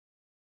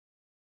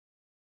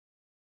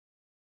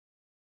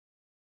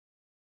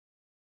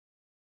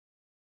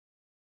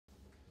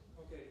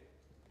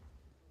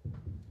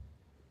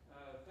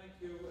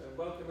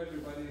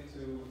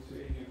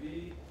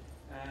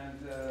and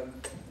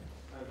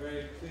I'm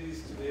very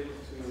pleased to be able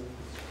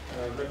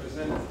to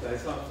represent the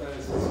Issam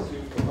Fares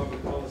Institute for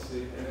Public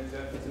Policy and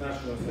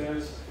International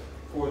Affairs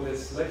for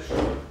this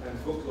lecture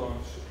and book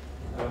launch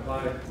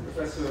by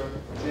Professor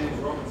James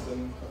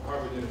Robinson of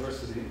Harvard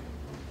University,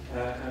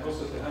 and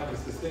also to have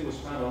this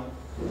distinguished panel,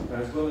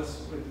 as well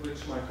as with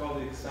which my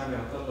colleague Sami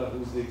Attallah,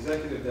 who's the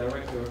Executive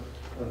Director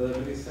of the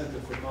Lebanese Center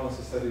for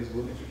Policy Studies,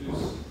 will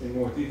introduce in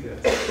more detail.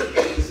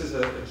 This is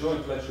a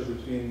joint lecture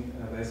between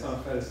the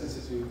Issam Fares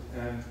Institute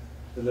and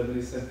the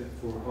Lebanese Center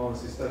for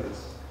Policy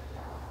Studies.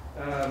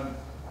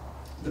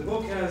 The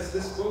book has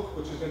this book,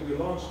 which is going to be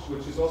launched,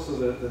 which is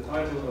also the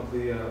title of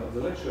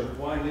the lecture,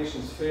 Why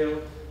Nations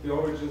Fail, The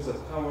Origins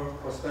of Power,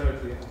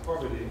 Prosperity, and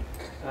Poverty,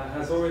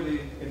 has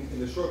already, in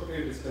the short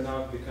period it's been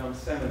out, become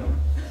seminal.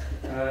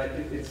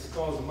 It's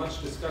caused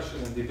much discussion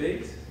and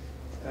debate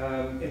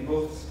in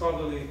both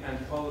scholarly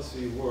and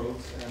policy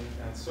worlds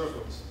and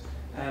circles.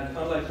 And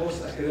unlike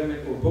most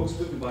academic or books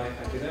written by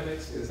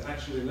academics, it is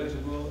actually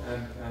legible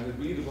and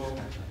readable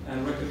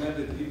and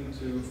recommended even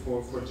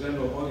for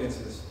general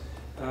audiences.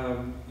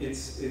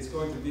 It's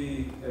going to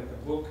be a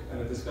book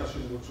and a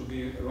discussion which will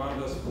be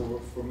around us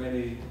for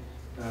many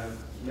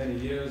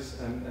years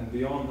and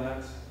beyond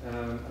that.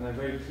 And I'm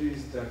very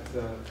pleased that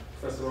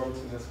Professor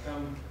Robertson has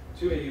come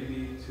to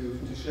AUB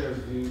to share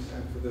his views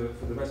and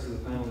for the rest of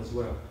the panel as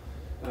well.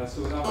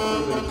 So without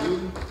further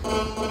ado,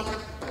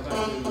 I'd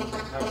like to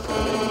have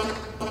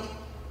Sami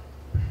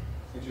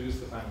introduce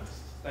the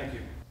panelists. Thank you.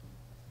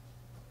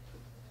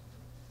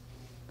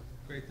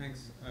 Great,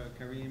 thanks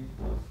Karim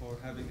for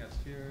having us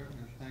here,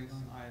 and thanks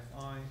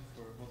IFI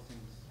for hosting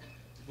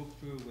this book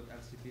tour with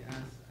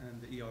LCPS and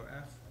the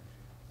ERF.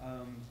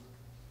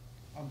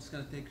 I'm just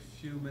going to take a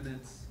few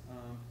minutes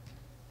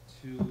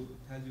to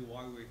tell you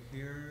why we're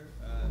here,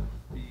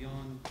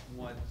 beyond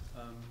what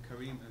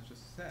Karim has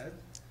just said.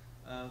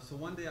 So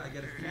one day I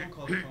get a phone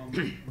call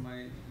from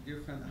my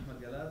dear friend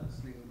Ahmed Galal,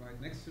 sitting right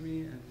next to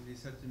me, and he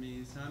said to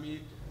me,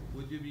 Sami,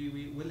 would you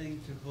be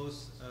willing to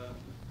host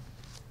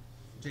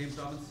James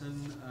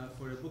Robinson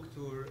for a book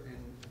tour in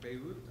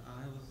Beirut?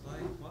 I was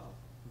like, wow,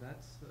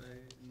 that's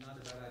not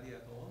a bad idea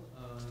at all.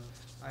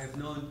 I've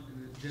known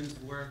Jim's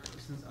work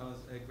since I was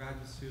a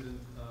graduate student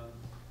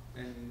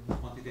in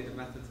quantitative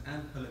methods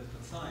and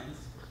political science,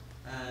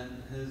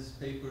 and his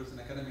papers and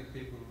academic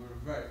papers were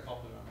very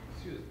popular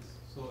among students.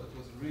 So it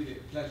was really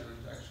a pleasure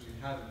to actually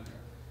have him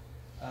here.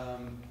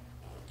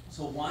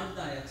 So why did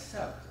I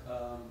accept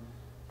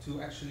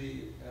to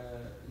actually,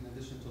 in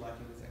addition to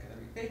liking his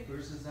academic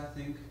papers, is I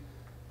think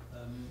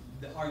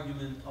the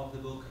argument of the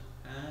book,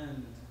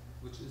 and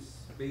which is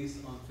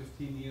based on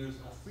 15 years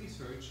of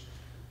research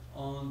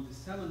on the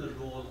seminal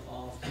role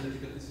of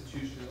political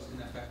institutions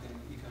in affecting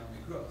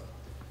economic growth.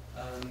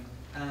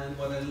 And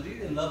what I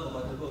really love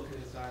about the book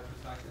is that,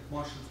 in fact, it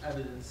marshals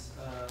evidence,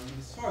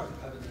 historical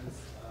evidence,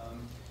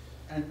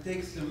 and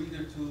takes the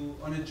reader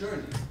on a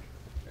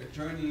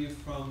journey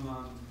from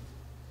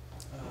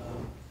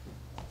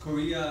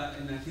Korea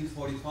in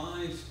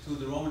 1945 to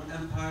the Roman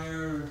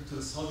Empire, to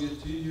the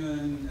Soviet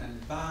Union,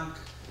 and back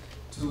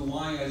to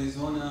why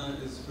Arizona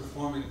is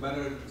performing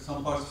better,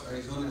 some parts of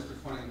Arizona is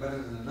performing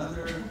better than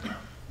another,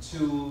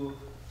 to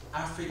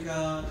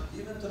Africa,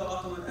 even to the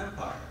Ottoman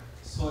Empire.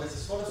 So it's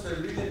sort of a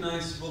really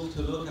nice book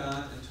to look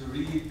at and to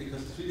read,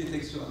 because it really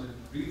takes you on a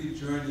really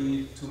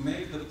journey to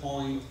make the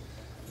point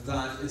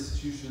that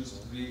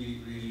institutions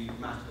really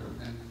matter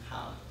and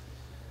how.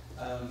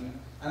 And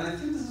I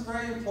think this is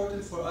very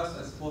important for us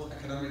as both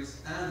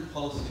academics and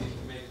policy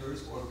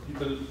makers, or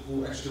people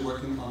who are actually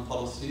working on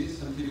policies,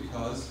 simply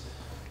because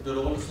the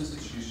role of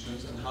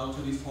institutions and how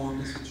to reform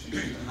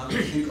institutions and how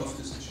to think of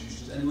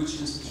institutions and which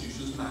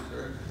institutions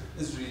matter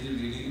is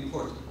really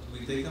important.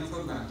 We take them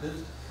for granted,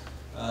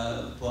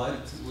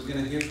 but we're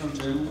going to hear from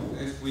Jim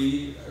if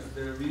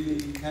there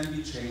really can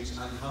be change,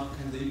 and how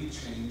can they be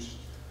changed,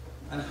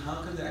 and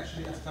how can they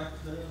actually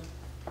affect the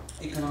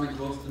economic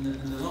growth in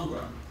the long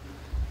run.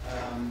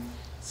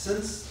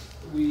 Since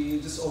we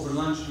just over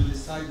lunch we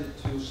decided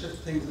to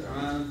shift things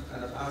around,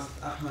 and I've asked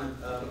Ahmed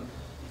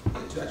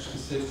to actually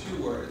say a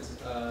few words.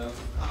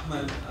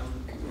 Ahmed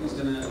is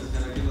gonna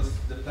give us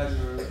the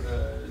pleasure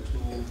to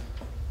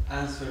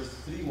answer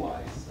 3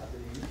 whys, I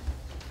believe.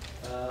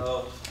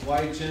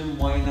 Why Jim,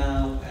 why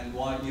now, and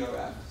why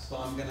ERF. So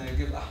I'm going to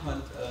give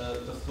Ahmed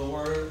the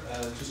floor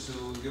just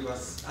to give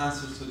us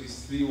answers to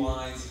these 3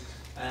 whys,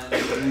 and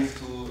we'll move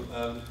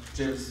to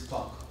Jim's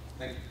talk.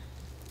 Thank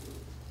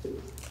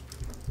you.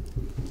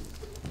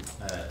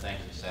 Thank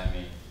you,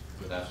 Sami.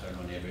 Good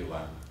afternoon,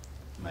 everyone.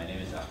 My name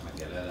is Ahmed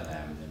Galal, and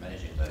I'm the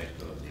Managing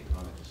Director of the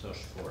Economic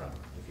Research Forum.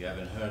 If you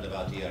haven't heard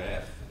about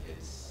ERF,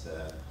 it's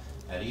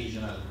a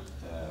regional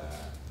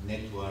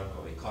network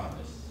of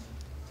economists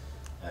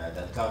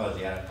that covers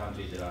the Arab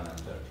countries, Iran and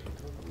Turkey.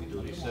 We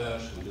do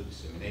research, we do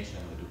dissemination,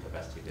 we do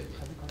capacity building.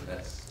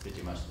 That's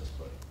pretty much the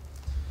story.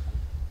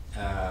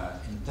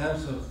 In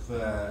terms of,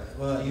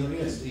 well, your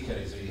real speaker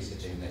is really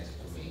sitting next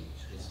to me.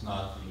 It's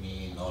not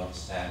me, nor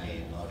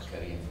Sami, nor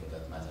Karim for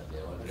that matter.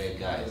 They're all great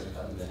guys,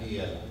 but the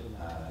real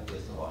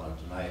guest of honor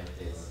tonight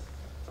is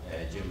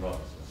Jim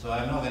Robinson. So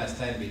I'm not going to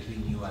stand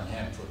between you and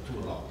him for too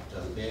long.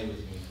 Just bear with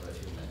me for a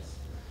few minutes.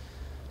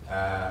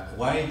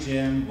 Why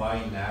Jim?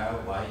 Why now?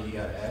 Why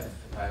ERF?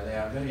 They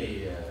are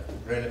very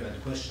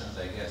relevant questions,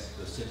 I guess,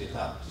 to set it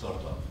up,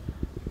 sort of.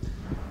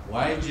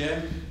 Why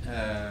Jim?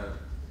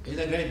 He's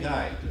a great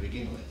guy to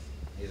begin with.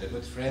 He's a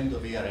good friend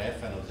of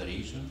ERF and of the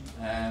region.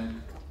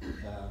 And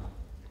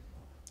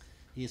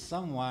he's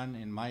someone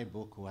in my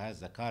book who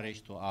has the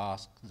courage to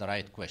ask the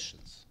right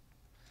questions.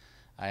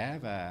 I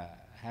have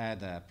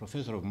had a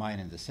professor of mine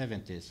in the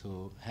 70s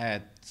who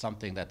had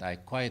something that I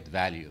quite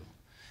value.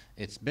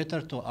 It's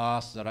better to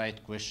ask the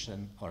right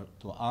question or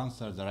to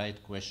answer the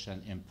right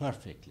question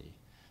imperfectly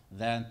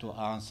than to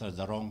answer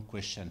the wrong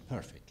question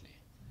perfectly.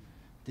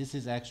 This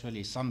is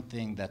actually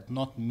something that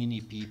not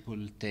many people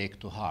take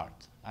to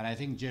heart. And I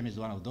think Jim is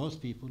one of those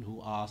people who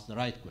ask the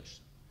right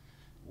question.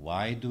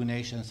 Why do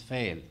nations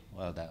fail?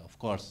 Well, of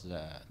course,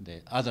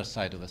 the other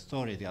side of the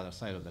story, the other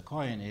side of the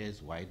coin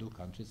is why do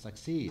countries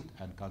succeed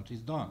and countries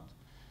don't?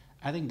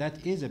 I think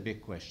that is a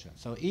big question.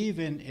 So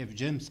even if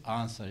Jim's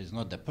answer is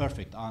not the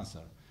perfect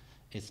answer,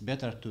 it's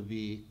better to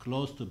be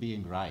close to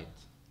being right,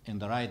 in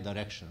the right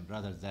direction,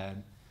 rather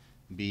than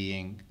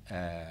being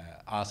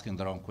asking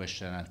the wrong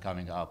question and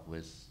coming up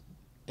with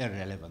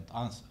irrelevant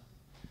answer.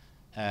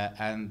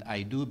 And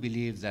I do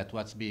believe that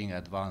what's being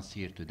advanced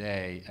here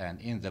today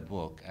and in the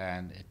book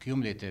and a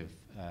cumulative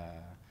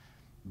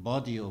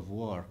body of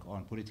work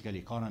on political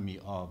economy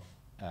of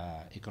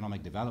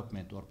economic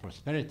development or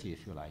prosperity,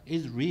 if you like,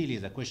 is really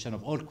the question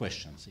of all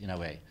questions in a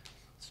way.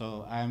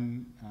 So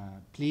I'm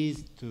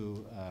pleased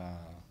to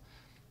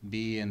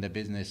be in the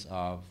business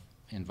of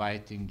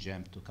inviting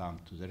Jim to come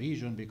to the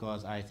region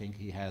because I think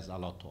he has a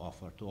lot to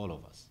offer to all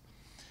of us.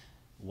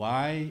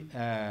 Why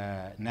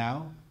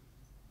now?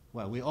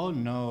 Well, we all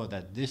know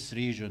that this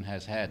region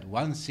has had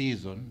one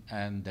season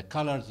and the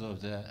colors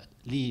of the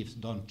leaves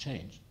don't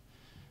change.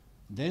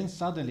 Then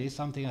suddenly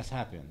something has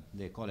happened.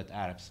 They call it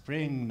Arab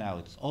Spring, now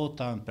it's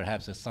autumn,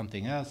 perhaps it's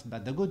something else,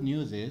 but the good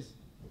news is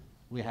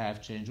we have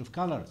change of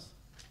colors.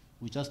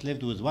 We just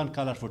lived with one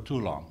color for too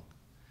long.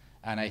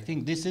 And I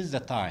think this is the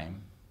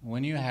time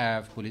when you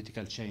have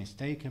political change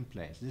taking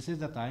place. This is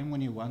the time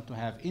when you want to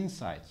have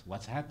insights.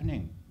 What's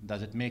happening?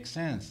 Does it make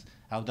sense?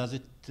 How does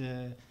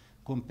it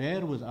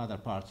compare with other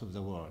parts of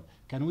the world?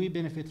 Can we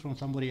benefit from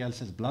somebody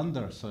else's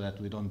blunder so that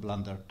we don't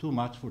blunder too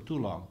much for too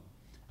long?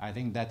 I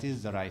think that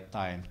is the right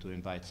time to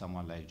invite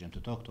someone like Jim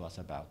to talk to us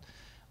about.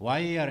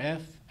 Why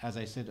ERF? As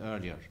I said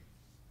earlier,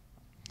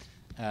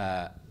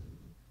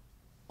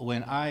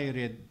 when I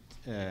read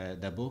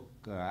the book,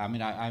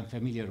 I'm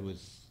familiar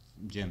with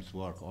Jim's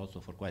work also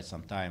for quite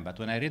some time, but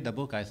when I read the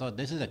book, I thought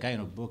this is the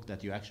kind of book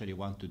that you actually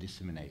want to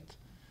disseminate.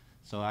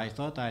 So I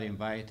thought I'd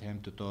invite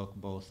him to talk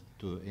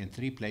in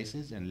 3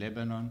 places, in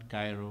Lebanon,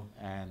 Cairo,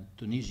 and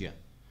Tunisia.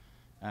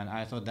 And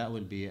I thought that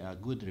would be a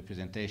good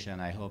representation.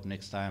 I hope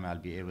next time I'll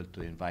be able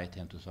to invite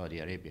him to Saudi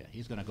Arabia.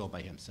 He's going to go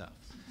by himself.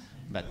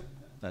 But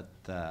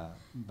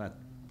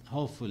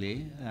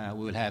hopefully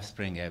we will have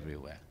spring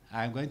everywhere.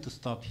 I'm going to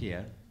stop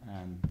here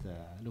and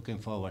looking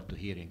forward to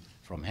hearing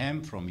from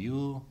him, from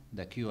you,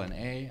 the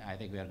Q&A. I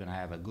think we are going to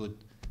have a good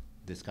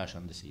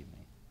discussion this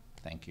evening.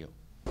 Thank you.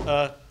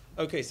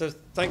 Okay, so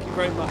thank you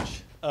very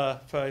much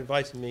for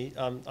inviting me.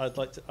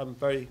 I'm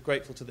very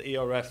grateful to the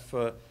ERF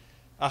for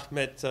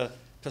Ahmed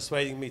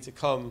persuading me to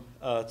come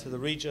to the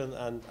region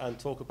and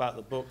talk about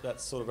the book.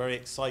 That's sort of very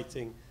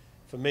exciting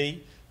for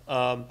me.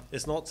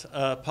 It's not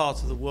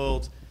part of the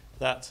world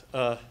that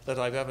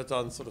I've ever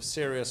done sort of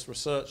serious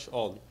research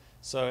on.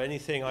 So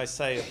anything I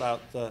say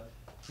about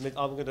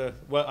I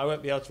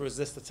won't be able to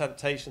resist the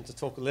temptation to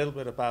talk a little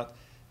bit about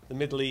the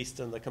Middle East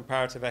and the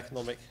comparative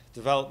economic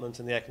development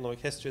and the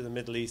economic history of the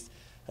Middle East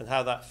and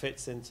how that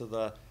fits into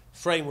the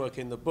framework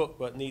in the book.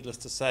 But needless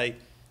to say,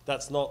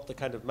 that's not the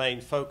kind of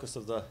main focus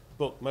of the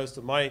book. Most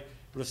of my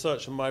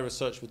research and my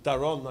research with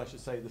Daron, I should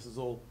say, this is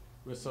all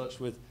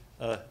research with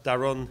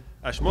Daron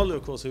Ashmolu,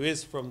 of course, who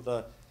is from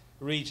the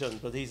region,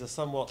 but he's a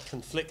somewhat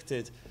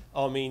conflicted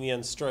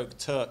Armenian stroke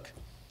Turk.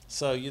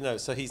 So,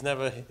 so he's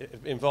never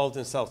involved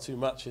himself too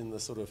much in the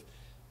sort of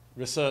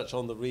research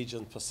on the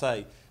region per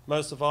se.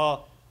 Most of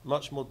our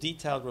much more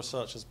detailed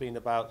research has been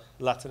about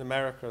Latin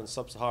America and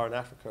Sub-Saharan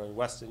Africa and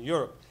Western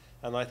Europe.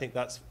 And I think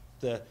that's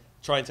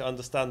trying to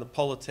understand the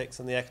politics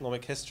and the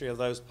economic history of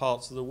those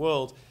parts of the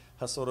world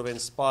has sort of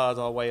inspired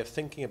our way of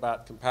thinking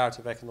about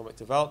comparative economic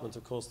development.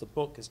 Of course, the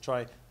book is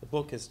trying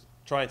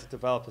to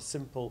develop a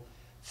simple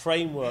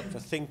framework for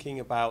thinking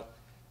about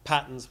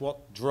patterns,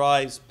 what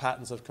drives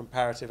patterns of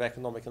comparative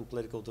economic and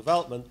political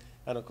development.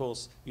 And of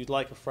course, you'd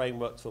like a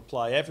framework to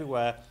apply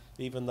everywhere,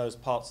 even those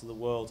parts of the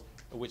world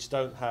in which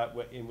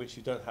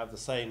you don't have the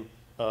same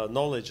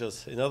knowledge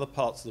as in other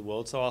parts of the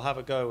world. So I'll have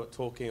a go at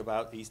talking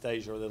about East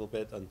Asia a little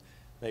bit and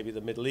maybe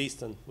the Middle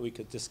East, and we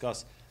could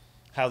discuss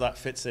how that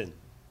fits in.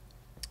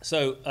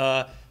 So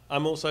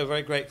I'm also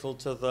very grateful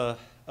to the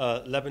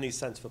Lebanese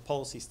Center for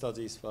Policy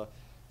Studies for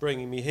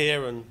bringing me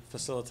here and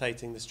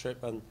facilitating this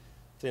trip, and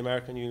the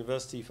American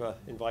University for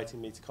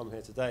inviting me to come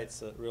here today.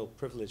 It's a real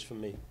privilege for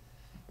me.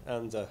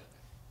 And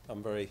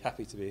I'm very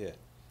happy to be here.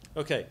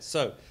 Okay,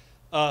 so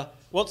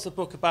what's the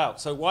book about?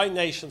 So why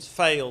nations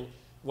fail?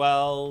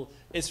 Well,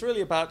 it's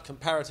really about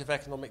comparative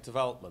economic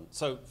development.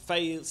 So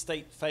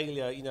state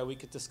failure, you know, we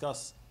could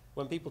discuss,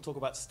 when people talk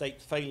about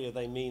state failure,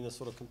 they mean a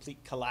sort of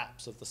complete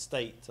collapse of the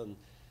state, and,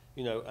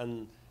 you know,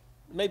 and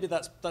maybe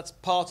that's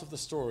part of the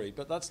story,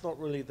 but that's not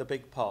really the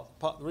big part.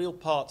 The real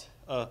part,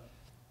 what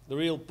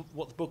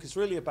the book is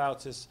really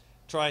about is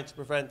trying to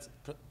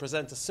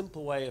present a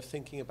simple way of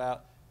thinking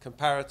about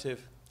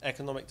comparative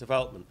economic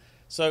development.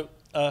 So,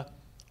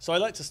 so I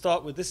like to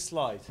start with this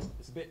slide.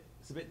 It's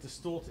a bit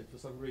distorted for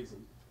some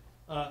reason,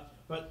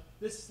 but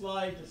this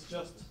slide is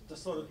just to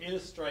sort of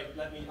illustrate.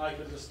 I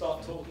can just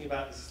start talking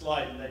about this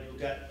slide, and then you'll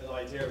get an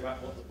idea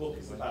about what the book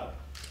is about.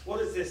 What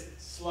is this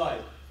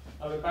slide?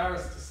 I'm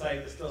embarrassed to say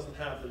this doesn't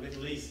have the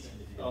Middle East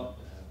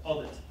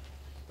on it,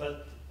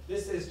 but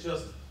this is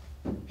just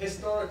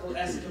historical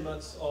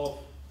estimates of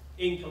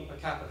income per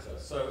capita,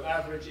 so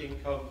average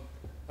income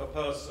per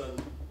person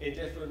in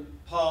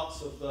different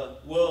parts of the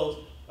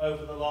world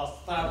over the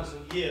last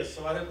 1,000 years.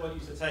 So I don't want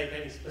you to take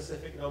any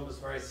specific numbers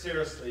very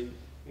seriously.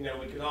 You know,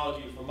 we can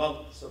argue for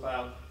months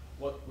about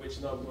which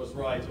number was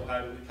right or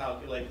how do we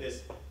calculate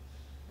this.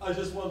 I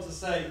just want to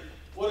say,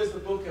 what is the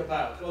book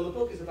about? Well, the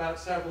book is about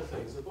several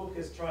things. The book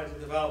is trying to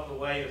develop a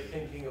way of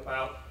thinking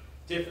about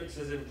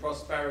differences in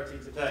prosperity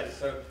today.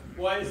 So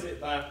why is it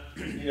that,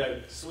 you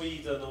know,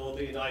 Sweden or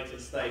the United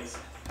States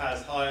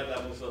has higher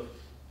levels of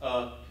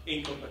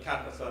income per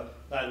capita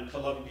than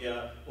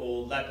Colombia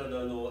or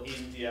Lebanon or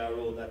India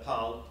or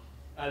Nepal?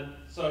 And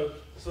so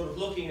sort of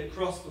looking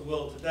across the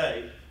world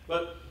today,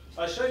 but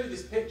I show you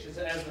this picture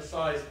to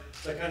emphasize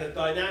the kind of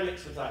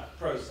dynamics of that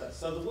process.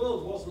 So the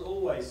world wasn't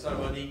always so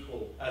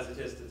unequal as it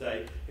is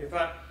today. In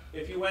fact,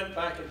 if you went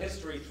back in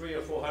history 300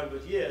 or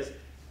 400 years,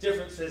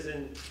 differences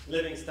in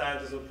living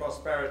standards and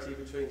prosperity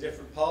between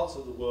different parts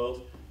of the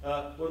world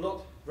were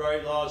not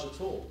very large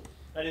at all.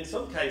 And in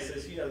some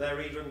cases, you know,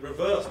 they're even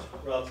reversed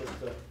relative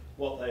to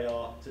what they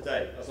are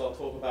today, as I'll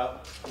talk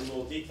about in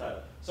more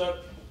detail.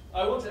 So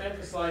I want to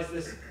emphasize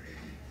this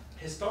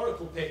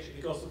historical picture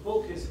because the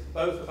book is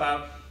both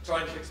about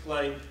trying to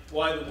explain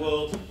why the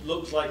world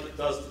looks like it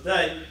does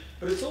today,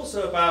 but it's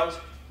also about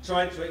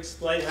trying to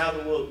explain how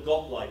the world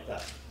got like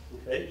that.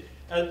 Okay?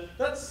 And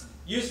that's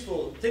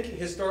useful. Thinking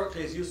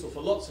historically is useful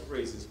for lots of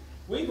reasons.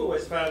 We've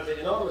always found that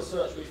in our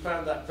research, we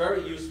found that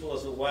very useful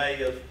as a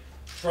way of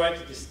trying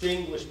to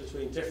distinguish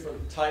between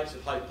different types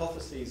of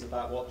hypotheses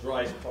about what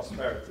drives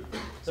prosperity.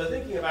 So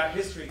thinking about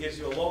history gives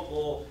you a lot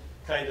more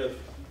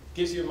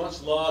gives you a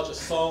much larger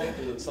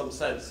sample in some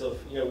sense of,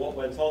 you know, what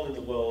went on in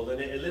the world, and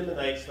it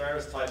eliminates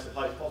various types of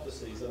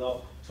hypotheses. And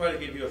I'll try to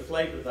give you a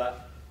flavour of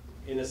that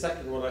in a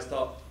second when I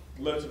start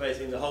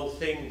motivating the whole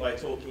thing by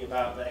talking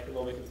about the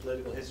economic and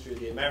political history of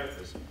the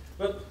Americas.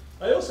 But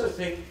I also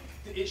think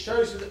it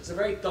shows you that it's a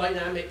very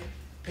dynamic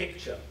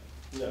picture.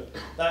 You know,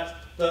 that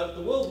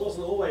the world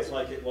wasn't always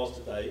like it was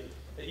today.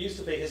 It used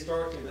to be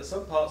historically that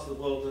some parts of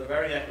the world that are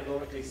very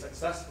economically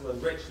successful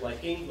and rich,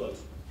 like England,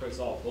 for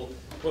example,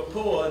 were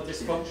poor and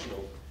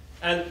dysfunctional.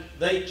 And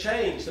they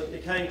changed and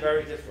became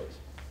very different.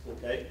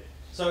 Okay?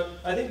 So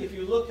I think if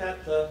you look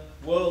at the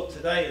world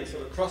today in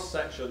sort of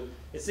cross-section,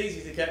 it's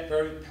easy to get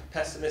very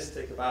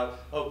pessimistic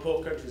about, oh,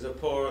 poor countries are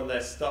poor and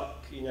they're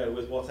stuck, you know,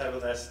 with whatever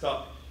they're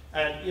stuck.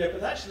 And, you know,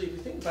 but actually, if you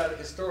think about it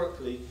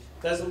historically,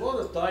 there's a lot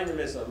of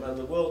dynamism, and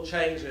the world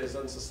changes,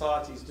 and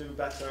societies do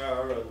better,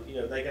 and, you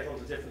know, they get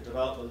onto different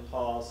development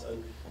paths.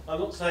 And I'm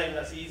not saying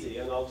that's easy,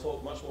 and I'll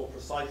talk much more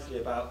precisely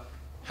about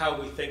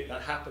how we think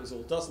that happens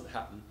or doesn't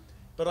happen.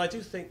 But I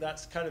do think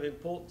that's kind of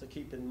important to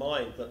keep in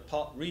mind,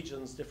 that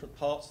regions, different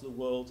parts of the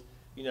world,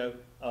 you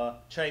know,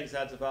 change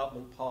their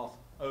development path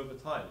over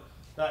time.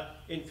 That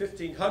in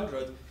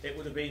 1500, it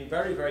would have been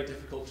very, very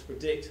difficult to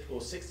predict, or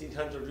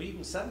 1600, or even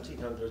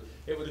 1700,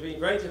 it would have been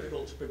very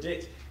difficult to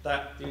predict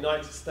that the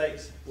United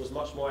States was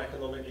much more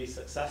economically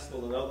successful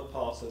than other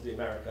parts of the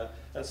America.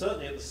 And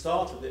certainly at the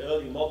start of the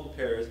early modern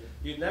period,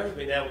 you'd never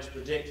been able to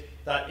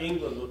predict that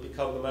England would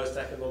become the most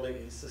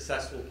economically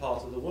successful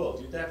part of the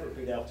world. You'd never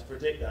been able to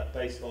predict that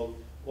based on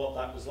what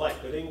that was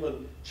like. But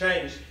England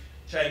changed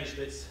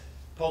its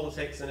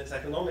politics and its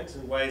economics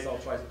in ways I'll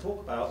try to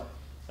talk about,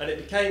 and it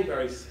became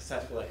very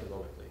successful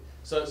economically.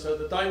 So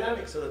the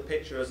dynamics of the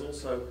picture is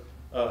also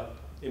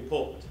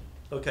important.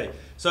 Okay,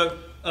 so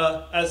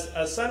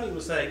as Sammy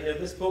was saying, you know,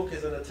 this book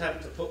is an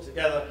attempt to put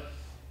together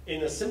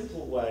in a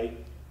simple way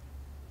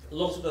a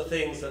lot of the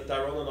things that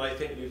Daron and I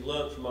think we've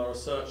learned from our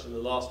research in the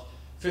last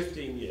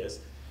 15 years.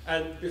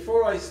 And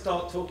before I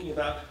start talking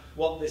about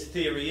what this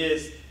theory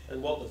is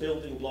and what the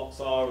building blocks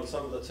are and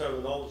some of the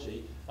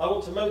terminology, I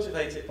want to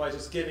motivate it by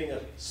just giving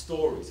a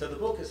story. So the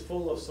book is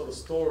full of sort of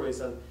stories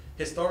and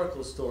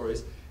historical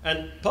stories.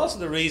 And part of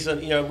the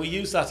reason, you know, we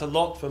use that a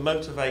lot for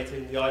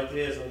motivating the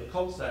ideas and the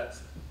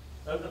concepts.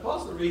 And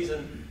part of the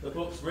reason the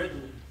book's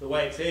written the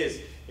way it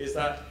is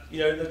that, you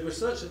know, the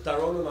research that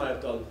Daron and I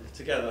have done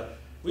together,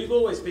 we've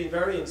always been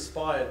very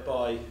inspired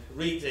by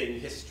reading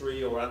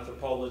history or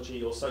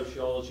anthropology or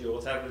sociology or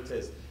whatever it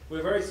is.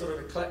 We're very sort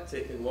of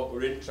eclectic in what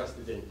we're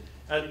interested in.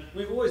 And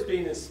we've always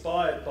been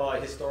inspired by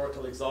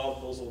historical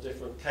examples or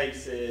different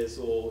cases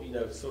or, you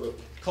know, sort of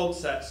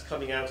concepts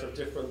coming out of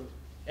different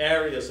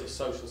areas of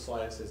social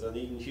sciences and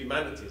even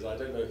humanities. I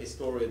don't know,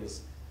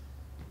 historians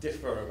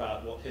differ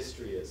about what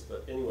history is,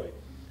 but anyway.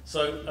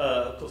 So,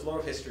 of course, a lot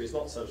of history is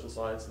not social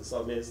science and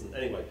some isn't,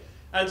 anyway.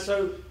 And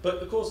so, but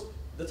of course,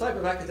 the type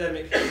of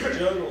academic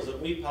journals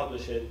that we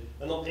publish in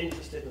are not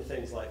interested in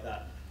things like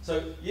that.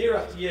 So year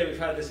after year, we've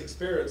had this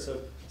experience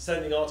of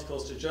sending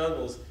articles to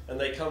journals, and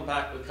they come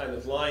back with kind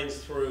of lines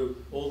through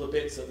all the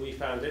bits that we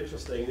found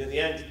interesting. And in the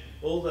end,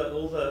 all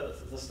the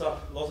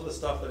stuff, a lot of the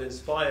stuff that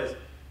inspires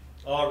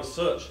our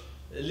research,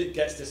 it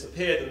gets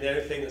disappeared, and the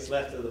only thing that's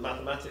left are the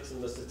mathematics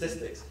and the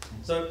statistics.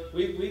 So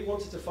we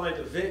wanted to find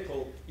a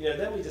vehicle. You know,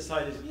 then we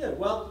decided, you know,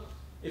 well,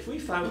 if we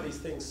found these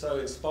things so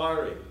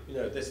inspiring, you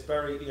know, this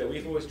very, you know,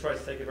 we've always tried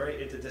to take a very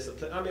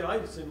interdisciplinary. I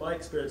mean, in my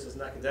experience as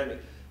an academic,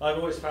 I've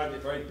always found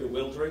it very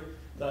bewildering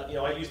that, you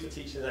know, I used to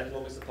teach in an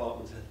economics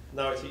department, and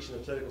now I teach in a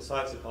political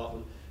science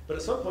department. But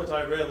at some point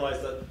I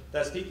realized that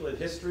there's people in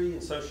history,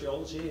 in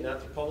sociology, in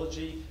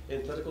anthropology,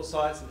 in political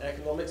science and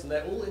economics, and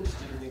they're all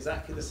interested in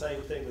exactly the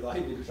same thing that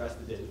I'm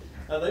interested in.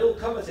 And they all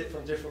come at it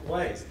from different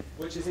ways,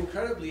 which is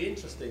incredibly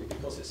interesting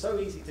because it's so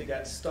easy to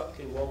get stuck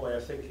in one way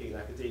of thinking in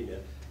academia.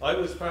 I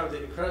always found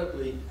it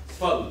incredibly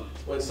fun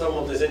when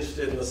someone is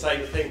interested in the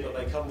same thing, but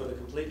they come with a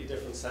completely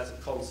different set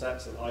of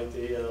concepts and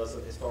ideas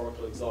and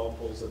historical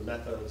examples and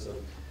methods.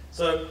 And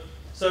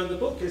so the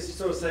book is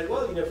sort of saying,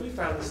 well, you know, if we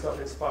found this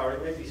stuff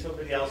inspiring, maybe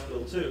somebody else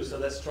will too, so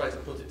let's try to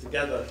put it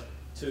together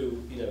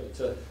to, you know,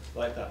 to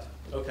like that.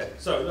 Okay,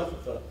 so enough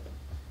of the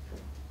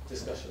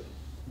discussion.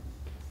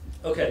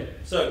 Okay,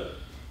 so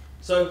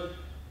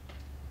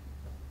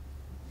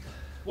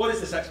what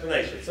is this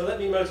explanation? So let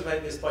me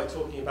motivate this by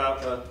talking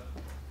about the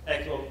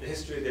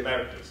history of the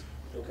Americas.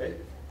 Okay,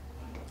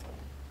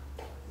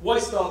 why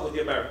start with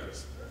the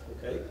Americas?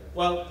 Okay,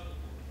 well,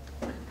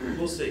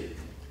 we'll see.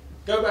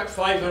 Go back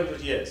 500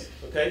 years,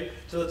 okay,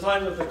 to the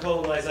time of the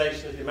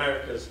colonization of the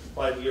Americas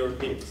by the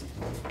Europeans.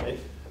 Okay?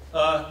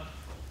 The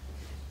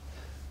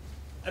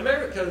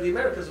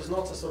Americas was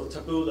not a sort of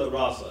tabula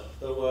rasa.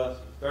 There were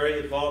very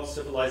advanced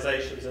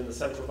civilizations in the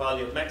Central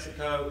Valley of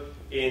Mexico,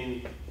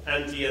 in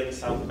Andean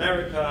South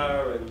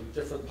America, and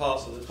different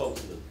parts of the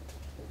continent.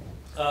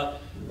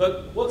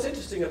 But what's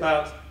interesting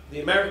about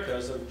the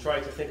Americas and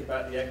trying to think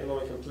about the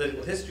economic and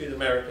political history of the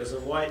Americas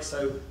and why it's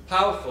so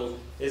powerful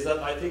is that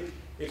I think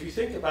if you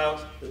think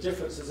about the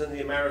differences in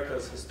the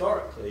Americas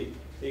historically,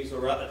 these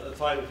were at the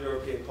time of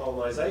European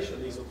colonization,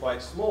 these were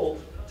quite small.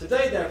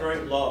 Today they're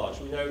very large.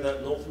 We know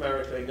that North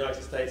America,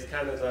 United States,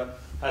 Canada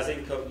has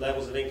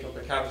levels of income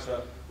per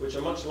capita which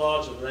are much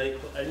larger than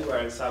anywhere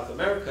in South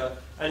America.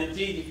 And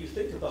indeed, if you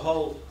think of the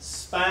whole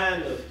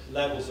span of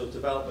levels of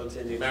development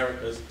in the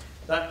Americas,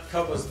 that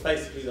covers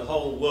basically the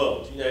whole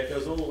world. You know, it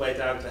goes all the way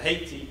down to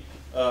Haiti,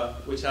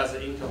 which has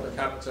an income per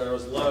capita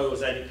as low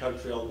as any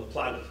country on the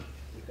planet.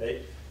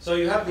 Okay? So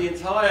you have the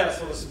entire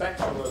sort of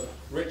spectrum of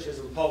riches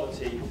and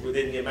poverty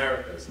within the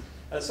Americas.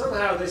 And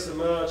somehow this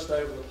emerged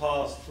over the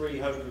past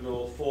 300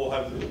 or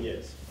 400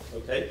 years.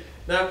 Okay?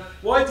 Now,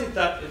 why did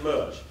that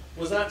emerge?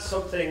 Was that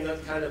something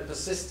that kind of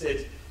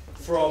persisted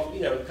from,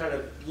 you know, kind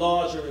of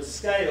larger in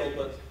scale,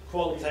 but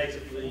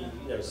qualitatively,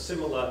 you know,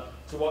 similar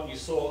to what you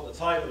saw at the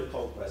time of the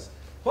conquest?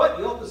 Quite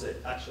the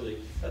opposite,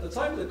 actually. At the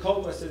time of the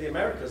conquest of the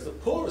Americas, the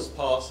poorest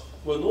parts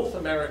were North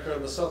America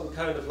and the southern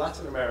cone of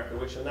Latin America,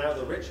 which are now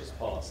the richest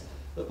parts.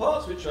 The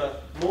parts which are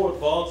more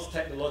advanced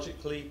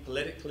technologically,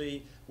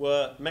 politically,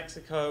 were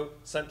Mexico,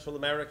 Central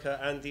America,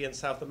 Andean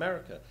South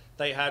America.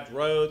 They had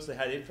roads, they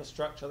had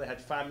infrastructure, they had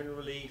famine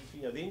relief.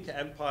 You know, the Inca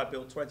Empire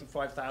built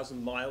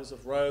 25,000 miles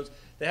of roads.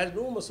 They had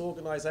enormous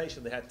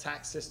organization. They had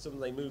tax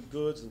system, they moved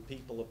goods and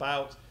people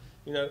about.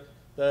 You know,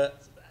 the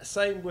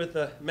same with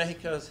the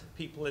Mexica's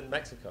people in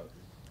Mexico.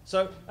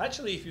 So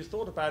actually, if you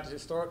thought about it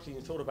historically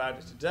and you thought about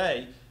it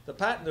today, the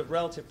pattern of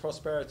relative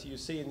prosperity you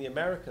see in the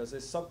Americas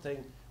is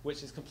something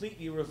which is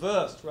completely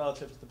reversed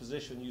relative to the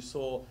position you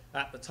saw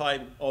at the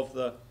time of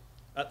the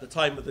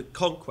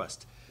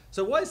conquest.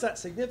 So why is that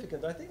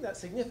significant? I think that's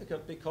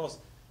significant because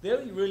the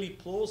only really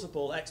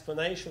plausible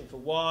explanation for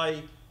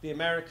why the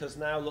Americas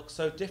now look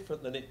so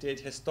different than it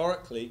did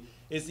historically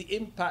is the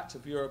impact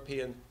of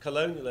European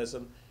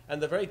colonialism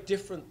and the very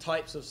different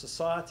types of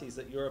societies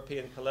that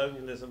European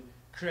colonialism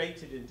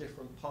created in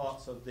different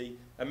parts of the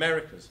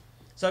Americas.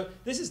 So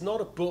this is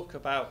not a book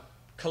about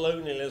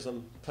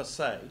colonialism per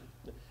se.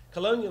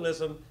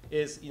 Colonialism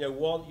is, you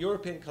know,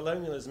 European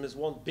colonialism is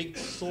one big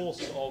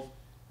source of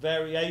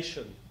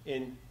variation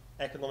in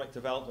economic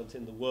development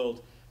in the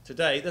world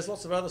today. There's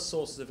lots of other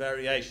sources of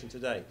variation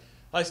today.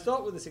 I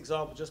start with this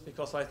example just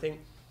because I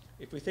think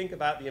if we think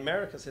about the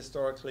Americas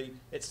historically,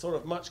 it's sort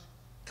of much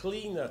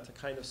cleaner to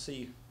kind of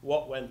see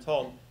what went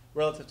on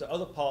relative to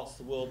other parts of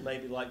the world,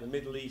 maybe like the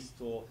Middle East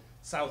or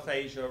South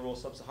Asia or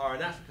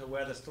Sub-Saharan Africa,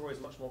 where the story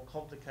is much more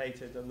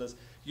complicated and there's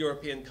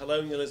European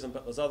colonialism,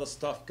 but there's other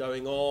stuff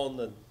going on.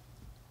 And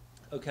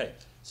okay,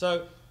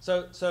 so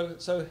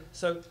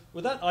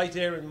with that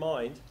idea in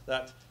mind,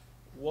 that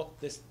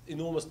this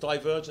enormous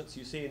divergence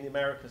you see in the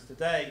Americas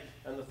today,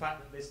 and the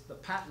fact that the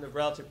pattern of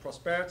relative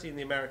prosperity in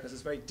the Americas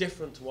is very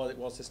different to what it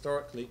was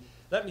historically,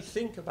 let me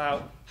think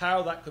about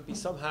how that could be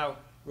somehow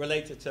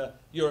related to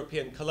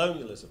European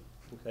colonialism.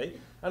 Okay?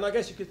 And I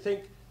guess you could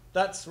think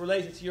that's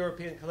related to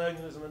European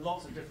colonialism in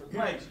lots of different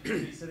ways. You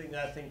could be sitting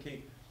there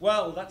thinking,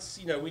 well, that's,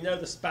 you know, we know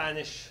the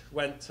Spanish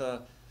went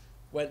to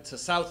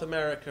South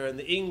America and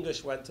the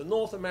English went to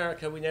North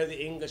America. We know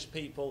the English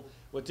people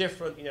were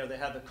different. You know, they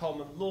had the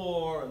common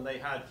law, and they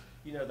had,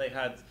 you know, they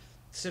had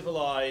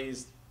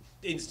civilized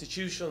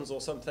institutions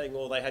or something,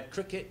 or they had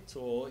cricket,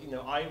 or, you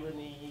know,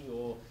 irony,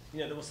 or, you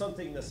know, there was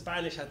something. The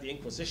Spanish had the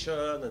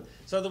Inquisition, and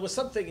so there was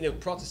something, you know,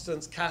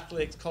 Protestants,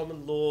 Catholics,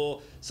 common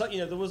law. So, you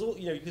know, there was all,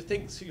 you know, you could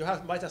think, so you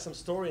might have some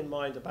story in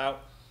mind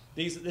about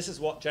these. This is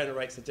what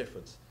generates the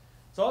difference.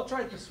 So I'll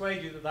try to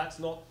persuade you that that's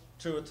not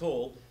true at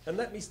all. And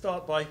let me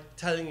start by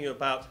telling you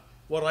about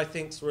what I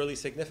think is really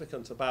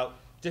significant about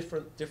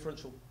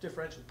differential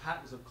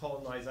patterns of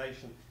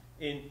colonization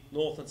in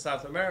North and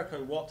South America,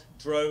 and what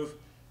drove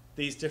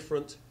these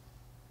different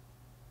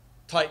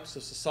types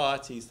of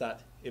societies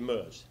that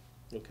emerged.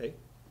 Okay?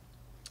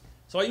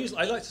 So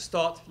I like to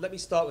start, let me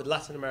start with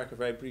Latin America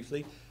very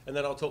briefly, and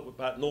then I'll talk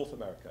about North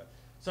America.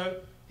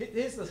 So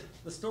here's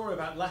the story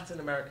about Latin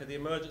America. The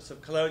emergence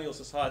of colonial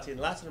society in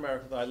Latin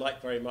America that I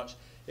like very much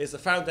is the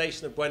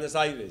foundation of Buenos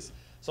Aires.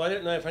 So I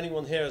don't know if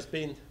anyone here has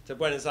been to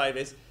Buenos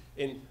Aires,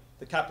 in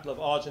the capital of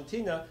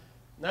Argentina.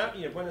 Now,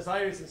 you know, Buenos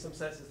Aires in some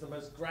sense is the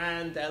most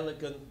grand,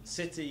 elegant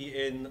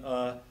city in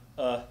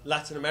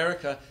Latin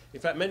America. In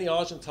fact, many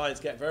Argentines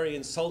get very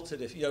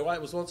insulted. If, you know, I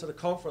was once at a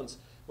conference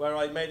where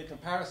I made a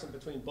comparison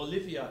between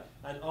Bolivia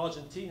and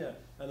Argentina,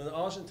 and an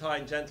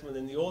Argentine gentleman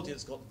in the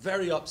audience got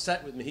very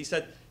upset with me. He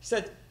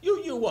said,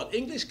 you what,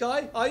 English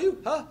guy, are you?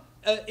 Huh?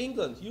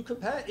 England, you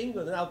compare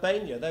England and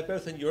Albania. They're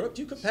both in Europe.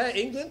 Do you compare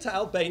England to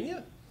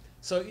Albania?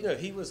 So, you know,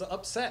 he was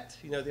upset,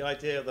 you know, the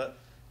idea that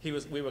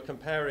we were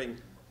comparing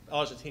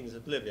Argentina to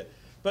Bolivia.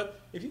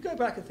 But if you go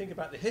back and think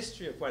about the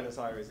history of Buenos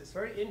Aires, it's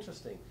very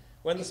interesting.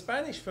 When the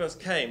Spanish first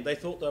came, they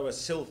thought there was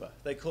silver.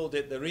 They called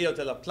it the Rio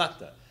de la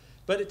Plata.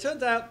 But it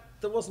turned out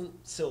there wasn't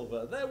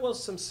silver. There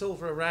was some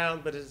silver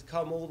around, but it had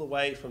come all the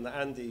way from the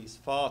Andes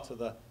far to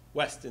the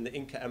west in the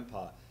Inca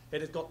Empire.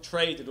 It had got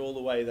traded all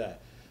the way there.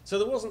 So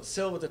there wasn't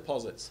silver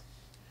deposits.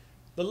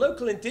 The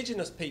local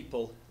indigenous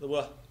people, there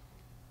were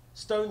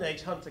Stone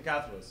Age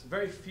hunter-gatherers,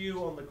 very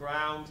few on the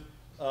ground.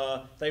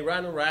 They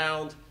ran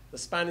around. The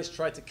Spanish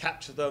tried to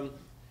capture them.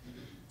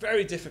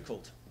 Very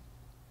difficult.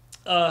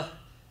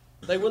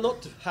 They were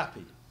not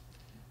happy.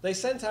 They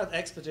sent out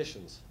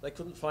expeditions. They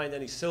couldn't find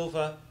any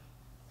silver.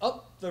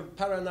 Up the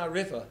Paraná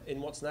River in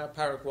what's now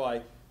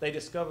Paraguay, they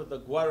discovered the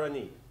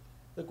Guarani.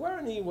 The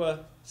Guarani were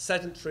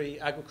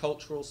sedentary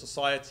agricultural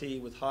society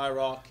with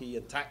hierarchy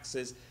and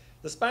taxes.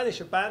 The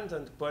Spanish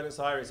abandoned Buenos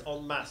Aires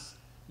en masse,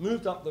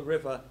 moved up the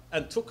river,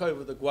 and took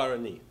over the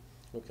Guarani.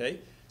 Okay?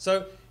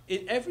 So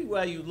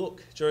everywhere you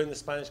look during the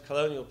Spanish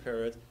colonial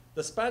period,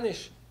 the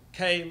Spanish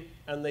came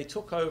and they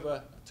took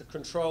over to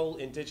control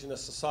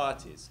indigenous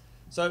societies.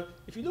 So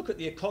if you look at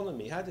the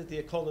economy, how did the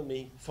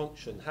economy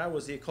function? How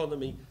was the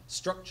economy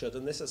structured?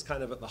 And this is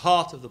kind of at the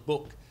heart of the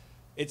book.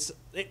 It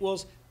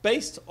was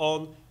based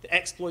on the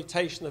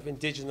exploitation of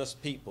indigenous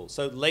people.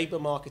 So labor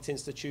market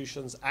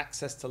institutions,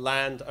 access to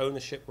land,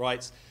 ownership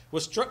rights, were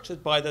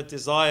structured by the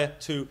desire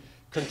to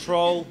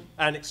control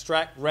and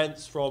extract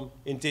rents from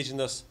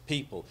indigenous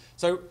people.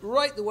 So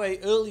right the way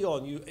early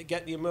on, you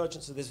get the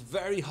emergence of this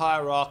very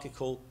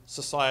hierarchical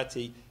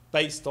society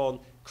based on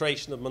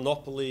creation of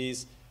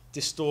monopolies,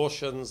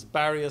 distortions,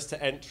 barriers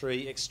to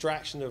entry,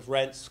 extraction of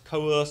rents,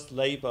 coerced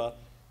labor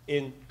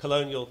in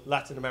colonial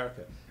Latin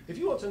America. If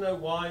you want to know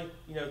why,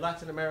 you know,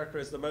 Latin America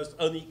is the most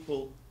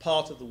unequal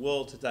part of the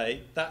world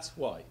today, that's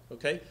why,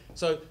 okay?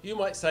 So you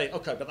might say,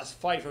 okay, but that's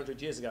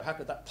 500 years ago. How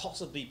could that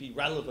possibly be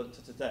relevant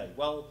to today?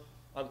 Well,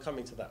 I'm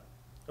coming to that.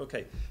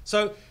 Okay,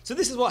 so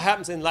this is what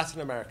happens in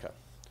Latin America.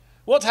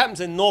 What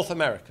happens in North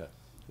America?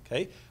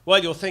 Okay,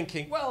 well, you're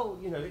thinking, well,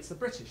 you know, it's the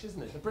British,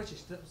 isn't it? The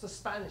British, it was the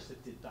Spanish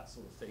that did that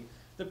sort of thing.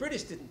 The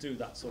British didn't do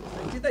that sort of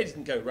thing. They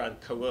didn't go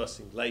around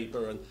coercing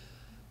labor. And,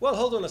 well,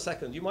 hold on a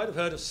second. You might have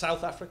heard of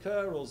South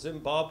Africa or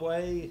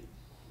Zimbabwe.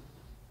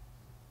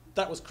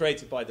 That was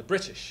created by the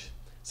British.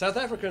 South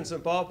Africa and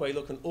Zimbabwe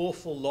look an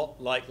awful lot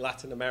like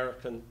Latin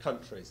American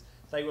countries.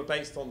 They were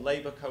based on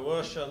labor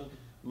coercion,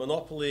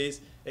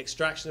 monopolies,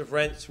 extraction of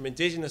rents from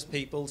indigenous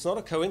people. It's not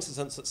a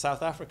coincidence that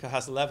South Africa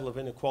has a level of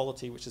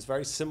inequality which is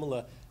very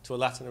similar to a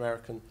Latin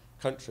American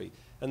country.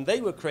 And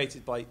they were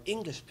created by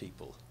English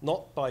people,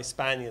 not by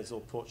Spaniards or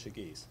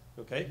Portuguese.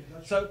 Okay?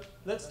 So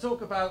let's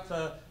talk about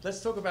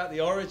the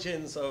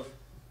origins of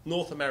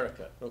North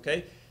America.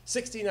 Okay?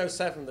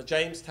 1607, the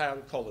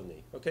Jamestown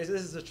colony. Okay? So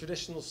this is the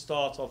traditional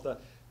start of the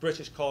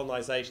British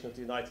colonization of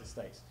the United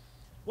States.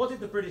 What did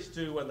the British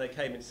do when they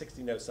came in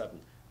 1607?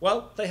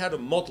 Well, they had a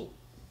model.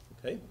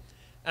 Okay?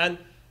 And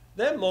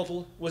their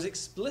model was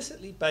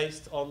explicitly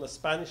based on the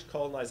Spanish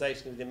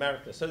colonization of the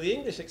Americas. So the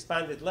English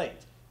expanded late.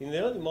 In the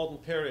early modern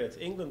period,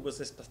 England was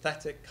this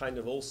pathetic kind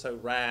of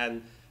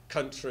also-ran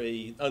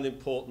country,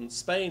 unimportant.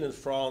 Spain and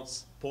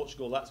France,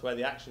 Portugal, that's where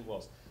the action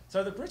was.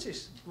 So the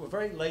British were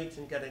very late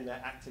in getting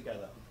their act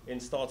together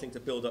in starting to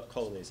build up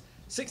colonies.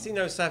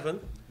 1607,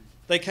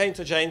 they came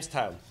to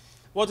Jamestown.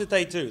 What did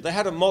they do? They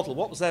had a model.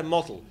 What was their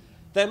model?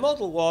 Their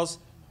model was,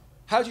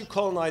 how do you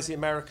colonize the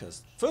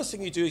Americas? First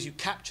thing you do is you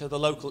capture the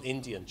local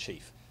Indian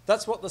chief.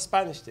 That's what the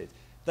Spanish did.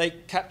 They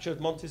captured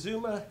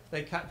Montezuma,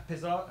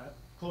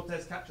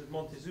 Cortez captured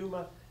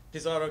Montezuma,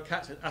 Pizarro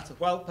captured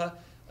Atahualpa,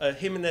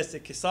 Jimenez de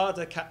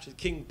Quesada captured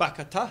King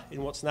Bacata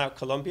in what's now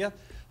Colombia.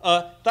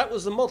 That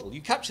was the model.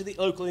 You capture the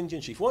local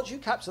Indian chief. Once you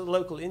capture the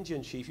local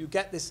Indian chief, you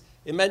get this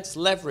immense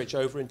leverage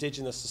over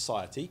indigenous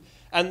society,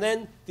 and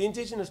then the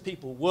indigenous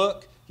people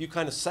work. You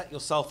kind of set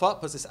yourself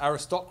up as this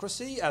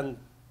aristocracy, and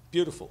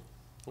beautiful.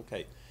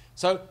 Okay,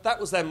 so that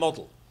was their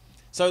model.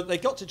 So they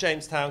got to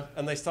Jamestown,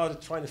 and they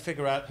started trying to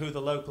figure out who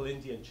the local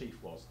Indian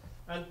chief was.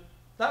 And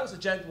that was a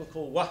gentleman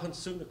called Wahan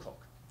Sunakok.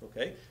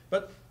 Okay,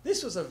 but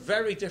this was a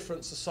very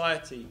different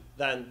society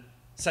than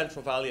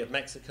Central Valley of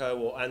Mexico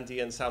or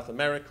Andean South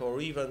America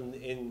or even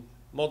in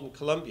modern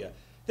Colombia.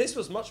 This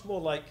was much more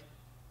like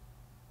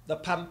the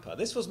Pampa.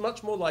 This was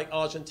much more like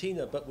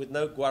Argentina, but with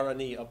no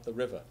Guarani up the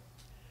river.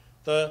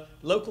 The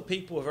local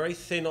people were very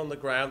thin on the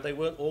ground. They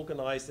weren't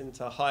organized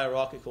into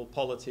hierarchical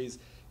polities.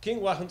 King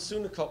Wahan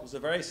Sunakok was a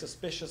very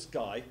suspicious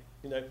guy.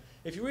 You know,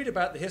 if you read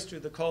about the history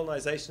of the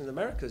colonization in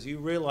the Americas, you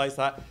realize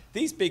that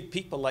these big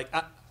people like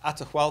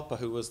Atahualpa,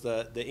 who was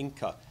the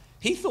Inca,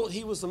 he thought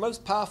he was the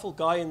most powerful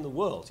guy in the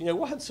world. You know,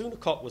 Wahan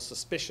Sunakok was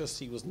suspicious.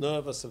 He was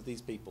nervous of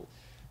these people.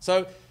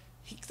 So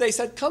they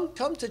said,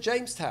 come to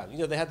Jamestown. You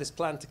know, they had this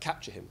plan to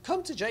capture him.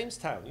 Come to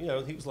Jamestown. You know,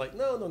 and he was like,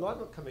 no, I'm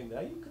not coming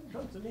there. You can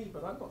come to me,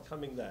 but I'm not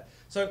coming there.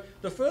 So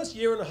the first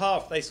year and a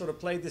half, they sort of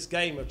played this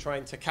game of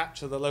trying to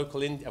capture the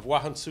local of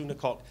Wahan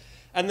Sunakok.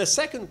 And the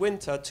second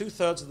winter,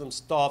 2/3 of them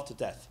starved to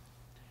death.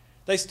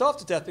 They starved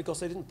to death because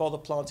they didn't bother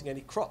planting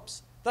any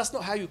crops. That's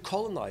not how you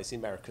colonize the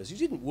Americas. You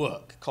didn't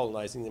work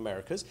colonizing the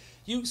Americas.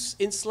 You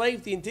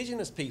enslaved the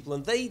indigenous people,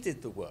 and they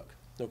did the work.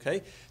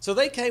 Okay? So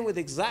they came with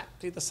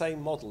exactly the same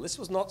model. This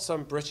was not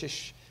some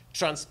British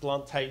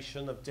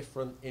transplantation of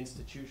different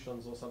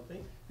institutions or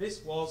something.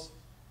 This was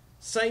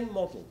same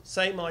model,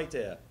 same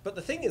idea. But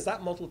the thing is,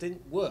 that model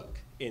didn't work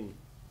in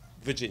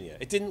Virginia.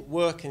 It didn't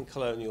work in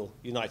colonial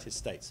United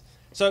States.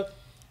 So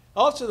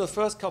after the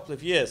first couple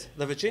of years,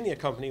 the Virginia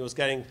company was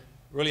getting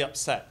really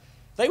upset.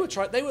 They were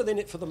in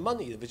it for the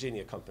money, the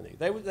Virginia company.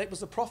 It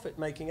was a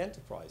profit-making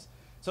enterprise.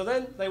 So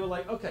then they were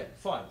like, okay,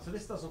 fine, so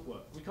this doesn't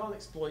work. We can't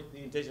exploit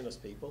the indigenous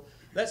people.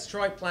 Let's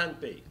try plan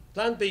B.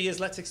 Plan B is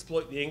let's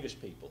exploit the English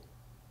people.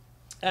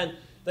 And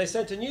they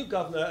sent a new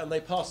governor, and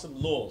they passed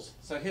some laws.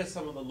 So here's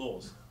some of the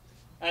laws.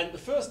 And the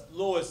first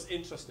law is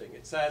interesting.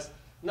 It says,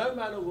 no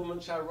man or woman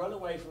shall run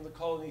away from the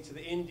colony to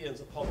the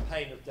Indians upon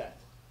pain of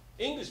death.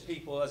 English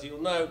people, as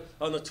you'll know,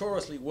 are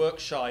notoriously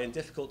work-shy and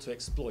difficult to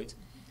exploit.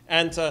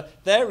 And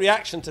their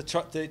reaction to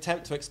the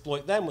attempt to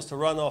exploit them was to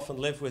run off and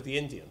live with the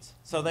Indians.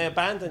 So they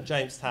abandoned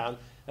Jamestown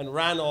and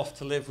ran off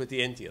to live with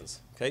the Indians.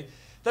 Okay?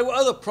 There were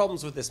other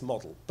problems with this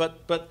model,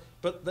 but there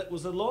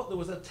was a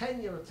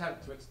 10-year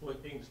attempt to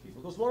exploit the English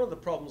people. Because one of the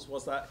problems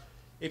was that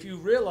if you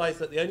realize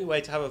that the only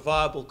way to have a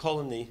viable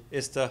colony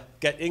is to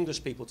get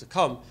English people to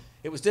come,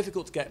 it was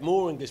difficult to get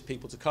more English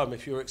people to come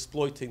if you were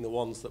exploiting the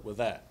ones that were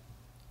there.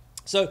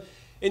 So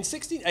in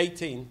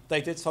 1618,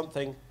 they did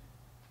something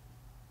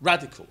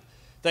radical.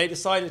 They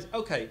decided,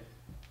 okay,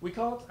 we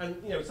can't, and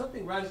you know,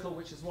 something radical,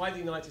 which is why the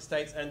United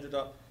States ended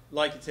up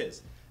like it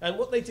is. And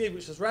what they did,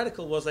 which was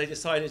radical, was they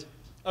decided,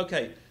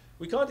 okay,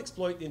 we can't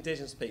exploit the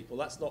indigenous people,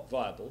 that's not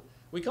viable.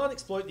 We can't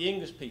exploit the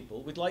English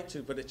people, we'd like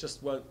to, but it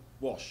just won't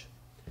wash.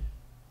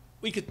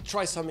 We could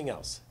try something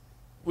else.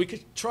 We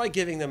could try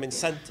giving them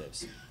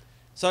incentives.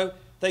 So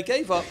they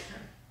gave up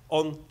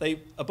they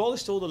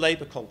abolished all the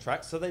labor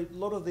contracts, so a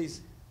lot of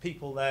these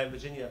people there in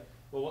Virginia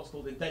were what's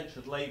called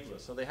indentured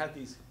laborers, so they had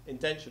these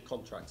indentured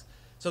contracts.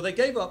 So they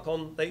gave up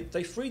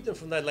they freed them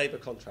from their labor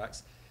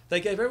contracts. They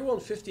gave everyone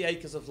 50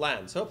 acres of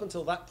land. So up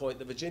until that point,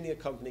 the Virginia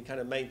company kind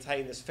of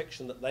maintained this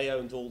fiction that they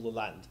owned all the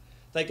land.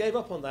 They gave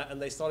up on that,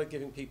 and they started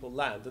giving people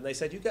land. And they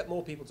said, you get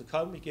more people to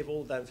come, we give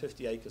all of them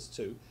 50 acres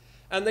too.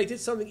 And they did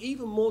something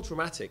even more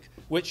dramatic,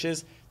 which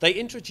is they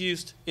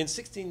introduced in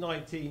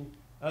 1619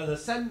 an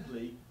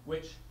assembly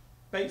which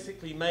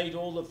basically made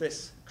all of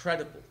this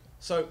credible.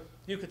 So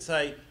you could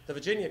say, the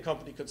Virginia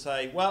company could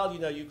say, well, you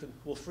know,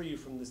 we'll free you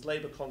from this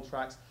labor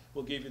contracts,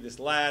 we'll give you this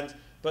land.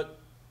 But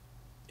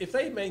if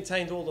they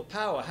maintained all the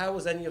power, how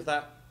was any of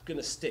that going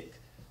to stick?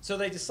 So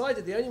they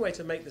decided the only way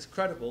to make this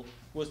credible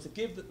was to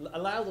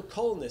allow the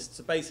colonists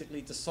to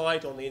basically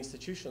decide on the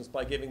institutions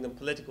by giving them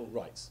political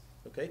rights.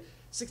 Okay?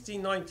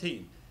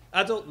 1619,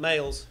 adult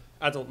males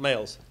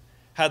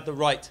had the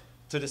right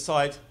to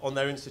decide on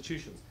their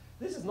institutions.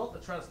 This is not the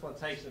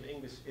transplantation of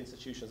English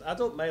institutions.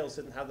 Adult males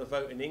didn't have the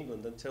vote in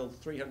England until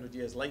 300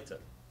 years later.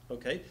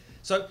 Okay?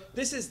 So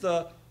this is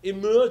the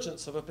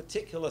emergence of a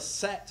particular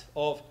set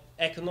of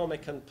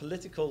economic and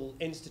political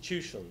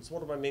institutions.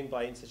 What do I mean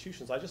by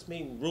institutions? I just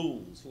mean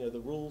rules, the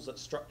rules that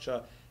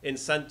structure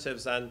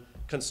incentives and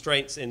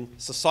constraints in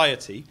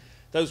society.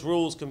 Those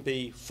rules can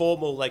be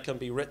formal, they can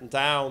be written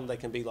down, they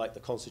can be like the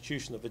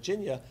Constitution of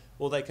Virginia,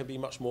 or they can be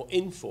much more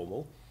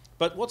informal.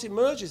 But what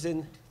emerges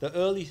in the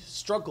early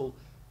struggle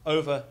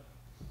over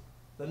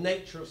the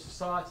nature of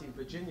society in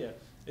Virginia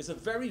is a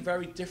very,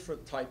 very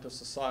different type of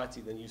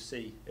society than you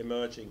see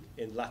emerging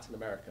in Latin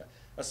America.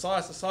 A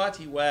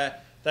society where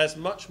there's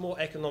much more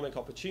economic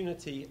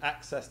opportunity,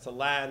 access to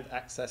land,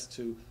 access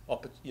to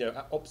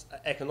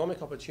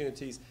economic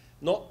opportunities,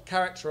 not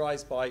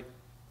characterized by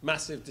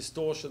massive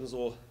distortions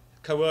or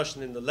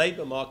coercion in the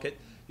labor market.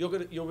 You're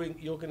going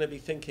to be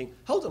thinking,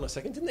 hold on a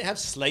second, didn't they have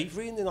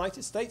slavery in the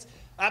United States?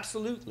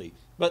 Absolutely.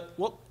 But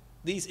what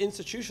these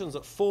institutions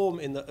that form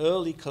in the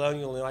early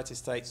colonial United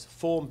States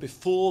form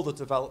before the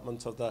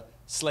development of the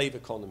slave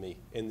economy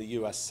in the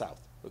US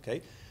South,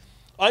 okay?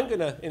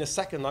 In a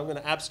second, I'm going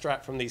to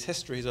abstract from these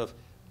histories of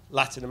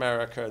Latin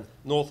America and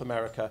North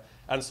America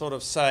and sort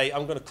of say,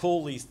 I'm going to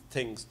call these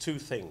things two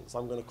things.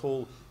 I'm going to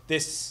call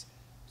this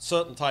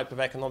certain type of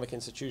economic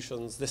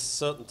institutions, this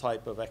certain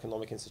type of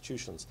economic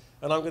institutions.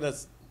 And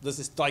there's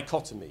this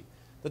dichotomy.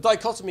 The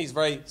dichotomy is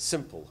very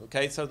simple,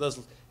 okay? So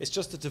it's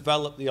just to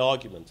develop the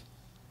argument.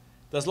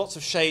 There's lots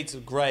of shades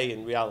of grey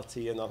in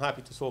reality, and I'm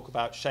happy to talk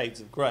about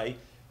shades of grey.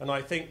 And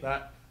I think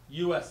that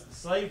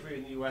slavery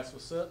in the US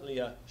was certainly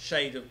a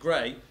shade of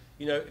grey.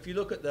 If you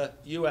look at the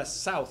US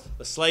South,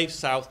 the slave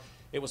South,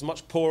 it was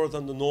much poorer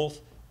than the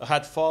North. It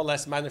had far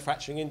less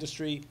manufacturing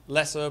industry,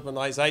 less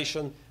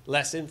urbanization,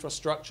 less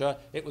infrastructure.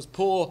 It was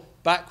poor,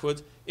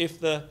 backward.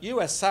 If the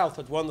US South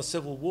had won the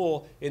Civil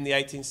War in the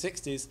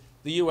 1860s,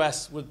 the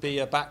US would be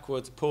a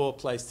backward, poor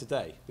place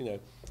today.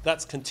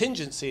 That's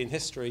contingency in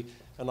history,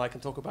 and I can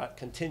talk about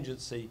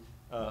contingency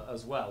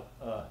as well.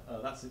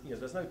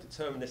 There's no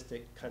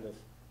deterministic kind of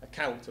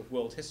account of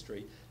world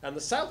history. And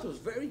the South was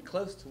very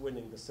close to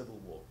winning the Civil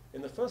War.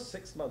 In the first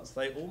 6 months,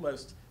 they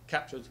almost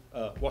captured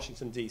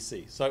Washington,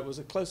 D.C. So it was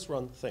a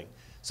close-run thing.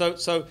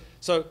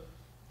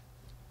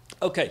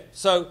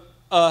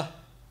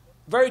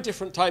 Very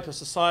different type of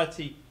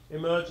society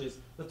emerges.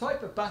 The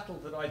type of battle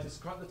that I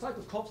described, the type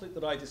of conflict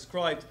that I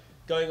described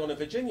going on in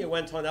Virginia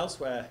went on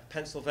elsewhere,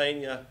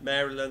 Pennsylvania,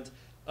 Maryland,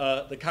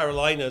 the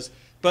Carolinas.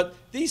 But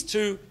these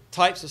two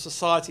types of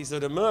societies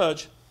that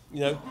emerge,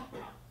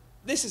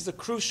 this is the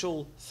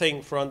crucial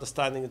thing for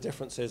understanding the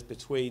differences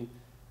between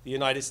the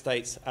United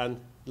States and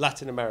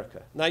Latin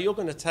America. Now, you're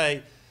going to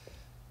say,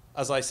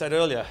 as I said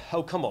earlier,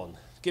 oh, come on,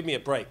 give me a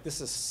break. This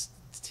is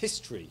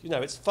history.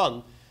 It's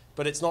fun,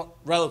 but it's not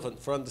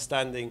relevant for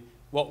understanding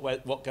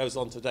what goes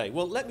on today.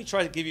 Well, let me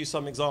try to give you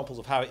some examples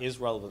of how it is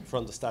relevant for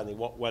understanding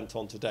what went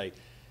on today.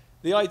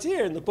 The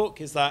idea in the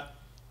book is that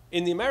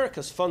in the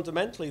Americas,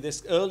 fundamentally,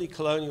 this early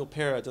colonial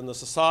period and the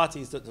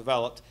societies that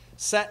developed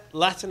set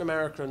Latin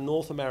America and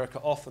North America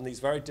off on these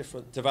very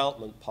different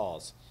development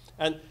paths.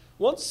 And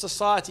once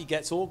society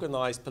gets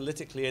organized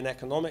politically and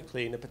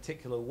economically in a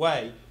particular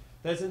way,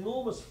 there's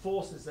enormous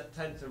forces that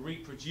tend to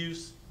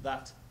reproduce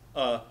that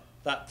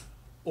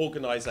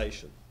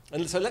organization.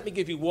 And so let me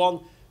give you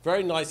one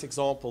very nice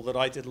example that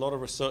I did a lot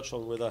of research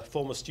on with a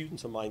former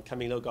student of mine,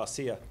 Camilo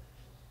Garcia,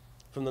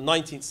 from the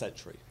 19th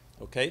century.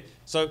 Okay?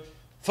 So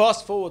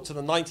fast forward to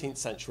the 19th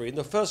century. In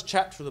the first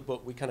chapter of the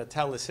book, we kind of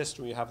tell this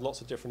history. You have lots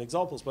of different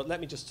examples, but let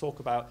me just talk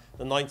about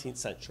the 19th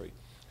century.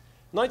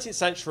 19th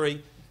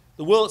century,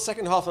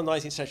 second half of the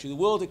 19th century, the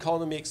world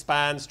economy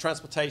expands,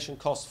 transportation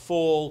costs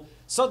fall.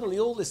 Suddenly,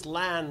 all this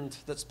land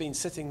that's been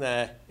sitting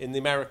there in the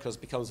Americas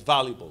becomes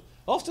valuable.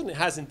 Often it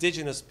has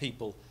indigenous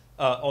people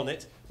on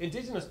it.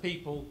 Indigenous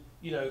people,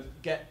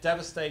 get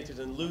devastated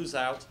and lose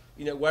out,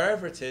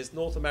 wherever it is,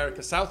 North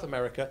America, South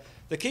America.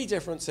 The key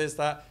difference is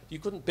that you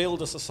couldn't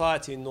build a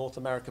society in North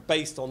America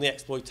based on the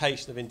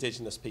exploitation of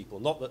indigenous people.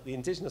 Not that the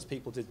indigenous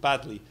people did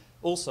badly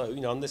also,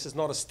 and this is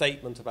not a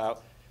statement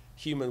about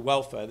human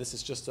welfare. This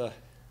is just a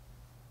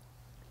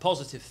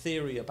positive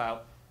theory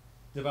about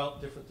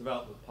different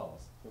development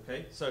paths.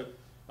 Okay? So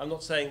I'm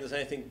not saying there's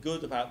anything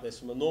good about this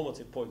from a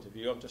normative point of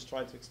view. I'm just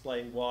trying to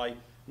explain why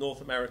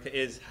North America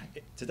is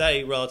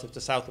today relative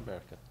to South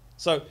America.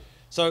 So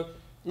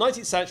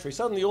 19th century,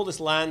 suddenly all this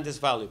land is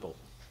valuable.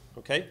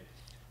 Okay?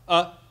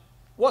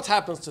 What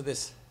happens to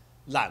this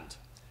land?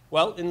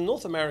 Well, in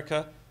North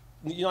America,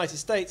 in the United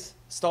States,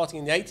 starting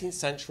in the 18th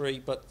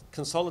century, but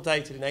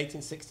consolidated in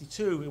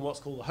 1862 in what's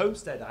called the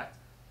Homestead Act,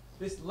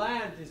 this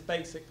land is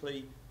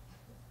basically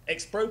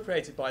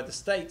expropriated by the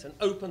state and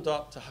opened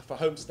up for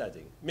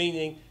homesteading,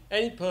 meaning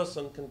any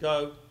person can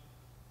go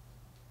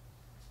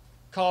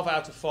carve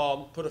out a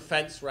farm, put a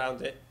fence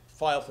around it,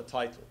 file for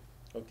title.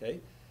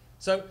 Okay?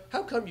 So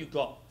how come you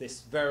got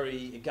this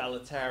very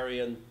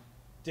egalitarian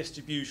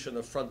distribution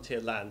of frontier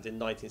land in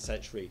 19th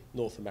century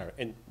North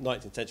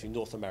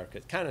America?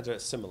 Canada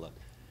is similar.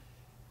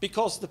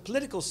 Because the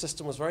political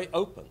system was very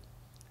open.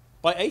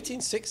 By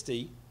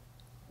 1860,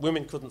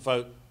 women couldn't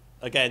vote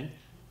again.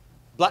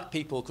 Black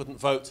people couldn't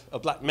vote.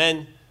 Black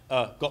men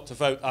got to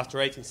vote after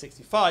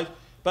 1865.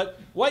 But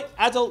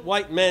adult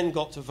white men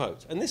got to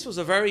vote. And this was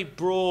a very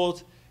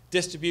broad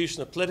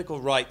distribution of political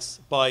rights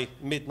by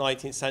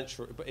mid-19th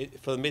century,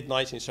 for the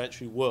mid-19th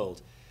century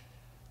world.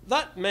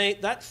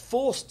 That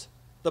forced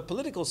the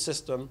political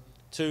system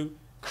to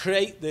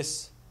create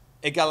this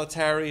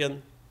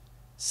egalitarian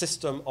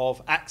system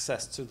of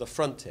access to the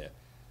frontier.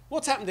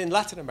 What's happened in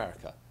Latin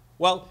America?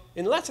 Well,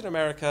 in Latin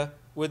America,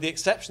 with the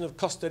exception of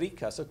Costa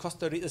Rica, so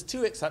Costa Rica, there's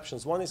two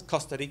exceptions. One is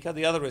Costa Rica,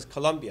 the other is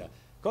Colombia.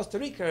 Costa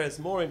Rica is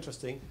more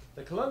interesting.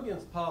 The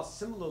Colombians passed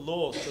similar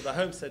laws to the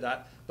Homestead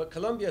Act, but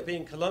Colombia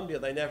being Colombia,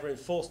 they never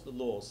enforced the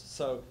laws,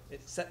 so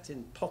it's set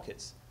in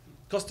pockets.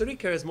 Costa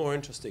Rica is more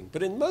interesting.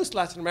 But in most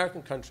Latin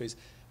American countries,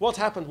 what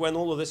happened when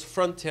all of this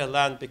frontier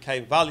land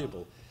became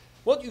valuable?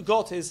 What you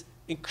got is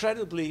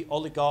incredibly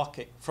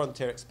oligarchic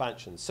frontier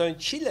expansion. So in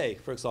Chile,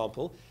 for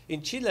example,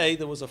 in Chile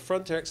there was a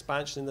frontier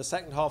expansion in the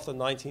second half of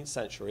the 19th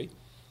century.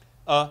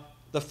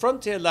 The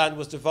frontier land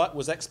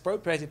was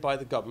expropriated by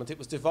the government. It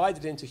was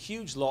divided into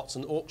huge lots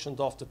and auctioned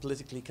off to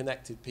politically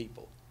connected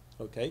people.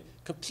 Okay?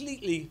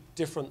 Completely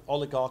different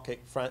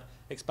oligarchic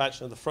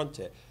expansion of the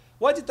frontier.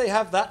 Why did they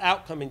have that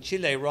outcome in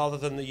Chile rather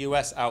than the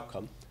US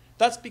outcome?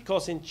 That's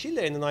because in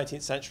Chile in the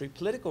 19th century,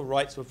 political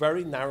rights were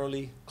very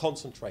narrowly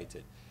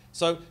concentrated.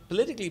 So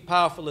politically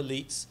powerful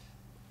elites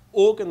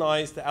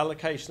organized the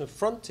allocation of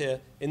frontier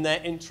in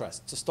their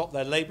interest to stop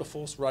their labor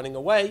force running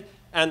away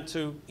and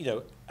to,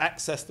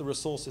 access the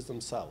resources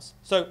themselves.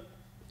 So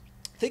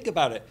think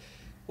about it.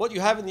 What you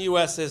have in the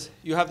US is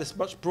you have this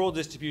much broader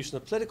distribution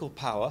of political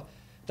power.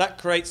 That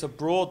creates a much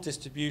broader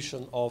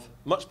distribution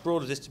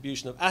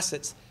of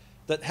assets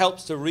that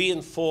helps to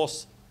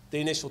reinforce the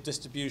initial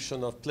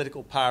distribution of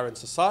political power in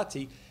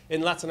society.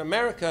 In Latin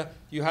America,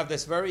 you have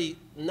this very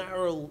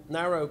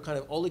narrow kind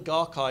of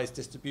oligarchized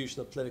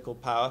distribution of political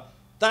power.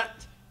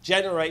 That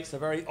generates a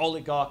very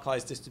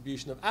oligarchized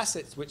distribution of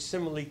assets, which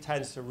similarly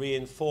tends to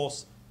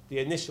reinforce the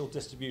initial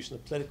distribution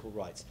of political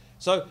rights.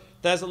 So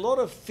there's a lot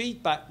of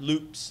feedback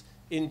loops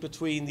in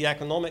between the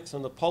economics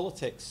and the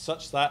politics,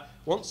 such that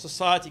once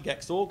society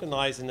gets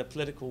organized in a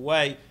political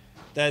way,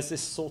 there's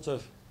this sort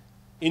of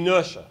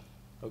inertia,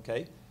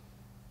 okay?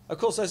 Of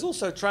course, there's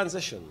also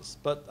transitions,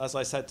 but as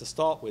I said to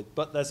start with,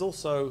 but there's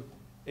also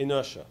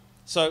inertia.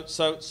 So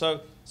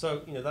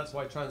that's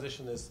why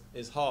transition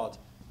is hard,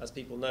 as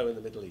people know in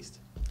the Middle East.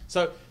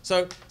 So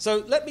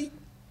let me,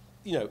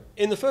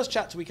 in the first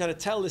chapter, we kind of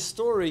tell this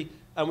story,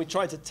 and we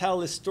try to tell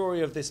this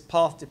story of this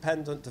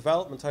path-dependent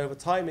development over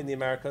time in the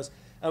Americas,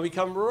 and we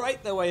come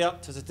right the way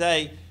up to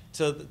today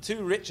to the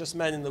two richest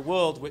men in the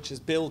world, which is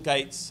Bill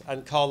Gates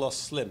and Carlos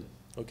Slim,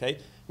 okay?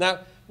 Now,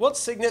 what's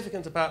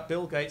significant about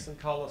Bill Gates and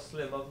Carlos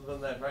Slim, other than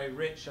they're very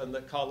rich and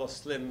that Carlos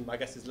Slim, I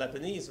guess, is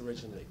Lebanese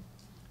originally?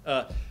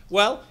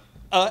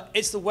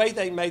 It's the way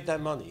they made their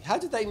money. How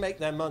did they make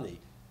their money?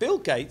 Bill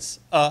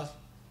Gates,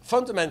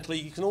 fundamentally,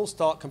 you can all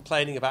start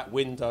complaining about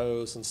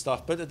Windows and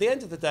stuff, but at the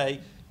end of the day,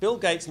 Bill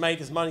Gates made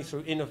his money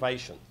through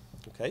innovation,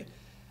 okay?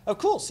 Of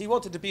course, he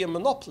wanted to be a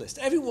monopolist.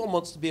 Everyone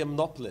wants to be a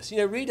monopolist.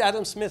 Read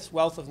Adam Smith's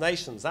Wealth of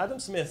Nations. Adam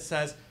Smith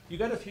says, you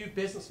get a few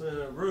businessmen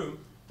in a room,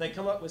 they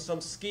come up with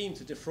some scheme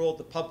to defraud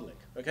the public,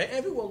 okay?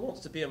 Everyone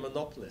wants to be a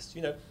monopolist,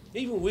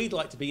 Even we'd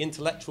like to be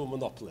intellectual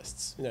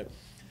monopolists,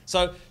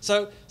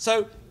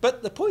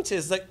 but the point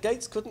is that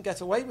Gates couldn't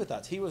get away with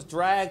that. He was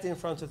dragged in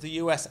front of the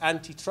US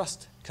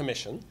Antitrust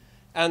Commission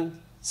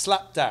and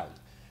slapped down.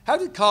 How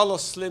did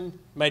Carlos Slim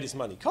make his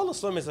money?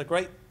 Carlos Slim is a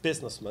great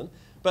businessman,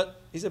 but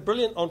he's a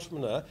brilliant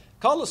entrepreneur.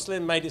 Carlos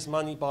Slim made his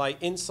money by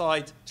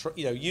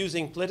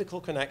using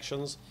political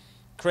connections,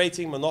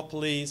 creating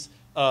monopolies,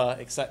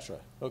 etc.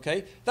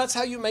 Okay? That's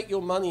how you make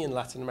your money in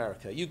Latin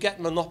America. You get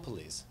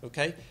monopolies.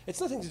 Okay?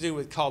 It's nothing to do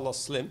with Carlos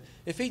Slim.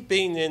 If he'd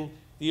been in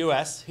the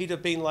US, he'd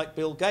have been like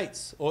Bill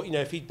Gates. Or,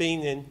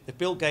 if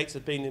Bill Gates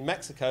had been in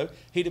Mexico,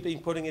 he'd have been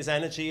putting his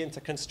energy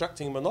into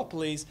constructing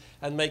monopolies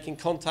and making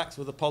contacts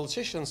with the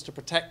politicians to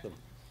protect them.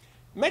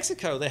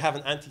 Mexico, they have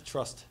an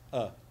antitrust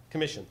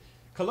commission.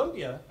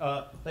 Colombia,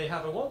 they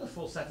have a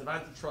wonderful set of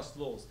antitrust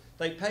laws.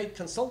 They paid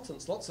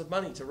consultants lots of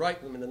money to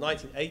write them in the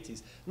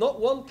 1980s. Not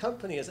one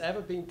company has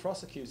ever been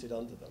prosecuted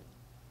under them.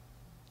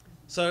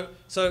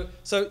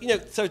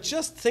 So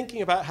just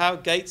thinking about how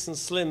Gates and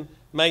Slim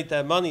made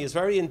their money is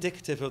very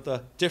indicative of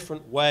the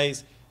different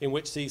ways in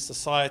which these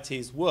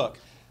societies work,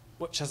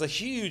 which has a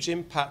huge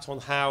impact on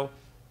how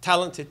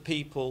talented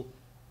people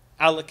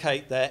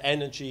allocate their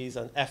energies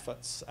and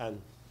efforts.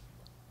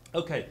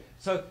 Okay,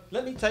 so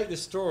let me take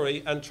this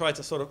story and try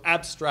to sort of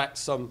abstract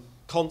some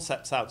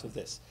concepts out of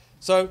this.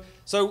 So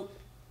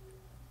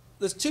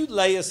there's two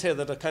layers here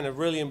that are kind of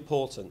really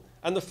important.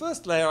 And the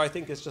first layer, I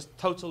think, is just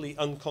totally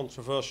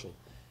uncontroversial.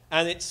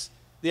 And it's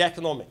the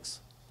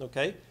economics,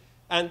 okay?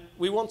 And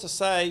we want to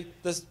say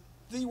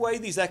the way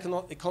these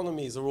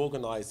economies are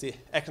organized, the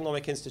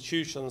economic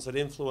institutions that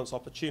influence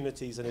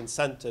opportunities and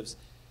incentives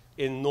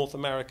in North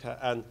America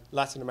and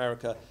Latin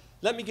America,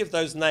 let me give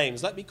those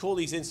names. Let me call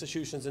these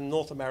institutions in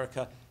North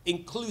America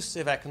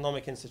inclusive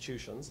economic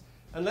institutions.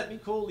 And let me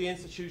call the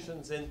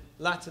institutions in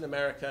Latin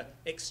America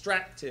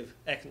extractive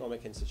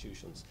economic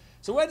institutions.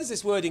 So where does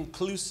this word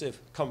inclusive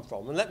come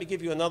from? And let me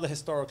give you another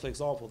historical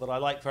example that I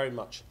like very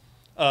much,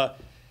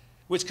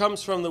 which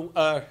comes from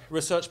the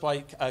research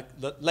by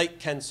the late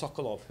Ken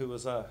Sokolov, who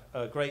was a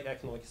great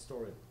economic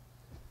historian.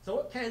 So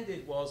what Ken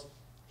did was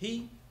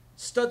he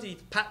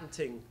studied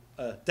patenting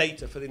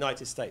data for the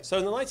United States. So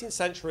in the 19th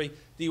century,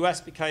 the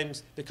US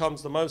becomes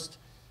the most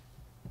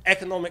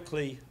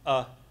economically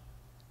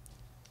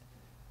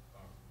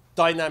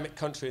dynamic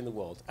country in the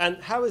world.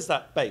 And how is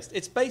that based?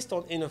 It's based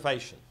on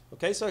innovation.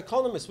 Okay, so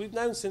economists, we've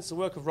known since the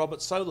work of Robert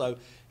Solow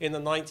in the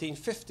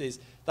 1950s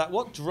that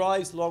what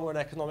drives long-run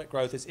economic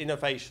growth is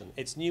innovation.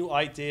 It's new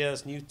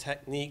ideas, new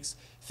techniques,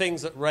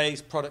 things that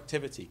raise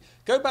productivity.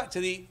 Go back to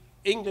the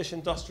English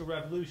Industrial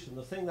Revolution,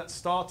 the thing that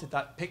started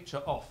that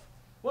picture off.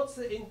 What's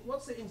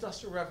the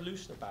Industrial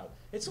Revolution about?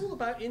 It's all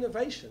about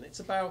innovation. It's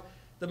about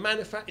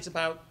it's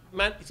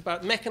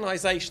about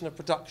mechanization of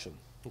production.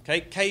 Okay,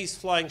 Kay's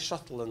flying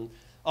shuttle and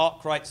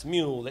Arkwright's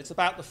mule. It's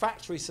about the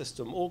factory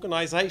system,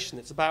 organization.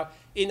 It's about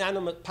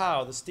inanimate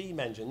power, the steam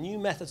engine, new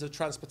methods of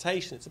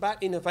transportation. It's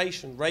about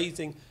innovation,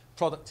 raising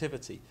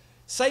productivity.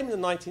 Same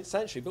in the 19th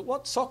century. But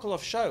what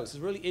Sokolov shows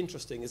is really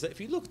interesting is that if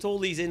you look at all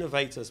these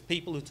innovators,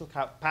 people who took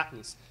out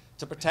patents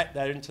to protect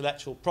their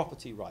intellectual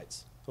property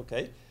rights,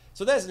 okay?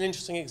 So there's an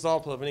interesting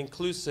example of an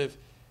inclusive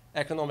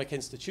economic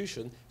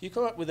institution. You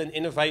come up with an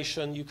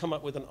innovation, you come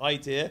up with an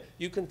idea,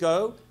 you can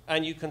go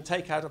and you can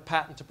take out a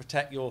patent to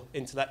protect your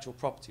intellectual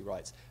property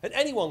rights. And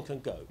anyone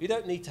can go. You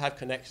don't need to have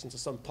connections to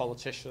some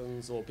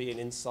politicians or be an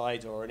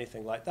insider or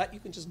anything like that. You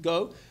can just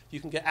go, you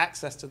can get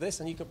access to this,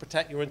 and you can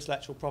protect your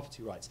intellectual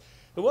property rights.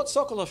 But what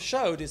Sokolov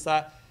showed is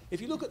that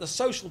if you look at the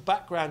social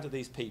background of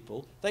these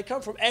people, they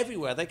come from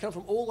everywhere. They come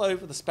from all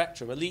over the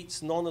spectrum,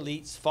 elites,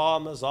 non-elites,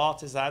 farmers,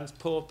 artisans,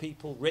 poor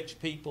people, rich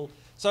people.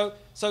 So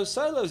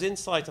Solow's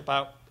insight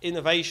about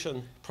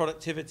innovation,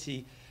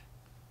 productivity,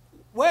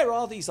 where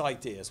are these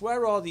ideas?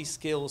 Where are these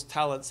skills,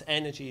 talents,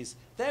 energies?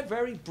 They're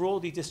very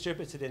broadly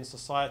distributed in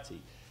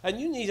society. And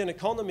you need an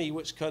economy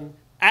which can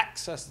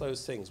access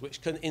those things,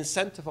 which can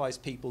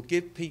incentivize people,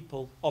 give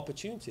people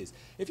opportunities.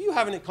 If you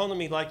have an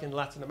economy like in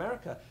Latin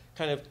America,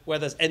 kind of where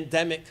there's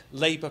endemic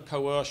labor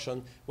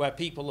coercion, where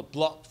people are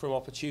blocked from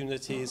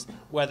opportunities,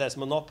 where there's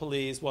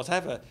monopolies,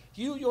 whatever,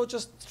 you're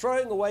just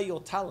throwing away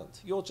your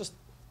talent. You're just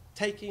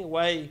taking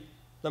away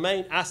the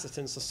main asset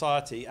in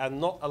society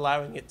and not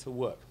allowing it to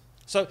work.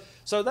 So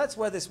that's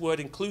where this word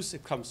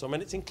inclusive comes from,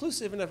 and it's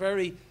inclusive in a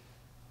very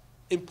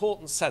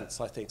important sense,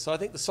 I think. So I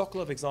think the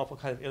Sokolov example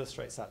kind of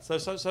illustrates that.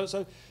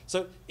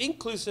 So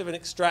inclusive and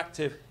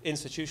extractive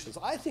institutions.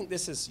 I think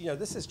this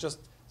is just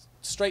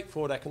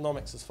straightforward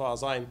economics as far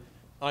as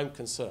I'm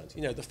concerned.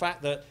 You know, the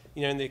fact that,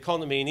 you know, in the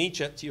economy in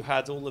Egypt you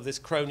had all of this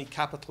crony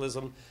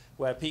capitalism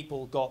where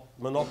people got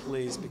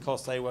monopolies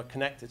because they were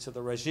connected to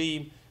the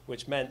regime,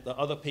 which meant that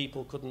other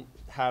people couldn't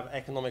have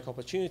economic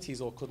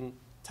opportunities or couldn't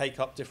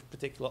take up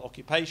particular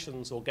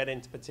occupations or get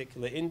into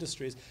particular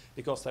industries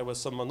because there was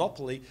some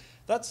monopoly.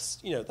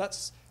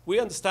 We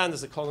understand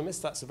as economists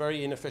that's a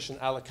very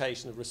inefficient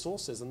allocation of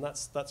resources, and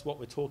that's what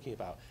we're talking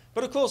about.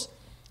 But of course,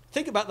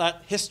 think about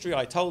that history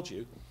I told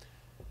you.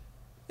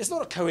 It's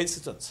not a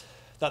coincidence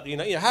that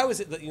how is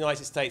it that the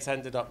United States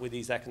ended up with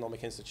these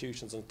economic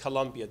institutions and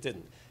Colombia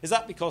didn't? Is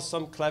that because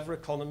some clever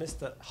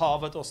economist at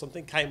Harvard or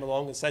something came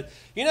along and said,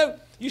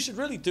 you should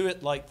really do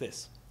it like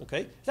this?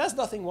 Okay? It has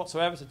nothing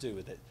whatsoever to do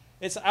with it.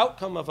 It's the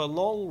outcome of a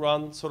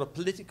long-run sort of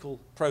political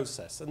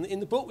process. And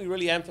in the book, we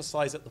really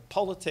emphasize that the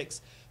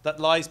politics that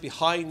lies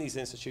behind these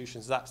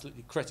institutions is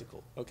absolutely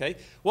critical. Okay?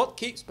 What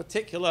keeps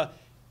particular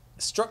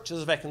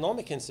structures of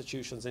economic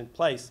institutions in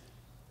place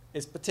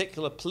is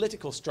particular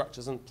political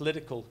structures and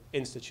political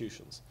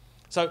institutions.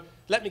 So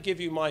let me give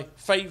you my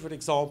favorite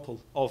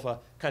example of a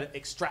kind of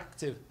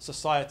extractive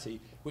society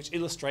which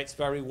illustrates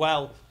very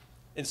well,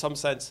 in some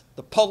sense,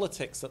 the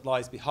politics that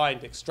lies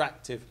behind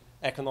extractive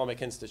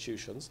economic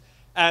institutions,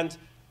 and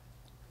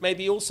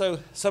maybe also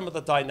some of the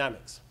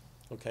dynamics.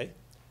 Okay?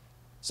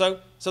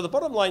 So the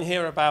bottom line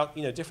here about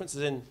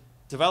differences in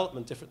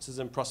development, differences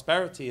in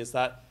prosperity is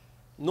that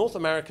North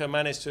America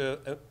managed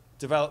to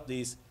develop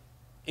these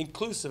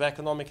inclusive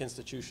economic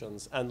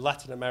institutions and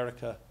Latin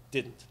America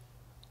didn't.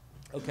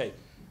 Okay,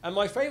 and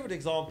my favorite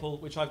example,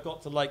 which I've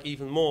got to like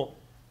even more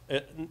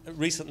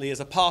recently, is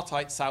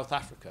apartheid South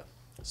Africa.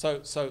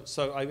 So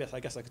I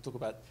guess I could talk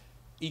about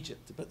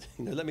Egypt, but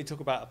let me talk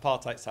about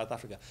apartheid South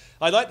Africa.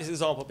 I like this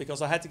example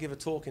because I had to give a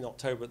talk in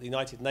October at the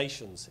United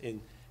Nations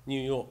in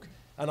New York,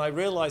 and I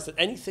realized that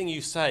anything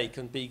you say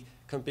can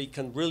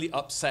really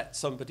upset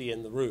somebody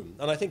in the room.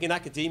 And I think in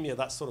academia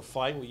that's sort of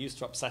fine. We're used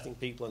to upsetting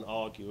people and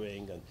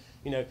arguing, and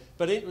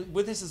but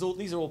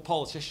these are all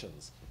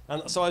politicians.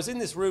 And so I was in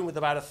this room with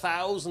about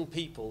 1,000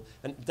 people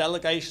and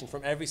delegation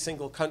from every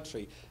single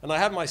country, and I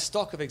had my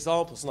stock of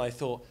examples, and I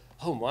thought,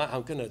 oh my,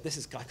 I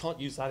can't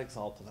use that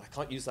example, I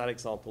can't use that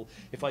example.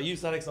 If I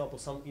use that example,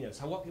 so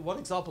what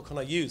example can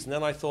I use? And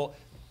then I thought,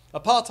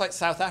 apartheid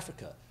South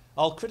Africa.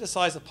 I'll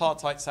criticize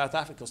apartheid South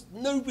Africa because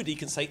nobody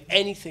can say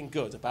anything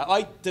good about it.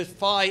 I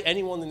defy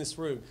anyone in this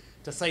room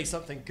to say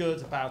something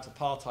good about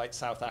apartheid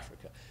South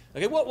Africa.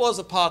 Okay, what was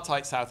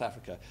apartheid South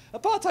Africa?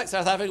 Apartheid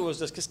South Africa was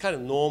just kind of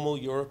normal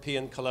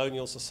European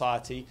colonial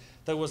society.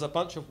 There was a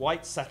bunch of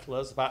white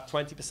settlers, about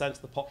 20%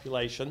 of the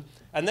population,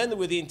 and then there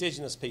were the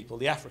indigenous people,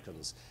 the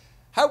Africans.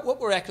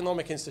 What were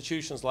economic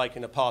institutions like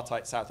in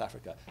apartheid South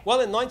Africa? Well,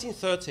 in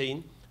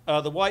 1913,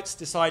 the whites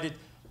decided,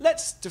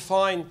 let's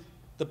define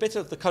the bit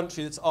of the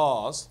country that's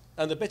ours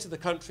and the bit of the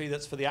country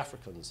that's for the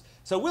Africans.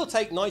 So we'll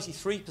take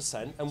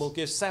 93% and we'll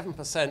give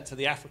 7% to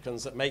the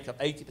Africans that make up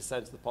 80%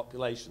 of the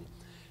population.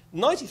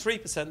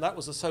 93%, that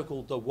was the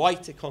so-called the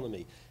white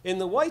economy. In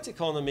the white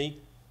economy,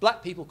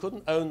 black people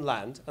couldn't own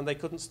land and they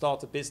couldn't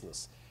start a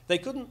business. They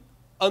couldn't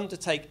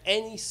undertake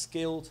any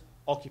skilled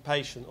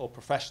occupation or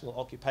professional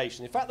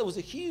occupation. In fact, there was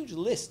a huge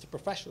list of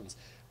professions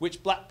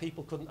which black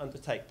people couldn't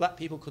undertake. Black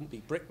people couldn't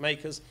be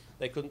brickmakers,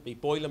 they couldn't be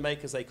boiler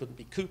makers, they couldn't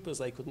be coopers,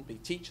 they couldn't be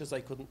teachers,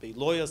 they couldn't be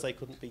lawyers, they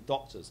couldn't be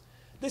doctors.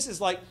 This is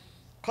like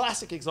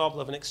classic example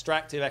of an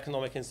extractive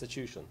economic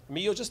institution. I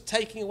mean, you're just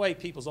taking away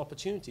people's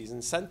opportunities and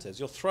incentives.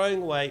 You're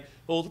throwing away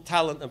all the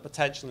talent and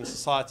potential in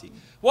society.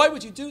 Why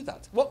would you do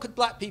that? What could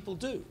black people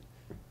do?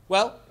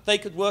 Well, they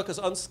could work as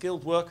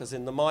unskilled workers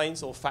in the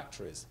mines or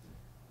factories.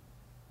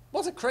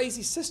 What a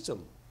crazy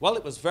system. Well,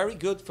 it was very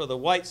good for the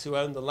whites who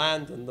owned the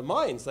land and the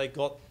mines. They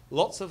got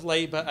lots of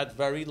labor at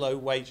very low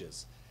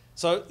wages.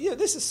 So, you know,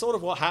 this is sort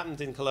of what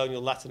happened in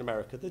colonial Latin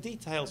America. The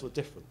details were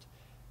different,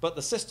 but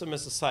the system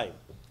is the same.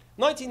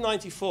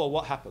 1994,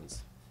 what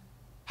happens?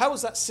 How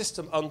was that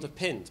system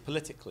underpinned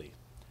politically?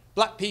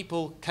 Black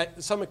people,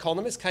 some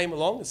economists came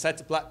along and said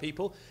to black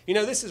people, you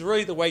know, this is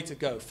really the way to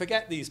go.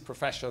 Forget these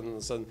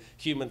professions and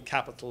human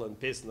capital and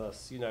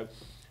business, you know.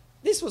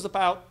 This was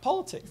about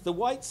politics. The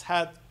whites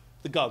had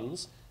the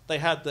guns, they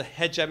had the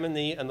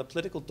hegemony and the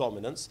political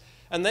dominance,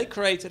 and they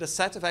created a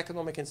set of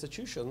economic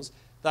institutions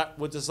that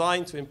were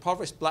designed to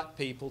impoverish black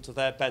people to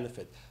their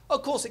benefit.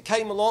 Of course, it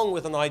came along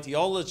with an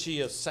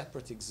ideology of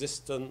separate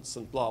existence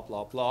and blah,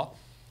 blah, blah.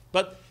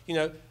 But, you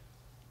know,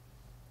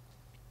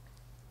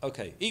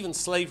 okay, even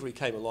slavery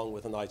came along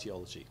with an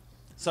ideology.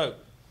 So,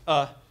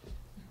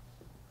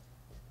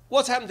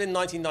 what happened in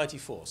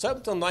 1994? So up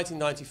until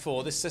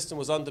 1994, this system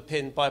was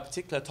underpinned by a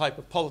particular type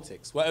of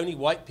politics, where only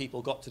white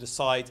people got to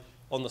decide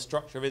on the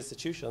structure of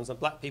institutions, and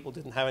black people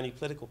didn't have any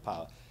political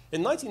power.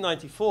 In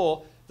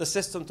 1994, the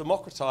system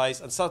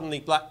democratized, and suddenly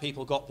black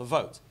people got the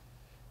vote.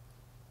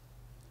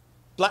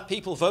 Black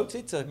people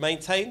voted to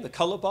maintain the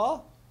color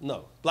bar?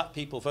 No. Black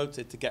people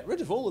voted to get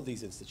rid of all of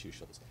these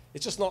institutions.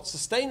 It's just not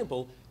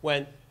sustainable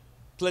when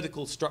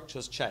political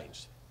structures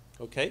changed.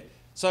 Okay?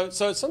 So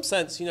in some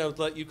sense, you know,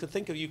 that you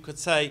could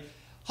say,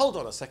 hold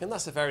on a second,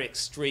 that's a very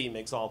extreme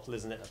example,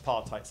 isn't it,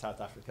 apartheid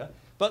South Africa?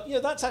 But, you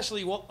know, that's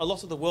actually what a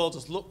lot of the world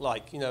has looked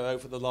like, you know,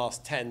 over the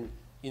last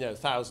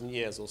 10,000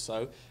 years or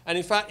so. And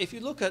in fact, if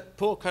you look at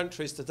poor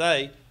countries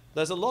today,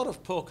 there's a lot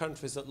of poor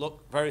countries that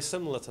look very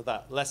similar to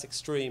that, less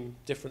extreme,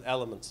 different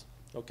elements.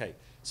 Okay,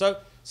 so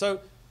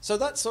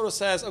that sort of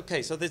says,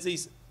 okay, so there's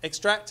these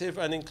extractive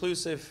and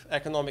inclusive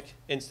economic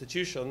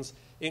institutions.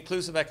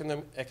 Inclusive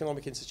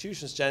economic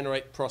institutions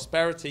generate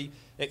prosperity.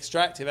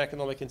 Extractive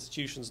economic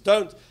institutions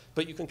don't.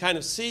 But you can kind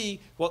of see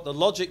what the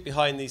logic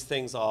behind these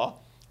things are.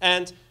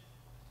 And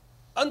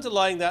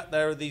underlying that,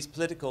 there are these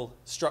political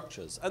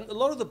structures. And a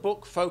lot of the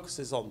book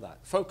focuses on that,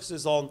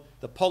 focuses on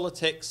the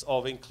politics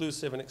of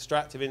inclusive and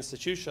extractive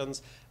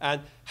institutions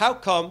and how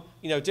come,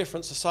 you know,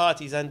 different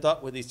societies end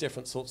up with these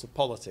different sorts of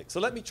politics. So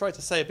let me try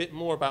to say a bit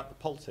more about the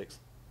politics.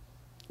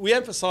 We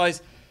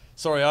emphasize,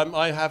 sorry,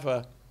 I have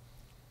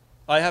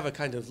a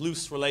kind of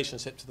loose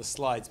relationship to the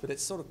slides, but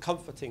it's sort of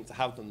comforting to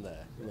have them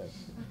there. You know.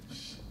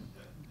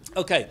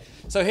 Okay,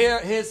 so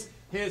here's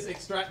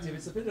extractive.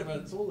 It's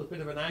all a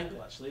bit of an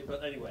angle actually,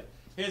 but anyway,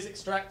 here's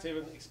extractive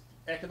and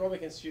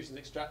economic institutions,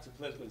 extractive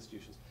political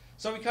institutions.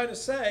 So we kind of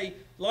say,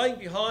 lying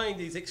behind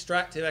these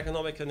extractive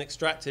economic and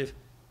extractive,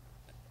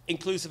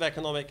 inclusive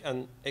economic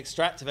and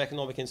extractive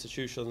economic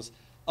institutions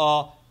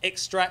are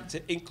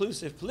extractive,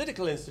 inclusive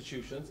political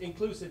institutions.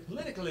 Inclusive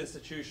political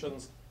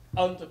institutions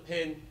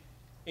underpin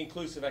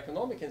inclusive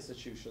economic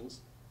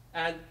institutions,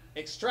 and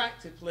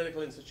extractive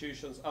political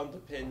institutions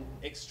underpin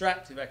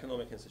extractive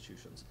economic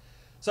institutions.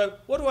 So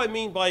what do I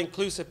mean by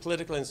inclusive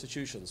political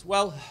institutions?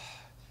 Well,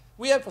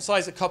 we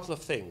emphasize a couple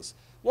of things.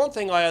 One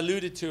thing I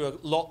alluded to a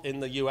lot in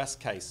the US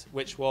case,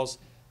 which was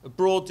a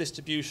broad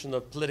distribution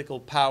of political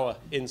power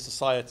in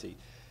society.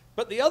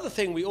 But the other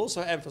thing we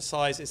also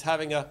emphasize is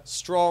having a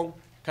strong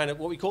kind of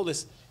what we call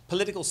this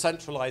political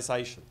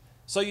centralization.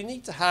 So you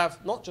need to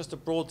have not just a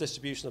broad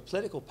distribution of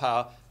political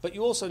power, but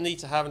you also need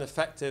to have an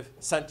effective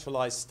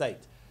centralized state.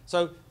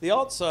 So the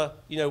answer,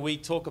 you know, we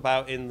talk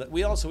about in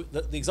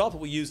the example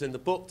we use in the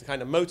book to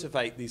kind of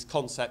motivate these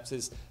concepts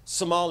is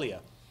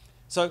Somalia.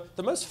 So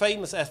the most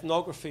famous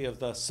ethnography of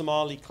the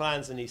Somali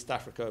clans in East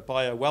Africa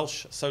by a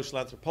Welsh social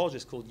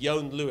anthropologist called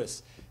Leone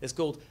Lewis is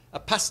called A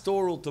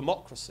Pastoral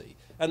Democracy.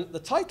 And the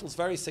title's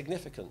very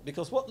significant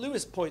because what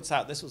Lewis points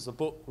out, this was a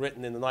book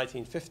written in the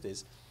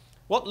 1950s,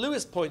 what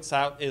Lewis points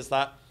out is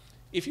that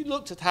if you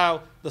looked at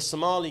how the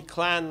Somali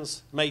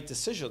clans made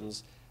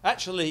decisions,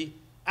 actually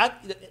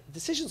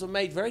decisions were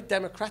made very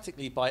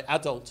democratically by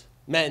adult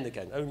men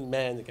again, only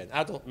men again,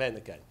 adult men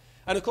again.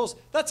 And of course,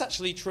 that's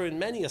actually true in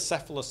many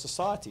acephalous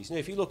societies. You know,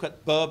 if you look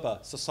at Berber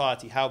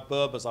society, how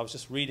Berbers, I was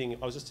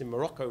just in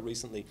Morocco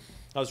recently,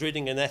 I was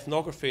reading an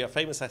ethnography, a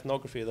famous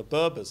ethnography of the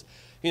Berbers.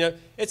 You know,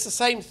 it's the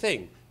same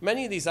thing.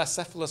 Many of these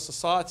acephalous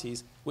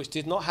societies, which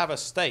did not have a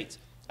state,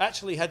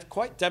 actually had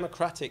quite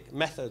democratic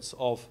methods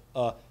of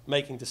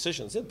making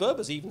decisions. The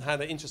Berbers even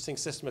had an interesting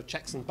system of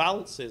checks and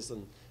balances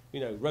and, you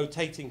know,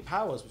 rotating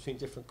powers between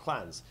different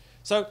clans.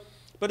 So,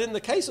 but in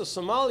the case of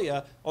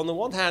Somalia, on the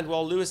one hand,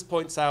 while Lewis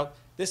points out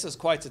this is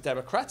quite a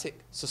democratic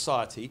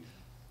society,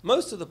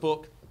 most of the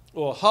book,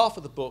 or half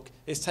of the book,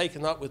 is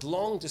taken up with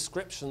long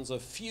descriptions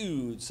of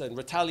feuds and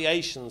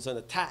retaliations and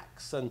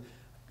attacks and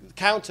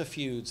counter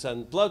feuds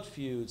and blood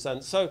feuds.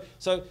 And so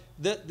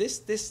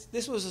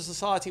this was a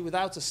society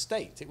without a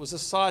state. It was a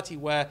society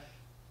where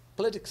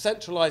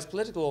centralized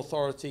political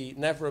authority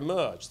never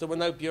emerged. There were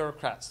no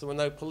bureaucrats, there were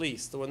no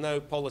police, there were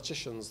no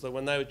politicians, there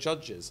were no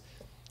judges.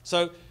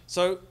 So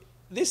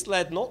this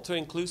led not to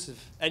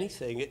inclusive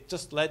anything, it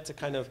just led to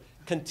kind of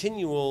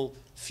continual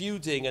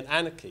feuding and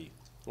anarchy.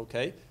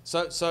 Okay,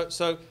 so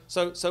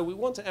we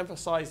want to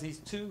emphasize these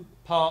two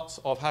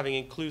parts of having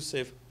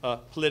inclusive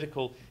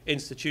political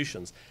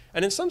institutions.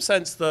 And in some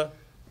sense, the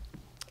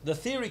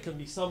theory can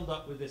be summed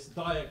up with this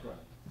diagram.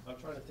 I'm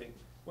trying to think,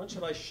 when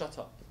should I shut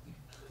up?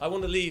 I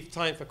want to leave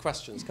time for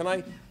questions. Can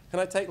I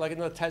take like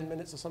another 10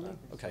 minutes or something?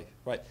 Okay,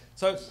 right.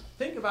 So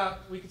think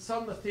about, we could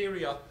sum the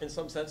theory up in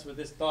some sense with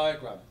this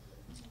diagram.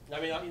 I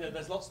mean, you know,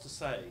 there's lots to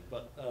say,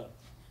 but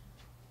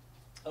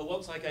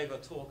once I gave a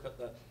talk at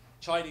the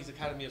Chinese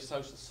Academy of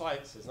Social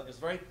Sciences, and there's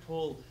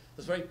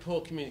very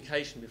poor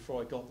communication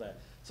before I got there.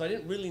 So I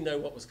didn't really know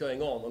what was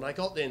going on. And I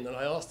got in and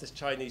I asked this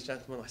Chinese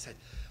gentleman,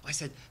 I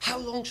said, how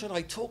long should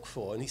I talk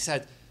for? And he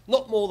said,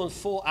 not more than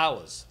 4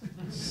 hours.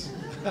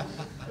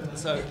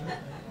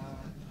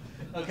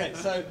 Okay,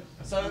 so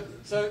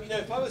you know,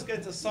 if I was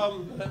going to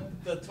sum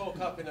the talk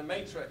up in a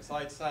matrix,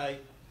 I'd say,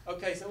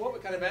 okay, so what we're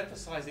kind of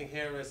emphasizing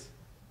here is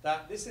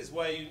that this is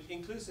where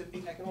inclusive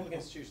economic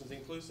institutions,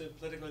 inclusive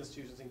political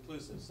institutions,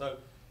 inclusive. So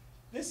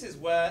this is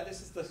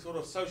the sort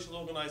of social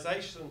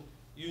organization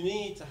you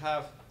need to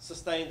have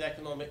sustained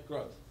economic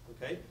growth,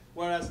 okay?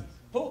 Whereas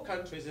poor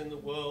countries in the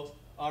world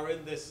are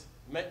in this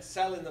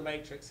cell in the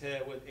matrix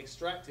here with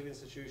extractive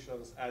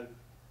institutions and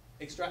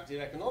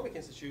extractive economic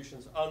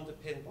institutions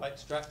underpinned by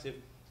extractive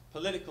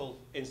political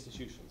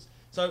institutions.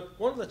 So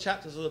one of the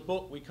chapters of the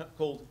book we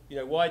called, you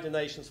know, Why Do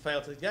Nations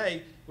Fail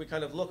Today? We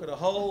kind of look at a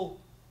whole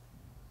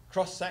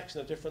cross-section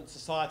of different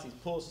societies,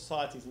 poor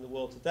societies in the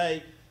world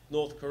today,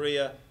 North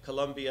Korea,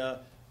 Colombia,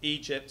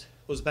 Egypt,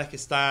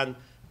 Uzbekistan,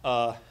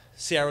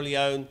 Sierra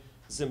Leone,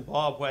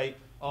 Zimbabwe,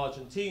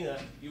 Argentina.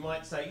 You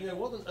might say, you know,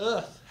 what on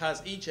earth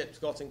has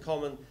Egypt got in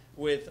common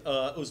with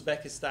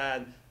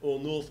Uzbekistan or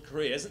North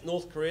Korea? Isn't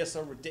North Korea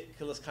some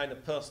ridiculous kind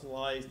of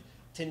personalized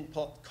tin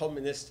pot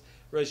communist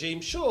regime?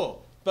 Sure,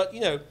 but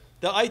you know,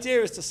 the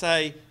idea is to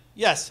say,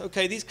 yes,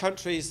 okay, these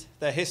countries,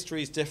 their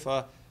histories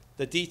differ,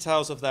 the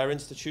details of their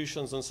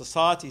institutions and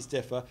societies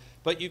differ,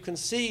 but you can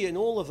see in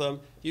all of them,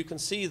 you can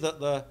see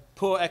that the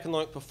poor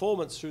economic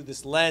performance through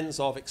this lens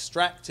of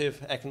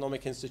extractive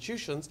economic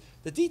institutions,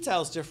 the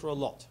details differ a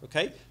lot,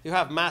 okay? You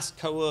have mass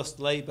coerced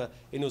labor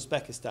in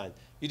Uzbekistan.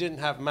 You didn't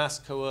have mass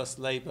coerced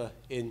labor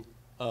in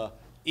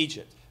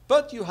Egypt.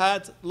 But you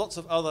had lots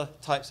of other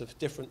types of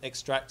different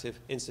extractive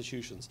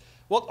institutions.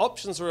 What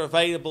options are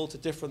available to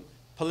different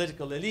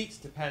political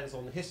elites depends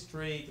on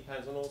history,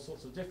 depends on all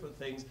sorts of different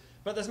things.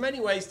 But there's many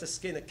ways to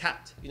skin a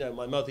cat, you know,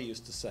 my mother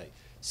used to say.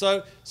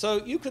 So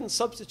you can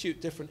substitute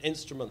different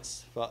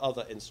instruments for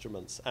other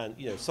instruments. And,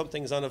 you know, if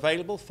something is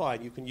unavailable,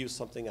 fine, you can use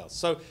something else.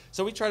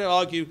 So we try to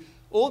argue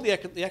all the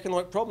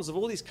economic problems of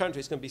all these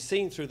countries can be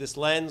seen through this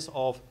lens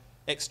of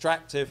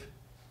extractive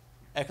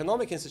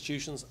economic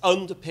institutions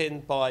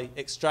underpinned by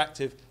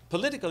extractive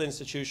political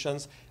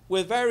institutions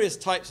with various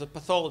types of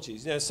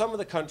pathologies. You know, some of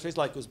the countries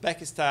like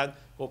Uzbekistan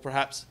or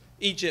perhaps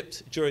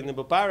Egypt during the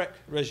Mubarak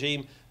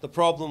regime, the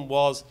problem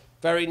was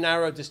very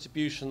narrow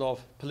distribution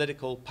of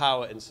political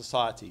power in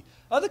society.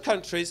 Other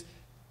countries,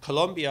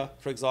 Colombia,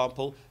 for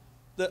example,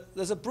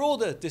 there's a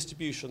broader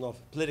distribution of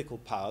political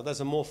power.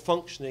 There's a more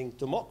functioning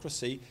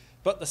democracy,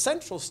 but the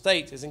central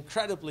state is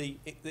incapable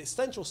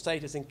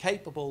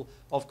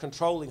of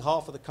controlling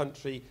half of the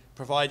country,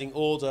 providing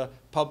order,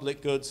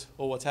 public goods,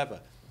 or whatever.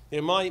 You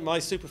know, my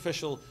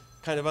superficial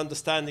kind of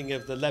understanding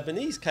of the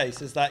Lebanese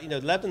case is that, you know,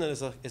 Lebanon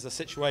is a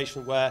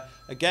situation where,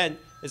 again,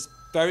 it's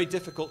very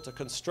difficult to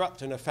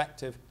construct an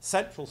effective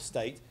central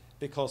state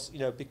because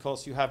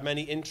you have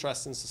many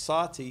interests in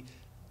society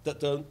that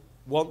don't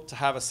want to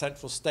have a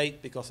central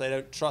state because they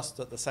don't trust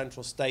that the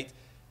central state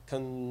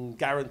can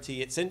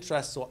guarantee its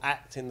interests or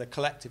act in the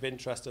collective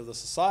interest of the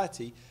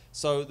society.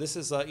 So this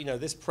is, you know,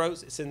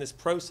 it's in this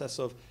process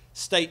of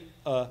state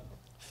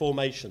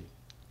formation.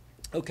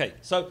 Okay,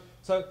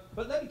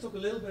 but let me talk a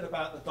little bit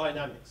about the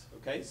dynamics.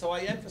 Okay, so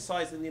I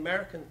emphasized in the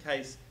American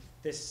case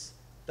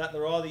that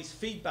there are these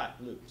feedback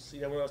loops.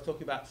 You know, when I was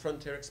talking about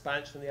frontier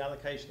expansion, the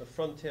allocation of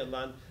frontier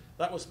land,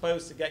 that was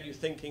supposed to get you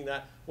thinking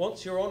that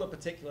once you're on a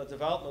particular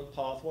development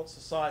path, once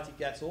society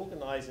gets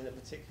organized in a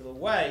particular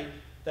way,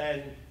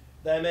 then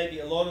there may be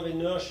a lot of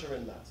inertia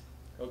in that.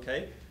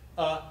 Okay,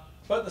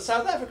 but the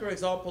South Africa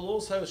example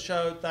also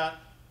showed that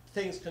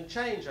things can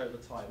change over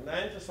time, and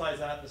I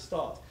emphasized that at the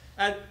start.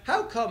 And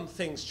how come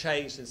things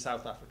changed in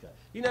South Africa?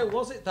 You know,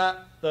 was it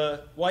that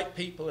the white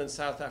people in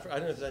South Africa, I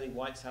don't know if there's any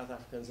white South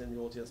Africans in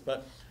the audience,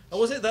 but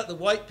was it that the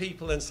white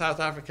people in South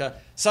Africa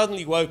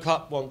suddenly woke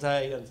up one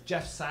day and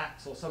Jeff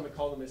Sachs or some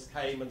economist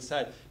came and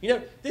said, you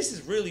know, this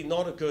is really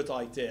not a good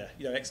idea,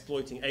 you know,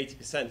 exploiting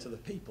 80% of the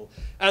people.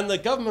 And the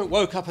government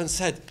woke up and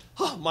said,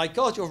 oh my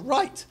God, you're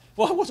right.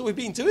 Well, what have we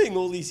been doing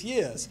all these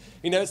years?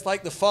 You know, it's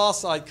like the Far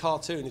Side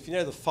cartoon. If you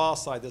know the Far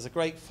Side, there's a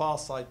great Far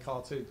Side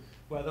cartoon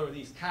where there are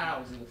these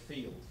cows in the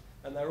field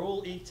and they're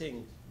all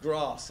eating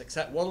grass,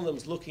 except one of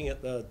them's looking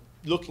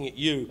at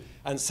you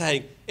and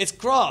saying, it's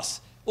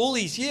grass. All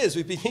these years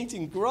we've been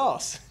eating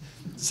grass.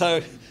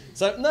 So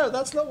no,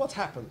 that's not what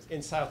happened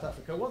in South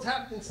Africa. What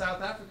happened in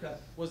South Africa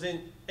was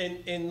in the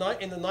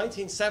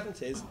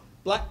 1970s,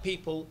 black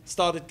people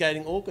started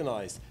getting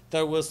organized.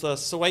 There was the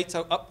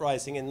Soweto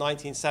uprising in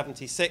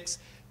 1976.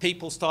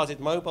 People started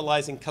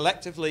mobilizing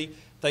collectively.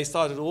 They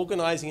started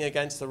organizing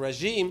against the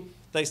regime.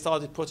 They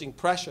started putting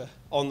pressure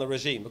on the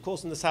regime. Of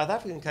course, in the South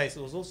African case,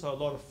 there was also a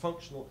lot of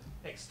functional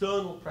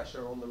external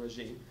pressure on the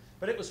regime.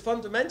 But it was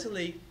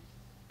fundamentally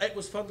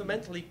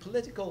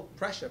political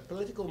pressure,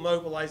 political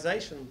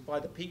mobilization by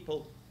the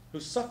people who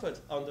suffered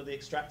under the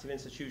extractive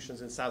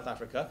institutions in South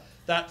Africa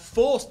that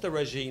forced the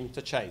regime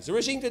to change. The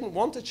regime didn't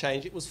want to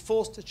change, it was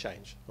forced to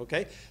change,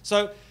 okay?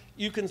 So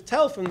you can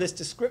tell from this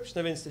description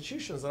of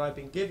institutions that I've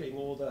been giving,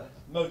 or the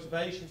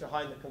motivation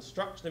behind the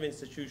construction of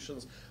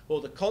institutions, or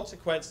the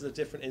consequences of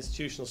different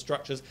institutional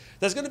structures,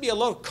 there's going to be a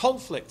lot of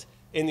conflict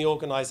in the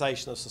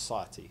organization of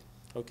society.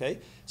 Okay?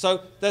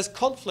 So there's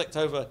conflict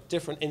over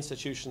different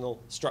institutional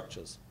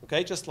structures.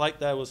 Okay? Just like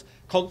there was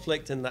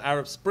conflict in the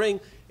Arab Spring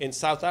in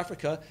South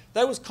Africa,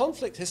 there was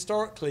conflict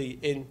historically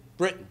in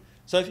Britain.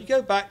 So if you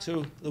go back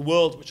to the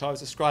world which I was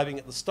describing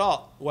at the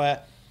start,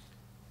 where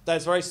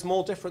there's very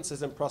small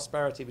differences in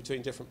prosperity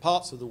between different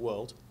parts of the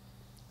world,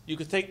 you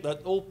could think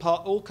that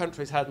all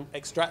countries had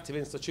extractive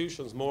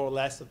institutions more or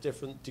less of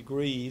different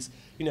degrees.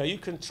 You know, you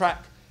can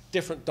track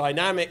different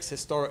dynamics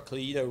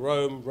historically, you know,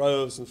 Rome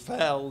rose and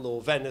fell,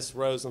 or Venice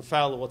rose and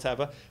fell, or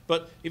whatever.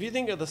 But if you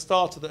think of the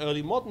start of the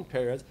early modern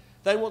period,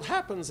 then what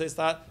happens is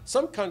that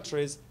some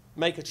countries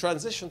make a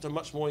transition to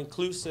much more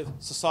inclusive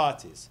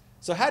societies.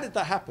 So how did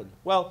that happen?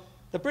 Well,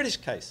 the British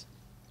case,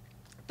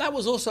 that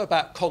was also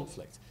about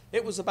conflict.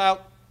 It was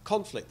about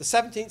conflict. The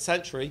 17th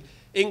century,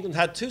 England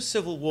had 2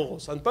 civil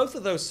wars, and both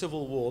of those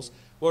civil wars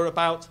were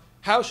about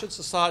how should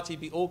society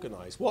be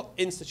organized? What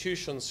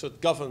institutions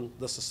should govern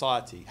the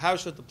society? How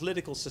should the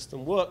political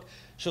system work?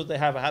 Should they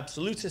have an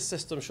absolutist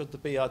system? Should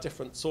there be a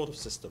different sort of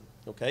system?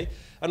 Okay?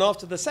 And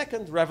after the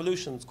second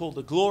revolution, it's called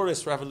the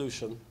Glorious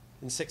Revolution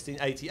in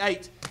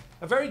 1688,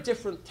 a very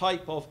different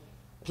type of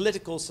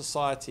political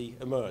society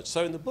emerged.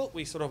 So in the book,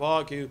 we sort of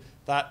argue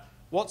that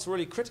what's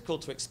really critical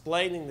to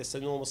explaining this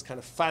enormous kind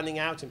of fanning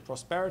out in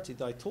prosperity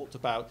that I talked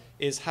about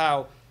is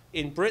how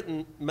in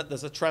Britain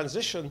there's a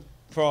transition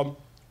from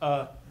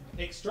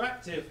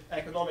extractive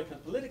economic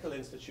and political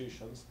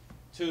institutions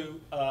to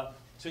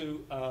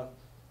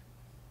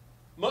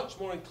much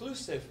more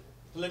inclusive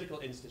political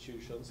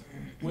institutions,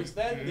 which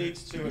then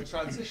leads to a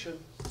transition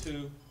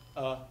to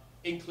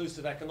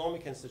inclusive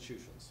economic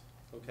institutions.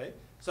 Okay?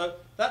 So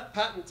that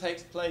pattern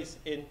takes place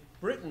in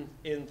Britain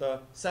in the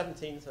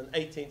 17th and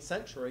 18th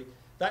century.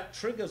 That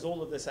triggers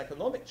all of this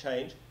economic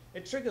change.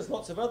 It triggers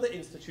lots of other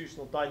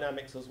institutional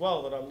dynamics as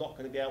well that I'm not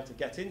going to be able to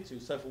get into.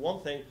 So for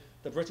one thing,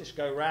 the British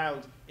go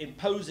around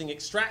imposing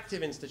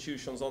extractive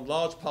institutions on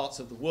large parts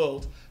of the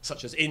world,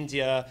 such as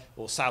India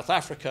or South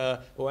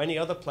Africa or any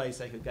other place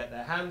they could get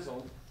their hands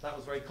on. That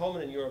was very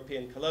common in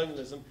European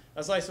colonialism.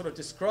 As I sort of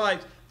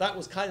described, that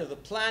was kind of the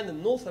plan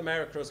in North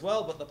America as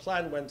well, but the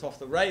plan went off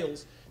the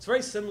rails. It's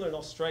very similar in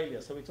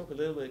Australia. So we talk a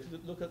little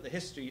bit, look at the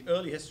history,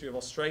 early history of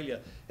Australia.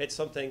 It's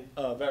something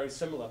very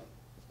similar.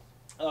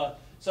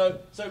 So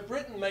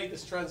Britain made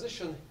this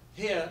transition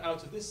here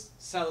out of this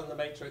cell in the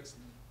matrix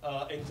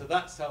into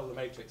that cell in the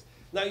matrix.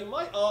 Now you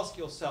might ask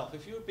yourself,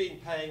 if you've been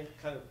paying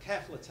kind of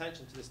careful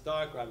attention to this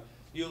diagram,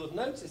 you'll have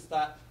noticed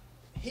that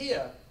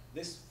here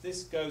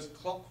this goes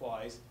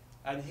clockwise,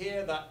 and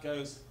here that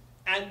goes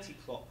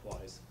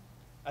anti-clockwise,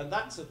 and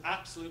that's of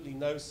absolutely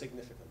no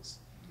significance.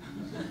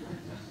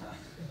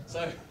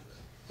 So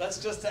that's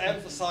just to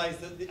emphasize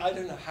that I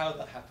don't know how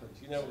that happened.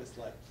 You know what it's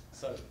like.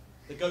 So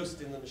the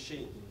ghost in the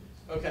machine.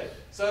 Okay,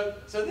 so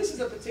this is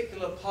a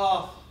particular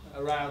path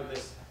around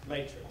this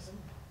matrix.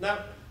 Now,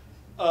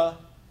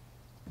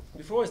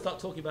 before I start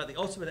talking about the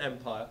Ottoman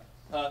Empire,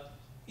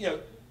 you know,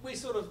 we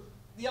sort of,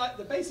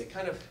 the basic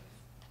kind of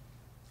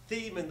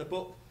theme in the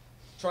book,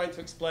 trying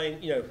to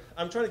explain, you know,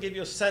 I'm trying to give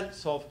you a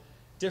sense of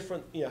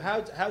different,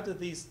 how did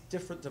these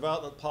different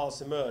development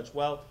paths emerge?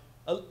 Well,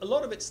 a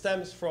lot of it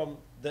stems from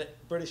the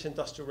British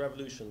Industrial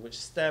Revolution, which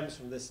stems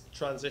from this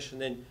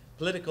transition in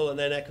political and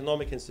then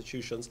economic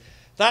institutions.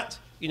 That,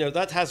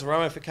 that has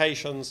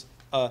ramifications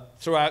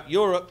throughout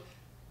Europe.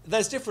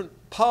 There's different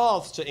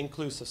paths to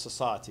inclusive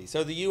society.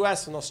 So the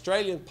US and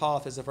Australian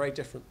path is a very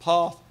different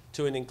path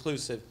to an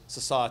inclusive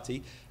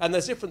society. And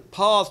there's different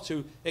paths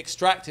to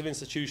extractive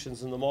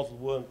institutions in the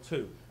modern world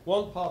too.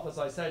 One path, as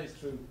I said, is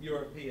through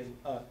European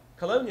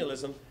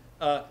colonialism.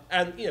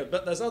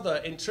 But there's other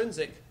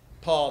intrinsic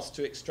paths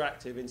to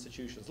extractive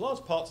institutions.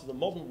 Large parts of the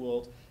modern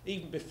world,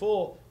 even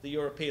before the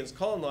Europeans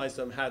colonized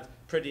them, had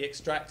pretty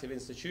extractive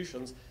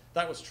institutions.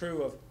 That was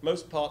true of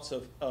most parts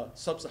of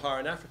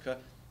sub-Saharan Africa,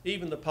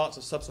 even the parts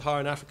of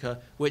sub-Saharan Africa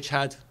which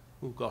had,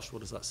 oh gosh, what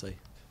does that say?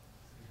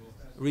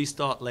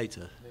 Restart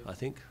later, I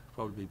think,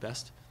 probably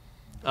best.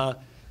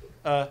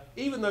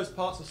 Even those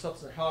parts of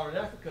sub-Saharan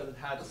Africa that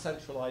had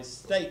centralized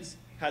states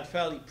had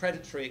fairly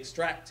predatory,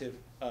 extractive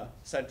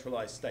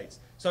centralized states.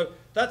 So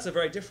that's a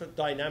very different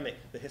dynamic,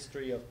 the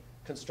history of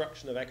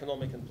construction of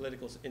economic and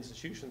political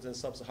institutions in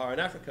sub-Saharan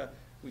Africa.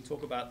 We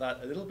talk about that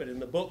a little bit in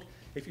the book.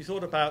 If you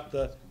thought about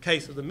the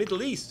case of the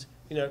Middle East,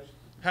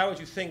 how would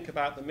you think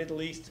about the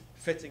Middle East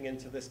fitting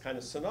into this kind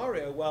of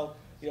scenario? Well,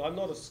 I'm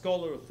not a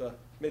scholar of the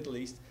Middle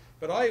East,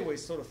 but I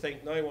always sort of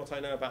think, knowing what I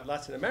know about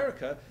Latin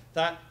America,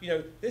 that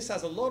this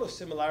has a lot of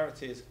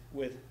similarities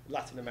with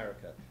Latin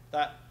America.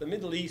 That the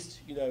Middle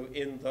East,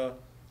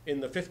 in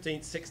the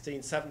 15th, 16th,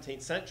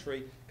 17th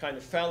century, kind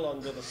of fell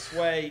under the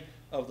sway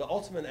of the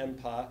Ottoman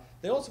Empire.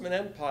 The Ottoman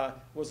Empire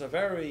was a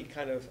very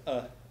kind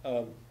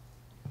of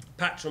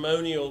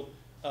patrimonial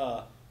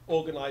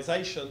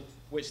organization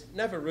which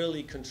never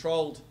really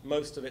controlled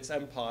most of its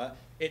empire.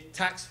 It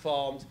tax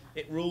farmed,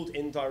 it ruled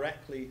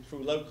indirectly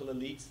through local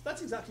elites.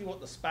 That's exactly what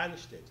the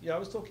Spanish did. I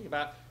was talking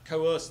about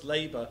coerced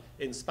labor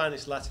in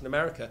Spanish Latin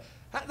America.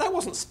 That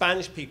wasn't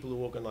Spanish people who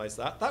organized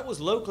that. That was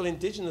local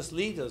indigenous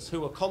leaders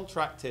who were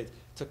contracted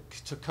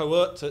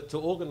to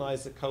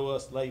organize the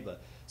coerced labor.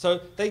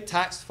 So they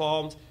tax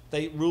farmed,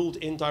 they ruled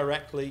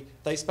indirectly,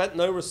 they spent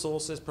no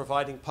resources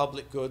providing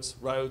public goods,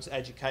 roads,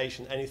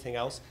 education, anything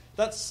else.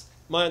 That's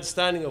my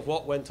understanding of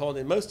what went on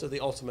in most of the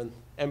Ottoman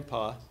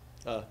Empire.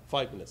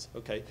 5 minutes,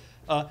 okay.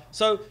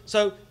 So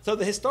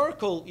the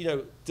historical,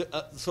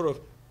 sort of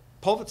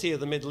poverty of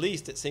the Middle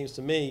East, it seems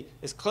to me,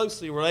 is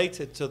closely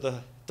related to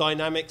the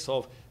dynamics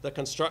of the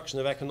construction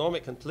of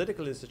economic and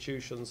political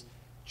institutions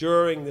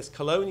during this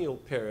colonial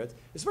period.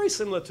 It's very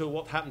similar to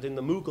what happened in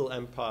the Mughal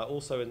Empire,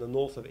 also in the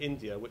north of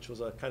India, which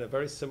was a kind of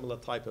very similar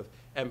type of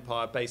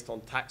empire based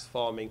on tax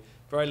farming,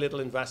 very little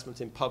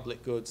investment in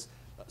public goods,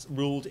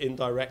 ruled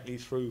indirectly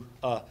through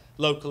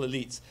local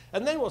elites.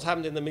 And then what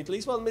happened in the Middle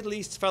East? Well, the Middle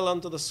East fell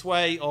under the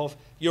sway of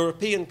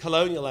European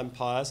colonial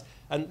empires.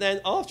 And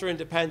then after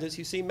independence,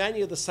 you see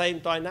many of the same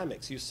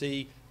dynamics. You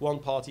see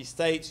one-party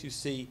states, you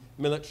see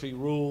military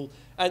rule.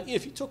 And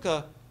if you took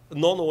a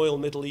non-oil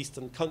Middle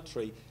Eastern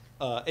country,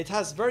 it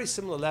has very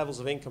similar levels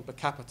of income per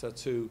capita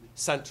to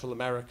Central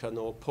American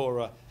or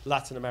poorer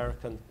Latin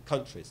American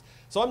countries.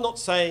 So I'm not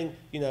saying,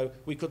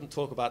 we couldn't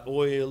talk about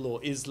oil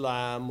or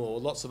Islam or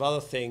lots of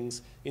other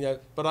things,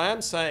 but I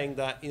am saying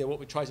that, what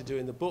we try to do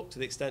in the book, to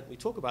the extent we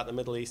talk about the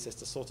Middle East, is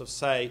to sort of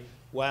say,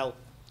 well,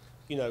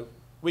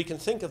 we can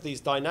think of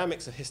these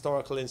dynamics of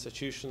historical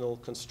institutional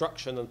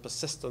construction and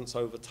persistence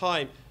over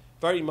time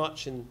very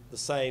much in the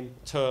same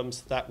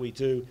terms that we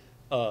do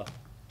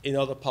in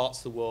other parts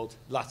of the world,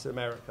 Latin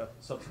America,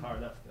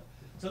 Sub-Saharan Africa.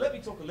 So let me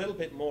talk a little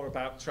bit more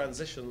about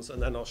transitions,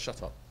 and then I'll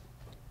shut up.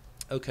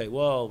 Okay,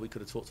 well, we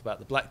could have talked about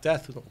the Black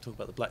Death. We're not going to talk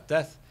about the Black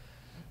Death.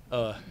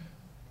 Gosh,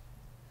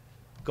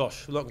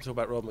 we're not going to talk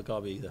about Robert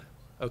Mugabe either.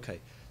 Okay,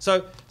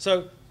 so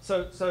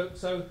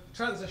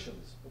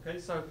transitions. Okay,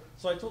 so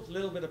I talked a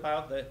little bit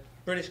about the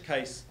British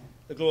case,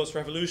 the Glorious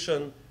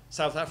Revolution,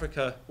 South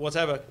Africa,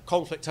 whatever,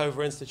 conflict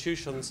over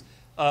institutions.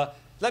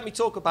 Let me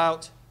talk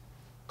about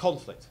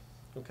conflict.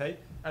 Okay,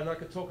 and I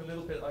could talk a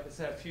little bit, like I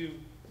said, a few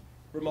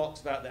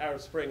remarks about the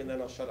Arab Spring, and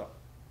then I'll shut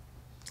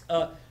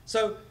up.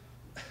 So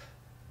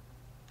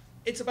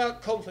it's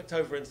about conflict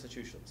over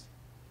institutions.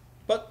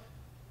 But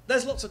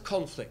there's lots of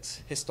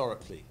conflicts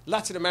historically.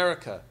 Latin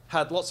America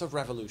had lots of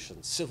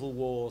revolutions, civil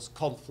wars,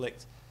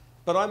 conflict.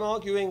 But I'm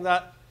arguing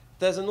that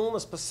there's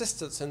enormous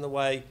persistence in the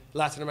way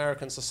Latin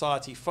American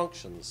society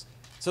functions.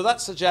 So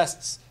that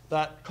suggests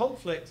that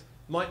conflict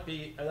might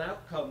be an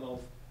outcome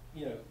of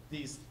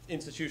these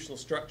institutional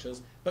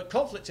structures, but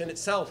conflict in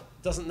itself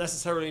doesn't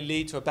necessarily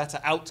lead to a better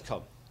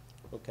outcome.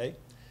 Okay?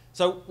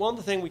 So one of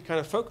the things we kind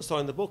of focused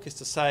on in the book is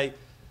to say,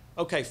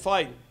 okay,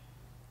 fine,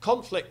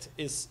 conflict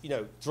is,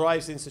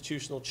 drives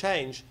institutional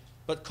change,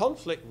 but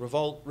conflict,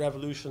 revolt,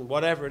 revolution,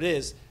 whatever it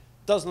is,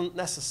 doesn't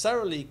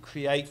necessarily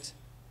create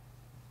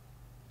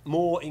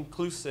more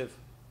inclusive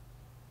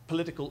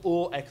political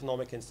or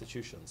economic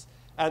institutions.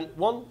 And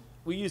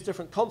we use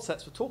different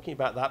concepts for talking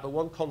about that, but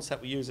one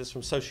concept we use is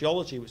from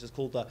sociology, which is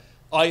called the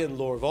iron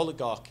law of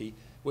oligarchy,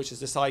 which is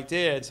this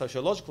idea in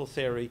sociological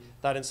theory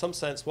that in some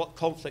sense what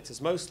conflict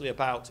is mostly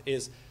about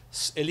is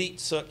elite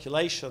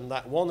circulation,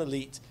 that one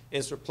elite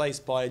is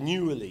replaced by a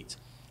new elite.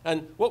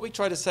 And what we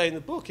try to say in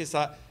the book is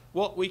that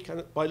what we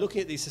can, by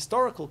looking at these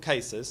historical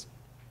cases,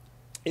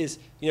 is,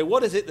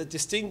 what is it that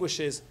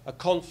distinguishes a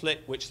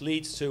conflict which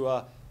leads to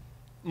a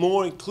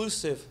more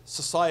inclusive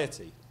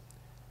society,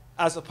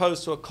 as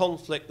opposed to a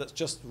conflict that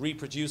just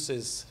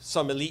reproduces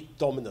some elite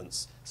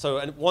dominance. So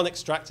one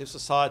extractive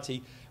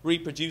society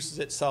reproduces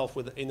itself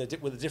with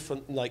a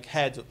different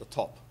head at the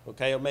top,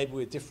 okay, or maybe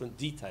with different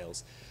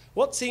details.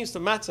 What seems to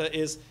matter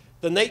is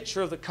the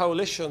nature of the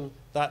coalition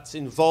that's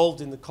involved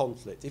in the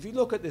conflict. If you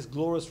look at this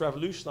glorious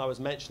revolution I was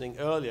mentioning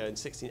earlier in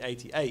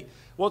 1688,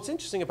 what's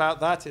interesting about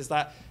that is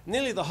that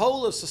nearly the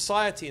whole of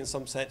society in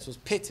some sense was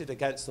pitted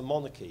against the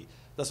monarchy.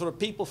 The sort of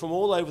people from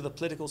all over the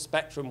political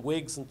spectrum,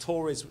 Whigs and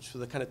Tories, which were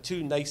the kind of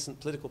two nascent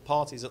political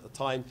parties at the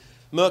time,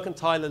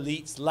 mercantile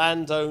elites,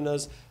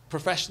 landowners,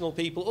 professional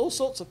people, all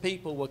sorts of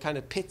people were kind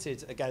of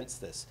pitted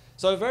against this.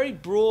 So a very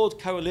broad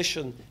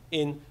coalition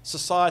in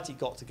society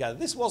got together.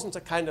 This wasn't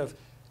a kind of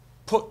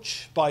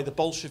putsch by the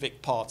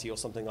Bolshevik party or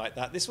something like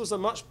that. This was a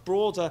much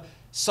broader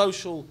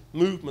social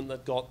movement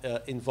that got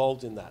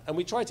involved in that. And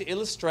we tried to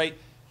illustrate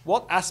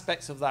what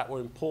aspects of that were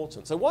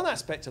important. So one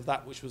aspect of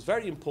that which was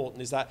very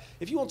important is that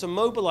if you want to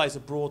mobilize a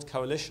broad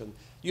coalition,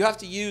 you have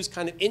to use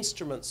kind of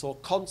instruments or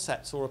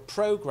concepts or a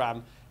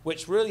program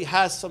which really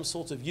has some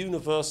sort of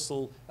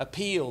universal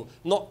appeal,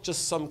 not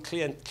just some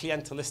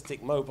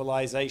clientelistic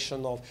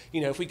mobilization of,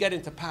 if we get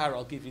into power,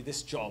 I'll give you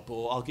this job,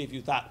 or I'll give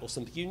you that, or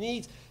something.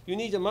 You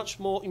need a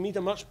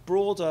much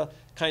broader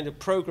kind of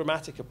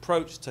programmatic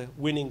approach to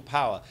winning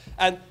power.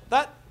 And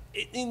that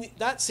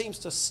seems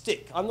to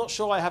stick. I'm not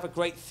sure I have a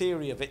great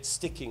theory of it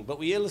sticking, but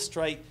we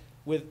illustrate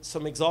with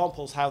some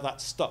examples how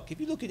that stuck.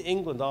 If you look at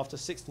England after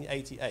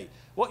 1688,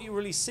 what you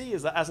really see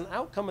is that as an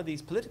outcome of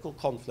these political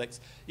conflicts,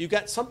 you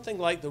get something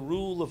like the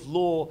rule of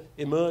law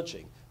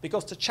emerging.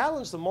 Because to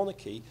challenge the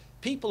monarchy,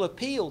 people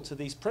appealed to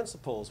these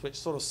principles which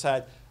sort of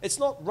said, it's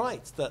not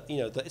right that,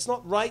 it's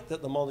not right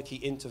that the monarchy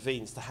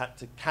intervenes to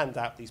hand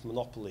out these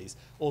monopolies,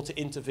 or to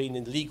intervene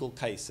in legal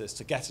cases,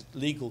 to get a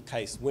legal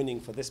case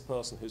winning for this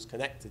person who's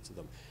connected to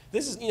them.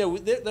 This is,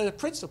 there are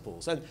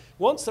principles. And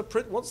once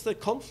the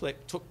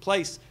conflict took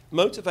place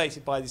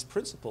motivated by these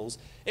principles,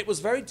 it was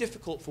very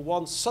difficult for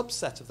one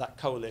subset of that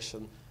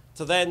coalition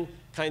to then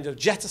kind of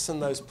jettison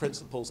those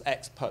principles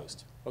ex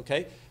post.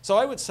 Okay? So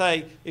I would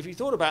say, if you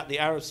thought about the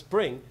Arab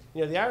Spring,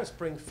 the Arab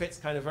Spring fits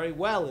kind of very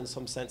well in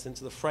some sense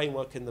into the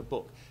framework in the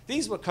book.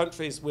 These were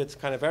countries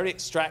with kind of very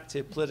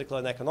extractive political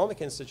and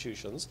economic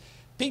institutions.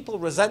 People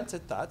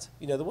resented that.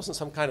 There wasn't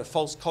some kind of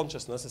false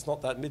consciousness. It's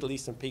not that Middle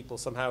Eastern people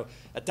somehow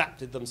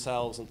adapted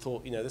themselves and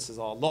thought, this is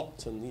our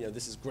lot and,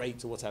 this is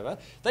great or whatever.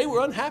 They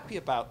were unhappy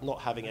about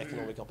not having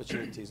economic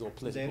opportunities or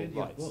political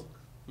rights.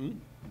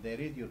 They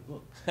read your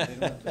book.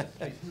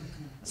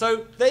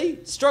 So they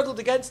struggled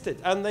against it,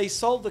 and they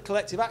solved the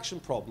collective action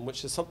problem,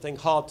 which is something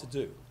hard to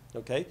do.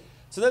 Okay?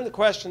 So then the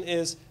question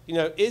is,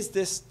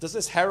 does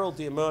this herald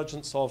the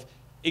emergence of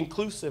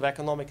inclusive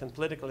economic and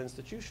political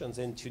institutions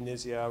in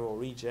Tunisia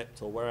or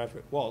Egypt or wherever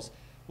it was?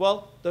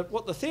 Well,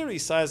 what the theory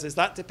says is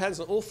that depends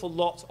an awful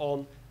lot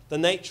on the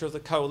nature of the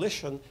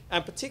coalition,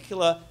 and in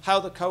particular how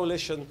the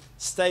coalition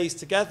stays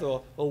together,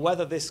 or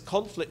whether this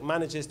conflict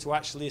manages to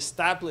actually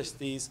establish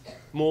these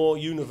more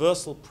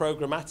universal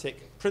programmatic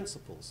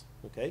principles.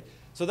 Okay?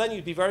 So then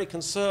you'd be very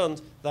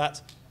concerned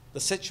that the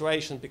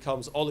situation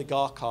becomes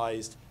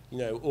oligarchized,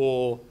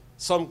 or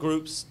some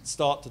groups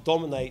start to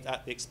dominate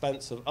at the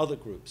expense of other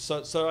groups.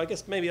 So I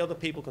guess maybe other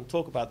people can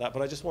talk about that,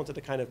 but I just wanted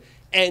to kind of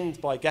end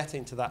by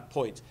getting to that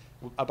point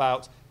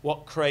about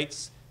what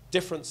creates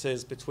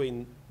differences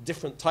between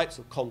different types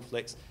of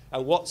conflicts,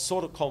 and what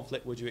sort of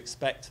conflict would you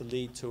expect to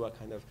lead to a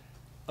kind of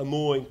a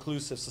more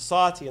inclusive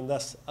society, and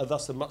thus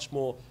a much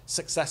more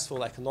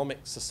successful economic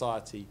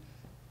society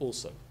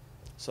also.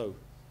 So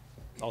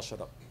I'll shut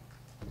up.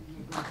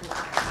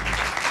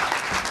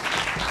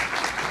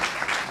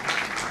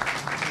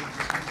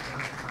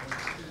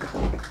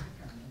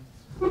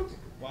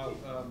 Wow,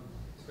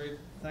 great.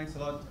 Thanks a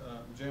lot,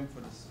 Jim,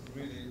 for this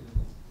really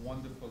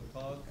wonderful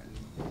talk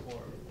and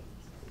for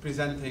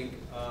presenting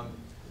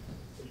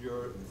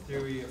your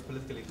theory of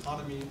political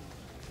economy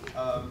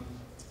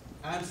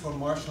and for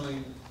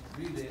marshalling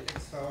really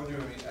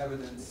extraordinary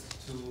evidence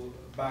to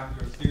back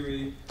your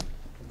theory,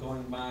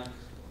 going back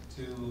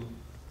to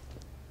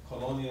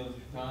colonial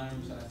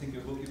times. And I think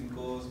your book even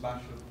goes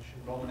back to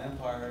the Roman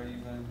Empire,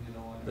 even,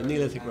 the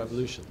Neolithic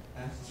Revolution.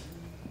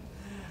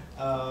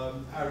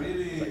 I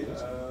really,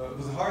 it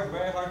was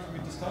very hard for me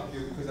to stop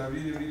you, because I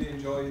really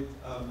enjoyed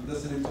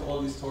listening to all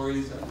these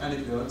stories and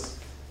anecdotes.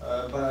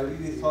 But I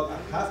really thought I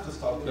have to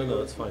stop you. No,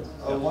 that's fine.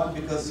 One,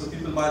 because so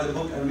people buy the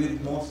book and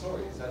read more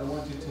stories. I don't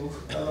want you to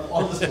tell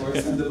all the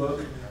stories in the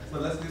book. So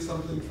let's do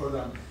something for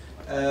them.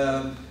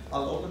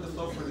 I'll open the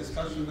floor for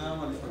discussion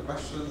now and for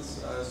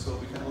questions, so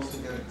we can also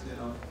get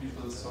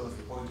people's sort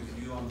of point of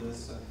view on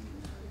this, and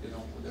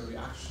the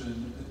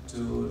reaction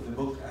to the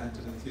book and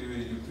to the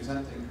theory you're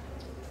presenting.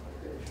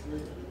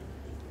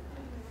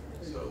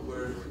 So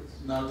we're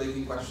now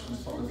taking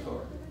questions from the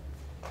floor.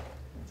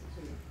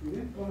 You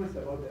didn't comment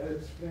about the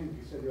Arab Spring.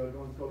 You said you are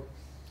going to talk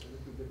a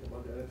little bit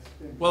about the Arab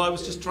Spring. Well, I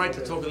was just trying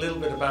to talk a little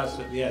bit about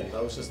it at the end.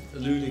 I was just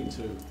alluding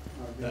to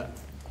that.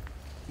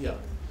 Yeah,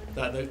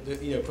 that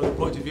you know, from the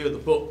point of view of the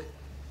book,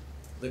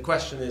 the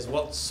question is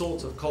what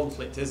sort of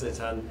conflict is it,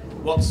 and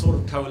what sort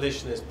of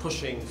coalition is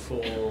pushing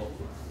for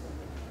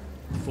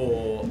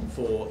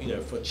you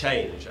know, for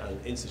change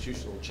and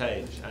institutional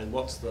change, and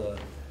what's the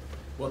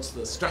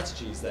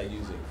strategies they're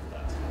using for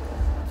that.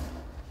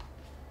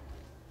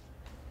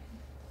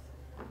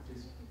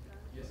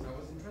 Yes, I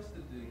was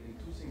interested in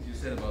two things you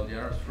said about the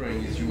Arab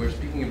Spring. Is you were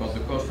speaking about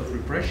the cost of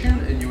repression,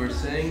 and you were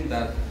saying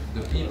that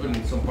the people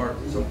in some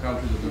countries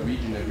of the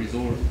region have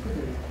resolved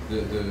the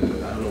I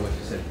don't know what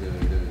you said,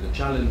 the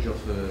challenge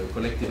of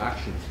collective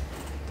action.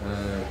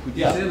 Could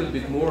you say a little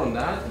bit more on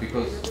that?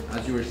 Because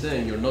as you were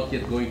saying, you're not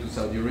yet going to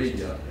Saudi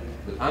Arabia,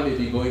 but I may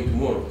be going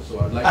tomorrow. So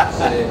I'd like to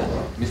say,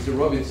 Mr.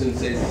 Robinson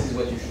says this is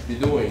what you should be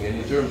doing, and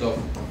in terms of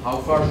how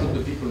far should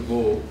the people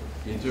go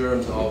in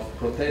terms of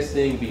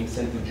protesting, being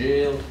sent to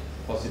jail,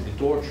 possibly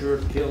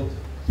tortured, killed,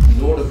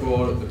 in order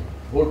for the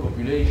whole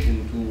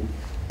population to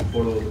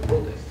follow the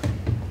protest?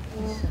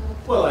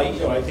 Well,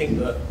 I think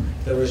that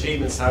the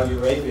regime in Saudi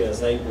Arabia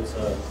is able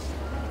to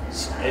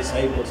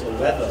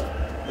weather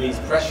these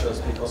pressures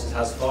because it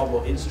has far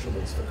more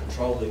instruments for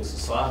controlling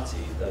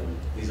society than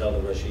these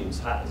other regimes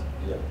had.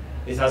 You know,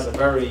 it has a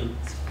very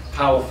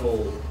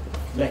powerful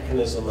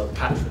mechanism of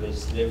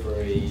patronage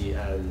delivery,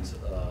 and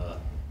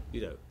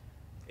you know,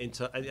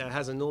 and it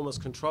has enormous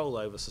control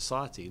over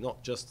society,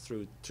 not just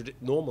through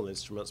normal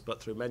instruments, but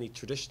through many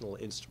traditional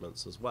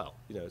instruments as well.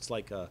 You know, it's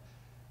like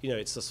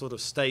it's a sort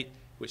of state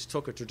which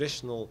took a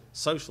traditional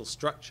social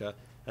structure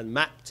and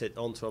mapped it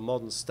onto a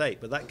modern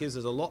state, but that gives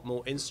us a lot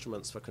more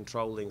instruments for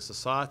controlling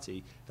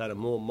society than a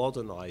more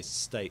modernized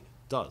state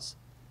does.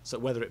 So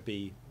whether it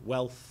be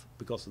wealth,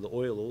 because of the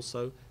oil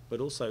also, but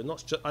also I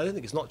don't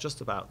think it's not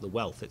just about the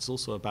wealth, it's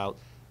also about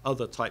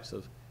other types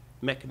of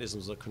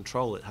mechanisms of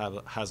control it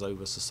has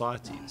over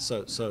society.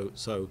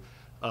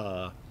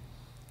 I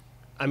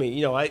mean,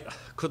 you know, I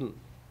couldn't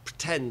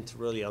pretend to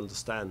really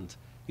understand,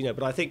 you know,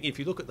 but I think if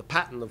you look at the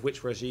pattern of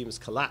which regimes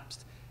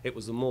collapsed, it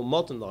was the more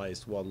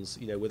modernized ones,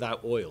 you know,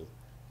 without oil.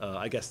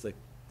 I guess the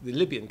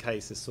Libyan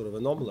case is sort of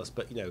anomalous,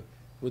 but, you know,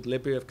 would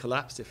Libya have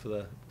collapsed if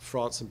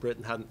France and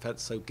Britain hadn't felt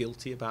so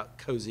guilty about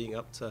cozying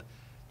up to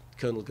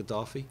Colonel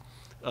Gaddafi?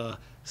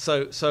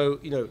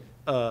 You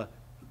know,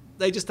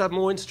 they just have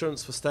more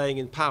instruments for staying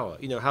in power.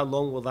 You know, how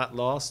long will that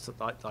last?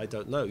 I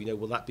don't know. You know,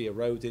 will that be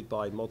eroded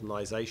by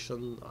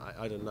modernization?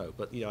 I don't know.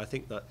 But, you know, I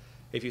think that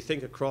if you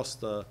think across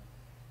the,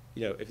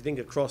 you know, if you think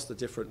across the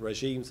different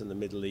regimes in the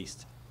Middle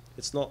East,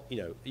 it's not, you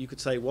know, you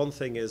could say one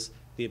thing is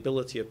the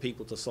ability of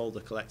people to solve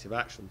the collective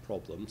action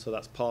problem, so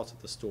that's part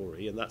of the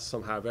story, and that's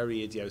somehow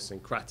very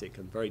idiosyncratic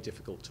and very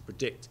difficult to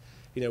predict.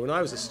 You know, when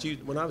I was a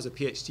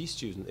PhD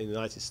student in the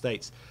United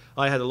States,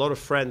 I had a lot of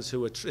friends who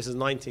were, this is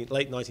late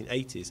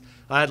 1980s,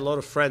 I had a lot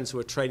of friends who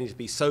were training to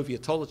be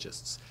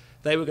Sovietologists.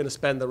 They were going to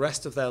spend the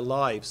rest of their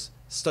lives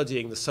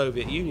studying the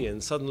Soviet Union.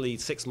 Suddenly,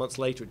 6 months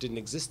later, it didn't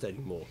exist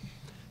anymore.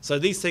 So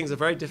these things are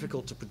very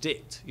difficult to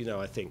predict, you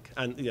know, I think,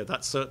 and, you know,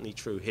 that's certainly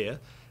true here.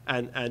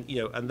 And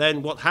you know, and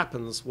then what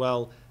happens?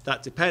 Well,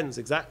 that depends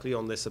exactly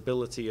on this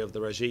ability of the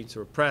regime to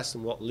repress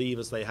and what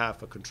levers they have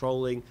for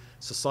controlling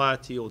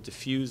society or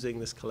diffusing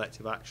this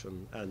collective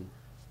action. And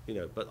you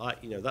know,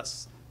 but you know,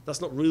 that's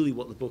not really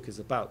what the book is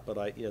about.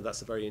 But you know,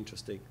 that's a very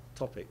interesting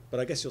topic. But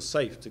I guess you're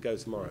safe to go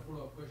tomorrow.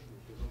 Follow-up question,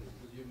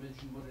 because you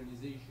mentioned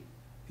modernization.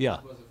 Yeah.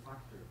 It was a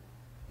factor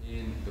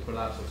in the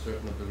collapse of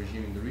certain of the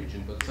regime in the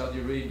region, but Saudi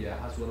Arabia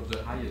has one of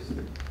the highest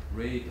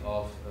rate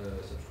of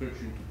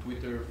subscription to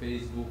Twitter,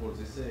 Facebook, or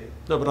they say.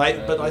 No, but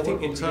I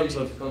think in terms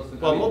of,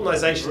 well,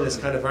 modernization is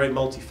kind of very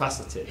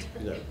multifaceted,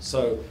 you know.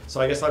 So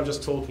I guess I'm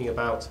just talking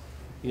about,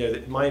 you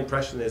know, my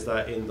impression is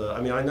that in the,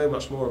 I mean, I know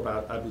much more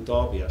about Abu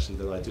Dhabi actually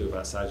than I do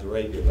about Saudi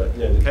Arabia, but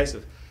you know, in the case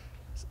of,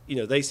 you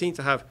know, they seem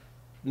to have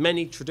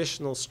many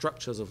traditional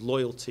structures of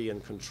loyalty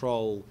and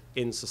control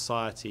in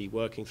society,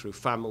 working through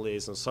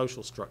families and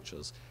social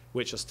structures,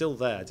 which are still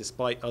there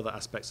despite other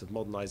aspects of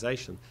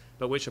modernization,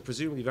 but which are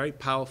presumably very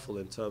powerful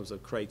in terms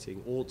of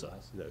creating order,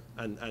 you know,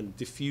 and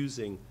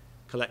diffusing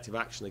collective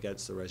action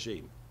against the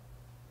regime.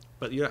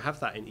 But you don't have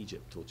that in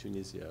Egypt or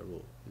Tunisia,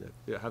 or you know,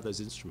 you don't have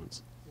those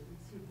instruments.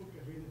 Is your book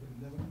available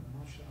in Lebanon?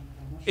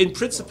 I'm not In sure.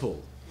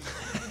 principle.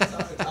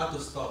 It's out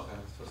of stock,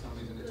 and for some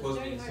reason it was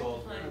being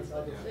sold.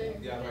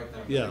 Yeah, right now.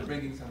 Yeah. We're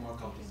bringing some more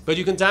copies. But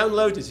you can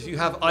download it if you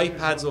have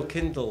iPads or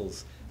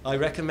Kindles. I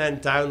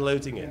recommend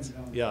downloading it.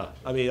 Yeah,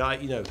 I mean,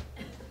 you know,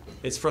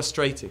 it's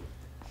frustrating.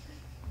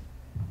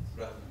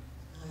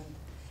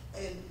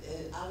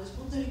 I was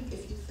wondering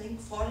if you think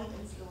foreign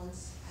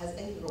influence has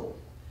any role,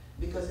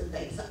 because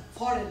the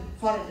foreign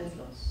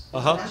influence,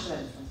 international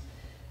influence.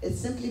 It's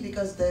simply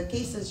because the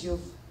cases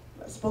you've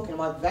spoken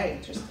about very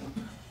interesting.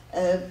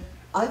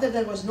 Either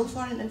there was no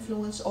foreign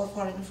influence or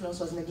foreign influence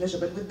was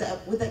negligible, with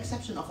the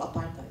exception of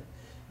apartheid.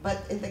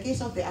 But in the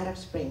case of the Arab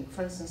Spring,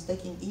 for instance,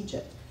 taking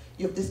Egypt,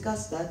 you've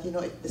discussed that, you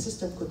know, the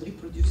system could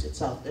reproduce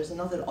itself. There's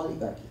another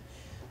oligarchy.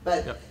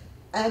 But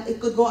And it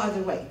could go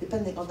either way,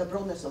 depending on the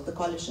broadness of the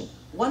coalition.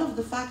 One of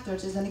the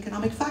factors is an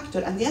economic factor,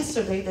 and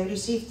yesterday they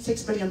received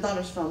 $6 billion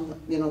from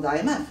the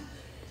IMF.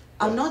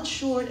 I'm not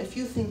sure if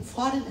you think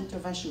foreign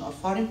intervention or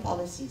foreign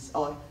policies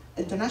or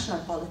international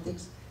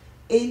politics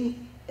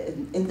in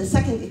the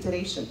second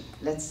iteration,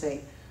 let's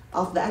say,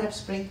 of the Arab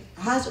Spring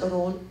has a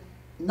role,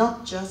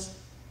 not just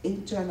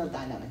internal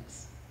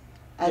dynamics.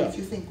 And if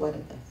you think what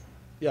it is.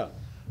 Yeah,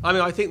 I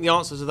mean, I think the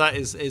answer to that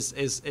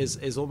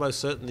is almost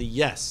certainly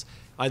yes.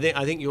 I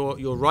think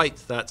you're right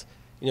that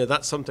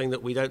that's something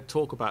that we don't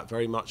talk about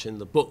very much in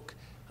the book,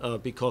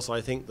 because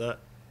I think that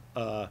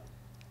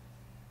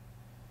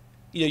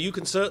you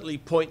can certainly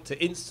point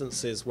to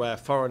instances where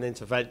foreign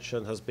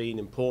intervention has been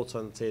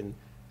important in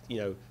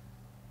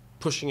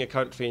pushing a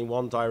country in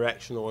one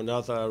direction or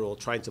another, or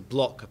trying to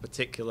block a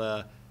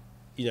particular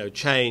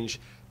change.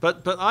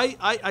 But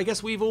I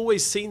guess we've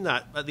always seen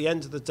that at the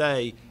end of the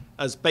day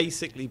as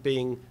basically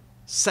being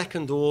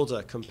second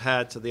order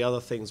compared to the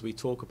other things we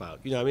talk about.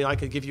 I mean, I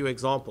could give you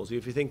examples.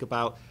 If you think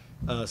about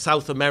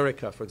South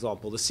America, for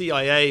example, the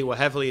CIA were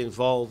heavily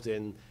involved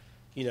in,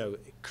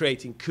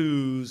 creating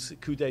coup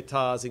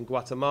d'etats in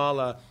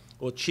Guatemala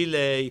or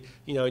Chile.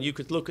 And you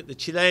could look at the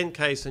Chilean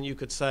case and you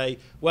could say,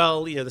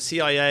 well, the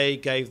CIA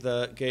gave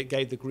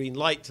the green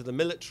light to the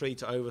military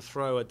to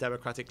overthrow a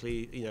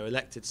democratically,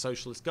 elected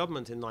socialist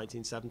government in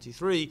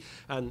 1973.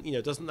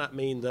 And, doesn't that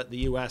mean that the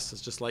US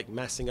is just like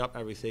messing up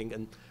everything?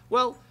 And,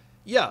 well,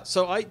 yeah,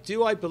 so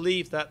I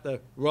believe that the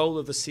role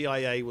of the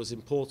CIA was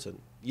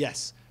important,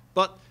 yes.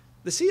 But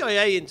the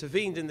CIA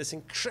intervened in this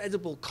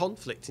incredible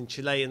conflict in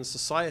Chilean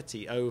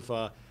society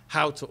over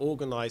how to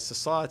organize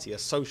society, a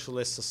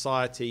socialist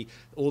society.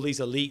 All these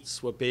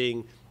elites were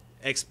being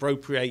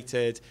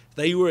expropriated.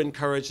 They were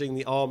encouraging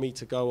the army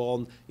to go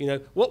on.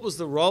 What was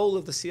the role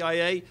of the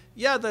CIA?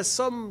 Yeah, there's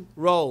some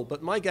role,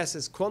 but my guess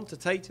is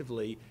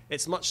quantitatively,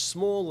 it's much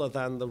smaller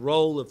than the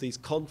role of these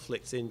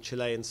conflicts in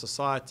Chilean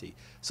society.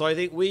 So I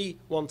think we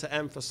want to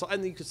emphasize,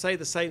 and you could say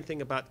the same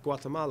thing about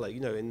Guatemala,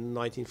 in the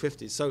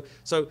 1950s.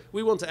 So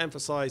we want to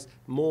emphasize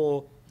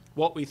more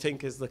what we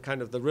think is the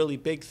kind of the really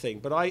big thing.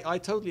 But I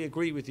totally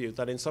agree with you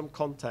that in some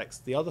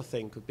context, the other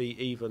thing could be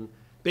even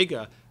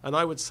bigger. And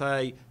I would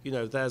say,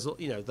 there's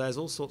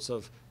all sorts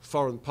of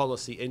foreign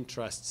policy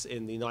interests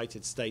in the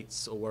United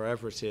States or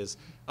wherever it is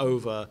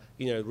over,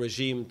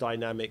 regime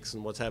dynamics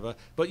and whatever.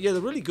 But yeah,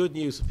 the really good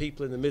news for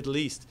people in the Middle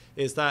East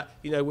is that,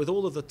 with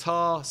all of the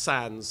tar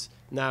sands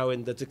now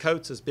in the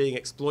Dakotas being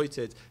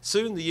exploited,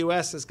 soon the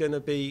US is going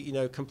to be,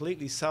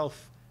 completely it's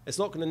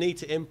not going to need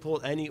to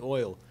import any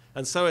oil.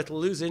 And so it'll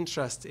lose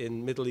interest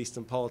in Middle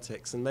Eastern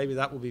politics, and maybe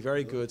that will be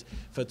very good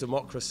for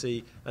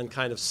democracy and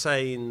kind of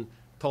sane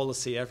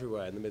policy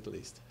everywhere in the Middle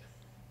East.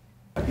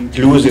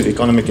 Inclusive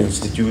economic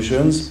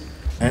institutions.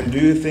 And do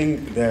you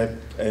think that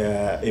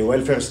a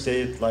welfare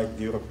state like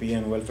the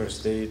European welfare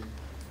state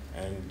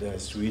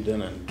and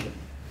Sweden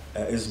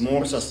is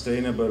more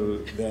sustainable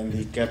than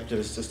the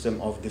capitalist system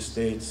of the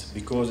states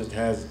because it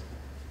has,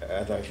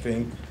 as I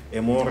think,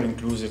 a more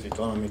inclusive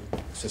economic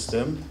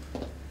system?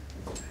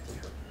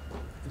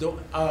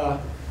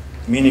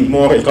 Meaning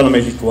more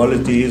economic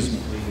equalities.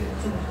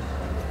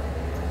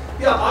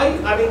 Yeah,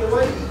 I mean the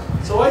way.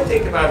 So I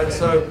think about it.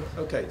 So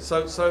okay.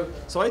 So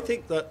I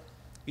think that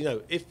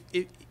if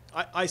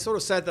I sort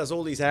of said there's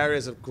all these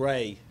areas of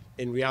grey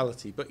in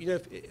reality, but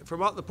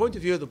from the point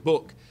of view of the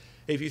book,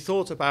 if you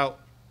thought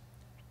about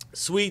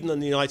Sweden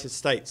and the United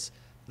States,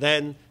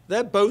 then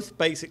they're both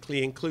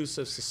basically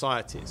inclusive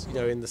societies.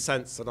 In the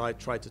sense that I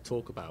tried to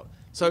talk about.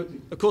 So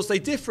of course they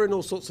differ in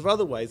all sorts of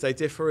other ways. They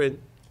differ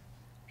in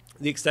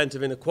the extent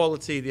of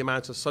inequality, the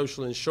amount of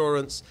social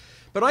insurance.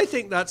 But I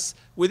think that's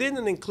within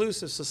an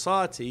inclusive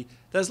society,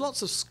 there's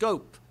lots of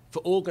scope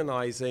for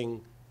organizing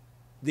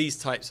these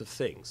types of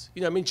things.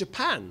 I mean,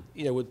 Japan,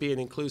 would be an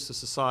inclusive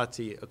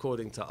society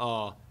according to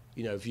our,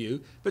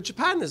 view. But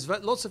Japan has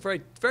lots of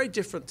very, very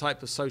different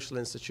types of social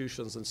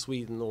institutions than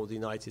Sweden or the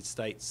United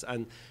States.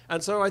 And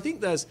so I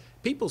think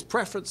people's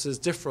preferences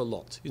differ a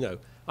lot.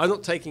 I'm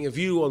not taking a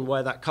view on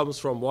where that comes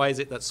from. Why is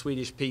it that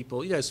Swedish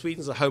people,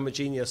 Sweden's a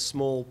homogeneous,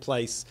 small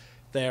place.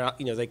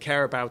 They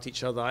care about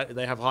each other.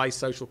 They have high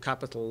social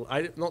capital.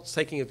 I'm not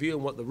taking a view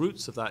on what the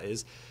roots of that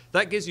is.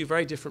 That gives you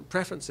very different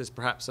preferences,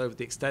 perhaps, over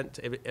the extent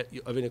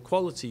of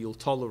inequality you'll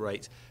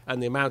tolerate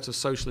and the amount of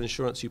social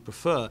insurance you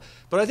prefer.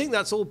 But I think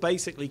that's all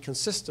basically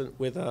consistent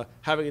with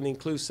having an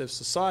inclusive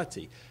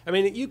society. I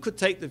mean, you could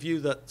take the view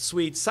that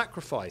Swedes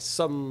sacrifice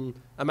some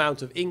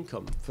amount of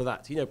income for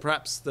that.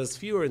 Perhaps there's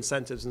fewer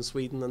incentives in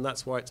Sweden, and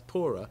that's why it's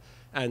poorer.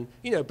 And,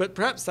 but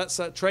perhaps that's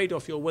a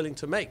trade-off you're willing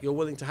to make. You're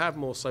willing to have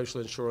more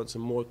social insurance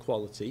and more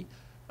equality.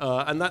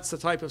 And that's the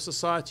type of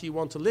society you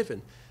want to live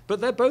in.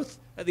 But they're both,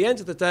 at the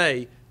end of the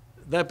day,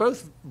 they're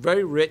both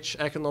very rich,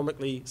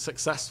 economically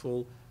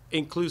successful,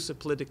 inclusive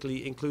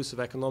politically, inclusive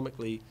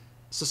economically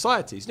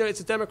societies. It's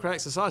a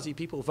democratic society.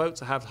 People vote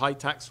to have high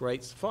tax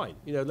rates. Fine.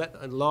 Let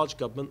a large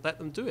government, let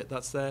them do it.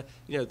 That's their,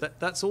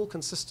 that's all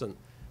consistent,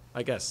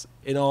 I guess,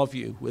 in our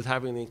view, with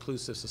having an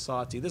inclusive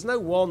society. There's no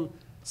one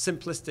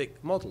simplistic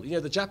model. You know,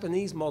 the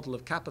Japanese model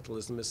of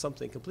capitalism is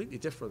something completely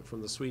different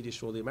from the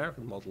Swedish or the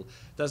American model.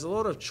 There's a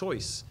lot of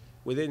choice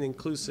within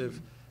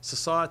inclusive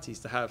societies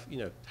to have, you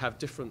know, have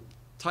different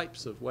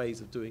types of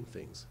ways of doing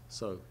things.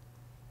 So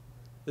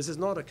this is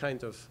not a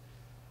kind of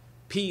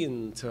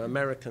paean to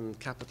American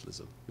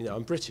capitalism. You know,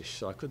 I'm British,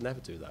 so I could never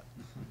do that.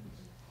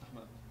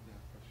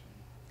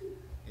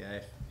 Yeah,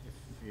 if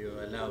you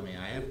allow me,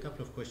 I have a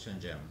couple of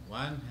questions, Jim.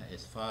 One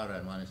is far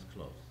and one is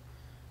close.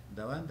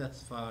 The one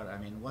that's far, I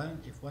mean,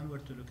 if one were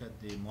to look at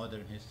the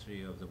modern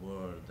history of the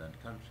world and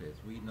countries,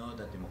 we know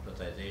that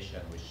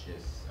democratization, which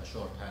is a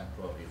shorthand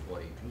probably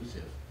for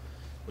inclusive,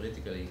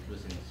 politically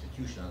inclusive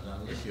institutions,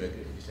 unless you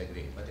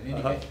disagree. But in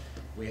any case,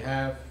 we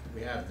have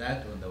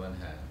that on the one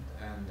hand,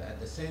 and at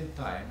the same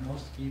time,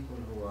 most people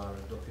who are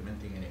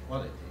documenting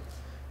inequality,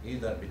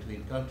 either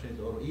between countries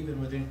or even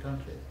within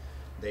countries,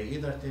 they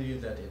either tell you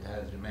that it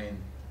has remained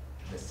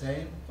the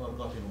same or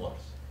gotten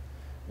worse.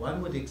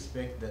 One would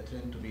expect the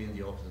trend to be in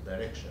the opposite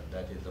direction.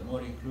 That is, the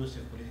more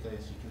inclusive political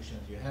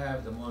institutions you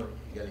have, the more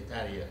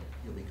egalitarian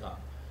you become.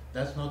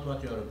 That's not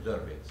what you're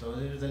observing. So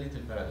there is a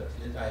little paradox.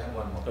 I have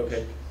one more.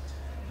 Okay.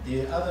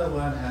 The other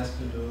one has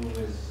to do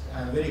with,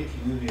 I'm very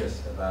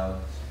curious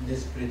about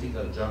this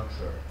critical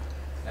juncture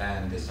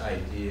and this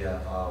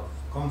idea of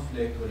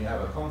conflict. When you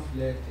have a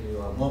conflict, you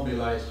are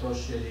mobilized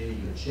socially,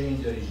 you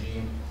change the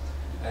regime,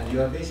 and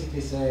you are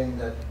basically saying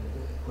that,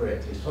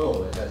 correctly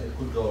so, that it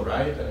could go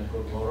right and it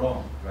could go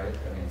wrong, right?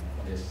 I mean,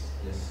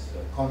 this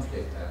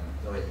conflict and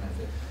the way it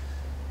manifests.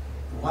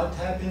 What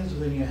happens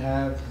when you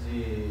have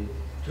the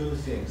two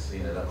things?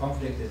 You know, the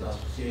conflict is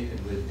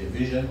associated with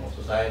division of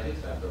societies.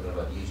 I'm talking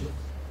about Egypt,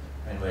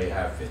 and where you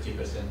have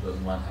 50%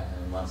 on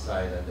one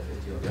side and the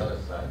 50 on the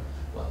other side.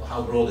 Well,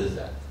 how broad is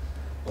that?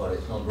 Or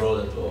it's not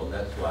broad at all.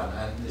 That's one.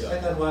 And the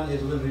second one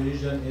is when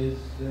religion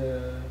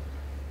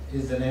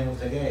is the name of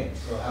the game.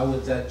 So how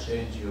would that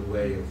change your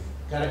way of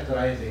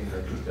characterizing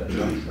the critical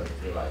juncture,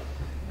 if you like,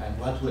 and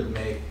what would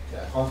make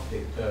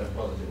conflict turn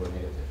positive or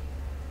negative?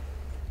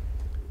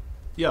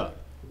 Yeah,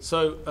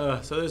 so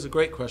those are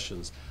great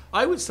questions.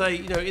 I would say,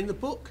 you know, in the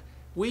book,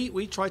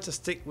 we try to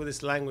stick with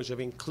this language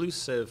of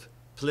inclusive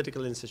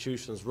political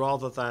institutions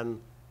rather than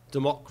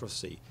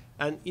democracy.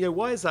 And, you know,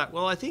 why is that?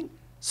 Well, I think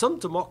some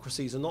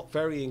democracies are not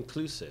very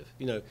inclusive.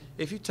 You know,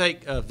 if you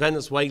take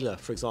Venezuela,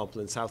 for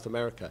example, in South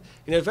America,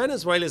 you know,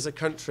 Venezuela is a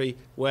country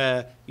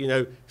where, you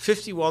know,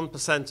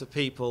 51% of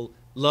people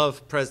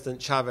love President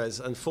Chavez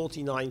and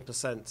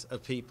 49%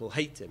 of people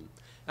hate him.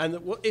 And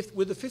if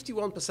with the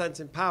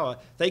 51% in power,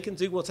 they can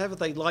do whatever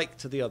they like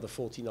to the other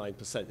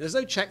 49%. There's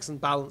no checks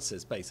and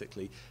balances,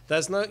 basically.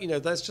 There's no, you know,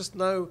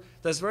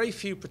 there's very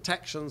few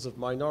protections of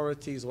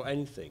minorities or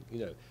anything, you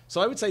know.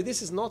 So I would say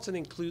this is not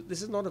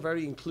a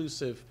very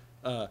inclusive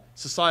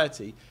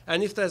society,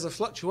 and if there's a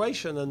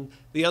fluctuation and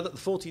the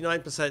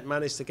 49%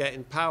 manage to get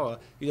in power,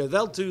 you know,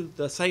 they'll do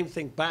the same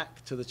thing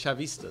back to the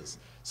Chavistas.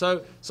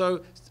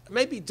 So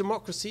maybe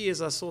democracy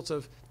is a sort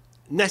of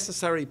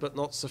necessary but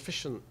not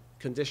sufficient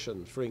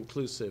condition for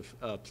inclusive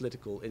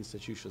political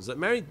institutions. That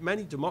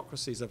many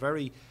democracies are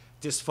very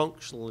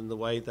dysfunctional in the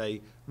way they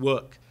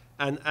work,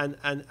 and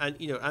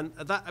you know, and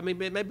that, I mean,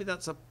 maybe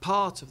that's a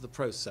part of the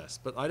process,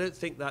 but I don't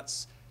think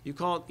that's, you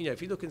can't, you know,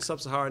 if you look in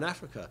sub-Saharan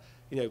Africa,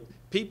 you know,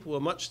 people were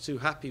much too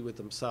happy with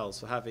themselves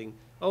for having,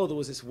 oh, there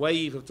was this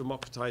wave of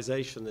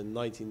democratization in the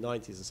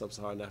 1990s in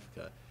sub-Saharan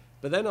Africa.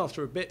 But then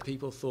after a bit,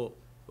 people thought,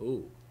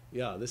 oh,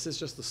 yeah, this is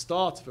just the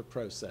start of a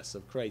process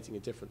of creating a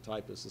different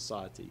type of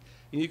society.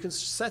 And you can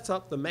set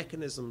up the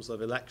mechanisms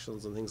of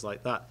elections and things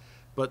like that,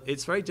 but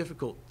it's very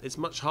difficult. It's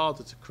much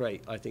harder to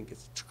create, I think,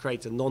 to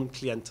create a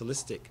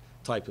non-clientelistic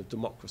type of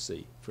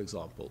democracy, for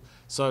example.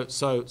 So I'd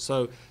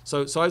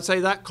say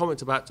that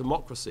comment about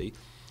democracy.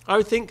 I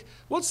would think,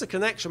 what's the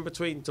connection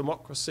between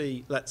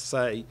democracy, let's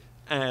say,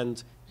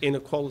 and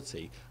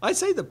inequality? I'd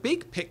say the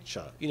big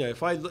picture, you know,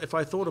 if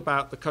I thought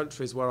about the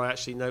countries where I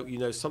actually know, you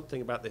know,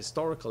 something about the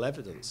historical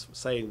evidence,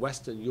 say in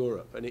Western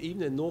Europe and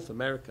even in North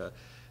America,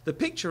 the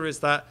picture is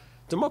that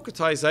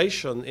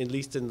democratization, at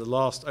least in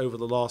over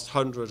the last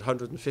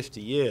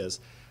 150 years,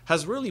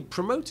 has really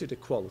promoted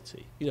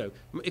equality. You know,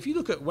 if you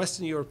look at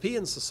Western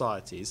European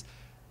societies,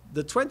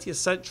 the 20th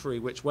century,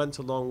 which went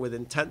along with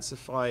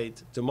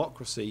intensified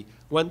democracy,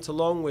 went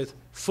along with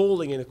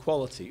falling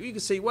inequality. You can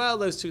see, well,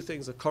 those two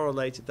things are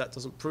correlated. That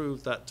doesn't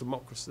prove that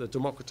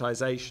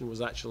democratization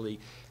was actually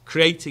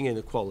creating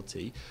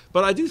inequality.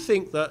 But I do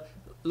think that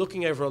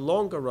looking over a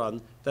longer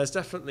run, there's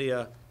definitely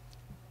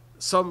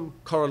some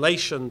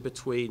correlation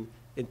between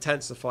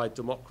intensified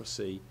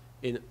democracy,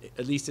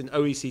 at least in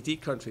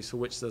OECD countries for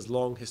which there's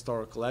long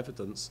historical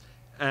evidence,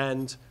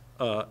 and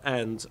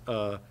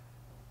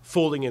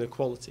falling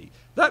inequality.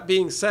 That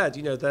being said,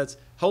 you know, there's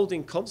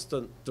holding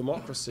constant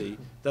democracy,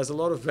 there's a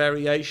lot of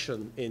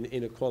variation in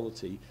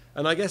inequality.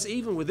 And I guess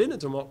even within a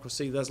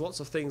democracy, there's lots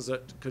of things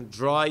that can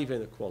drive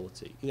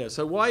inequality. You know,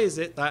 so why is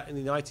it that in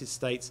the United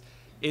States,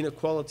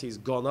 inequality has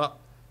gone up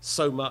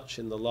so much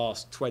in the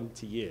last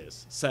 20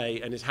 years,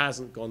 say, and it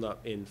hasn't gone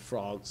up in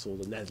France or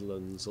the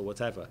Netherlands or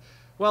whatever?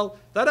 Well,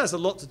 that has a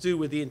lot to do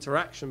with the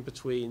interaction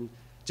between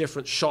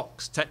different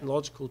shocks,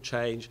 technological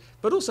change,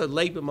 but also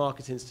labor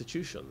market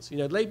institutions. You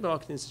know, labor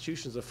market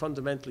institutions are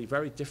fundamentally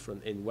very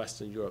different in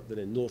Western Europe than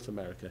in North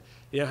America.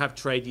 You don't have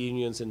trade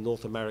unions in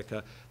North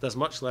America. There's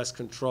much less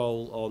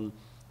control on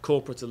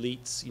corporate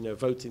elites, you know,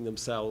 voting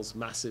themselves,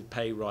 massive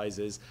pay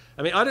rises.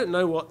 I mean, I don't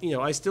know what, you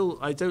know,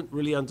 I don't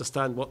really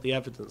understand what the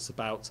evidence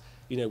about,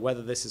 you know,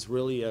 whether this is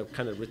really a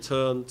kind of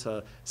return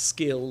to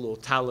skill or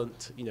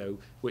talent, you know,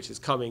 which is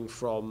coming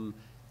from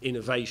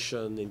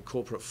innovation in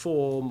corporate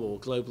form or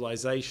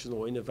globalization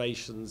or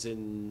innovations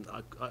in,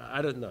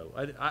 I don't know.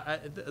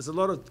 There's a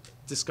lot of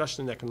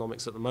discussion in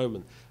economics at the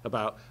moment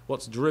about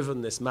what's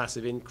driven this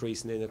massive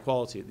increase in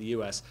inequality at the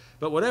US.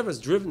 But whatever's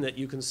driven it,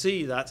 you can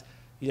see that,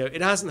 you know,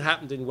 it hasn't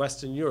happened in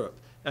Western Europe.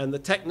 And the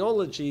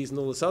technologies and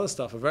all this other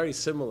stuff are very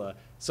similar.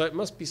 So it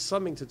must be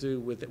something to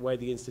do with the way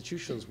the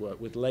institutions work,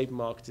 with labor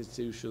market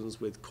institutions,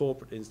 with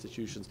corporate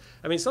institutions.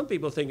 I mean, some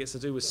people think it's to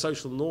do with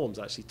social norms,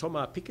 actually.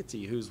 Thomas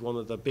Piketty, who's one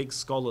of the big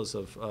scholars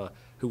of,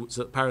 who's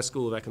at Paris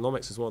School of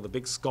Economics, is one of the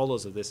big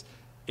scholars of this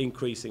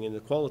increasing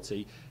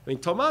inequality. I mean,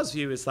 Thomas'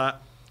 view is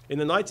that in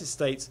the United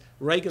States,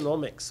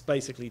 Reaganomics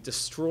basically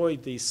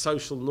destroyed these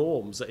social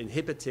norms that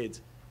inhibited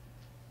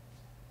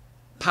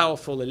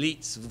powerful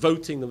elites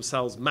voting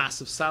themselves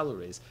massive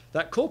salaries,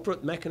 that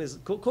corporate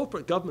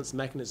governance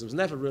mechanisms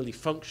never really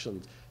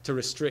functioned to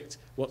restrict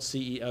what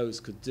CEOs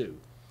could do.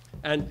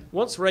 And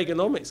once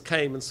Reaganomics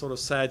came and sort of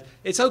said,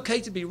 it's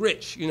okay to be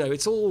rich, you know,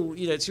 it's all,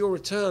 you know, it's your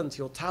return to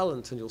your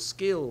talent and your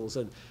skills,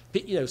 and,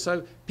 you know,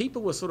 so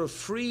people were sort of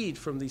freed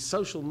from these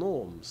social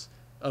norms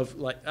of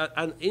like,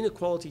 and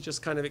inequality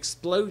just kind of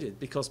exploded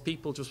because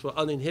people just were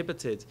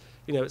uninhibited.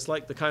 You know, it's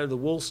like the kind of the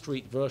Wall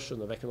Street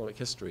version of economic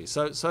history.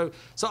 So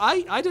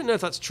I don't know if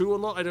that's true or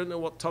not. I don't know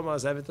what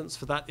Thomas' evidence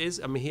for that is.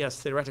 I mean, he has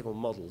theoretical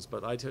models,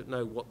 but I don't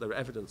know what their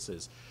evidence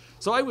is.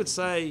 So I would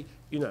say,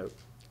 you know,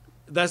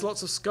 there's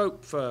lots of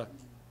scope for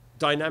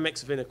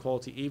dynamics of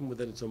inequality even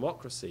within a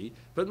democracy.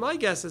 But my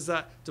guess is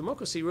that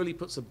democracy really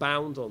puts a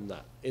bound on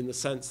that, in the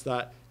sense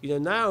that, you know,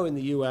 now in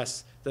the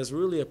US, there's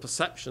really a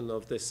perception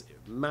of this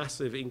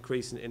massive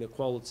increase in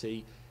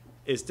inequality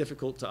is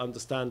difficult to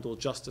understand or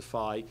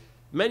justify.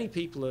 Many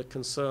people are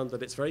concerned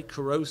that it's very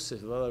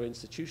corrosive of other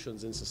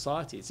institutions in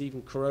society. It's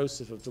even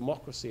corrosive of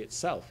democracy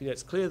itself. You know,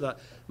 it's clear that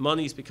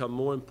money's become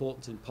more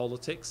important in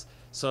politics.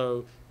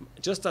 So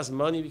just as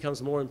money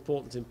becomes more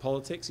important in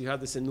politics, you have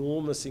this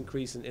enormous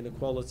increase in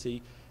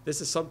inequality.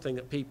 This is something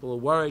that people are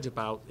worried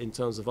about in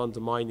terms of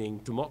undermining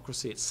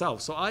democracy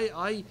itself. So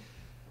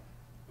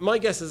my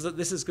guess is that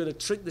this is going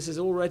to this is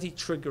already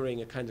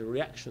triggering a kind of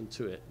reaction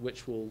to it,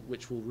 which will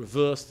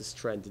reverse this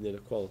trend in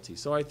inequality.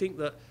 So I think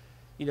that,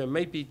 you know,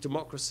 maybe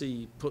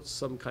democracy puts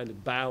some kind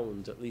of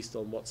bound, at least,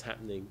 on what's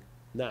happening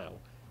now.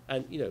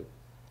 And, you know,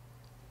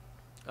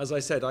 as I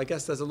said, I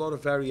guess there's a lot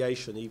of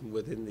variation even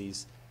within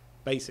these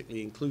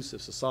basically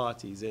inclusive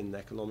societies in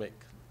economic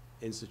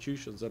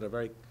institutions that are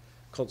very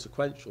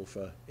consequential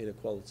for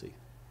inequality.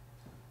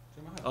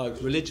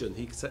 Religion.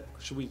 He said,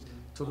 should we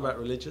talk about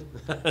religion?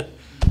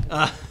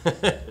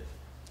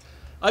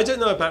 I don't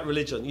know about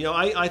religion. You know,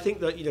 I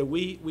think that, you know,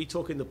 we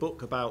talk in the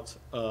book about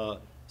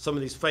some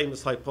of these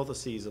famous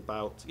hypotheses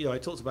about, you know, I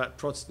talked about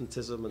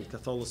Protestantism and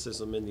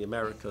Catholicism in the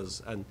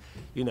Americas, and,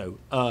 you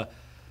know,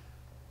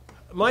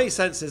 my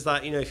sense is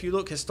that, you know, if you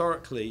look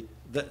historically,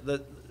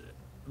 that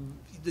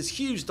this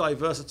huge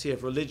diversity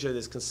of religion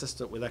is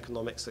consistent with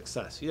economic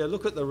success. You know,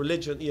 look at the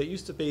religion. You know, it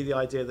used to be the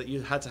idea that you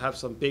had to have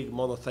some big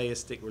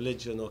monotheistic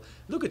religion. Or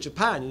look at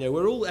Japan. You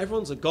know,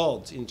 everyone's a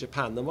god in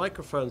Japan. The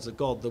microphone's a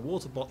god. The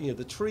water bottle, you know,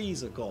 the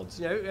trees are gods.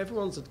 You know,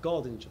 everyone's a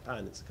god in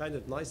Japan. It's a kind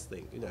of nice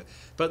thing. You know,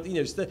 but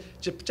you know,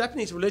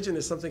 Japanese religion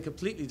is something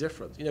completely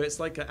different. You know,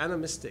 it's like an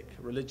animistic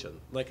religion,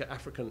 like an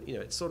African. You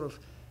know, it's sort of.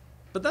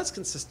 But that's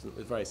consistent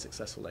with very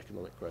successful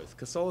economic growth.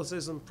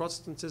 Catholicism,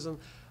 Protestantism.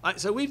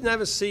 So we've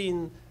never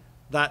seen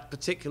that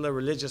particular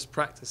religious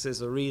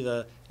practices are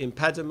either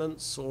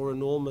impediments or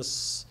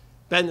enormous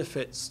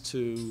benefits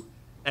to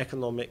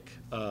economic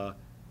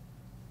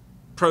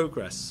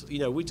progress. You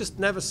know, we've just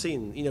never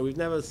seen, you know, we've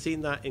never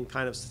seen that in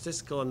kind of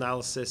statistical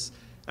analysis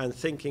and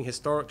thinking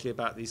historically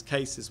about these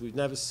cases. We've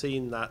never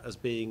seen that as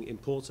being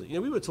important. You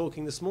know, we were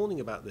talking this morning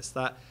about this,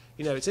 that,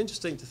 you know, it's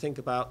interesting to think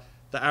about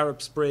the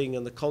Arab Spring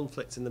and the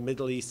conflict in the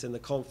Middle East and the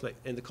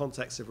conflict in the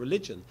context of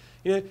religion.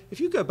 You know, if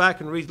you go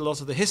back and read a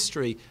lot of the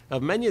history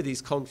of many of these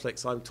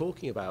conflicts I'm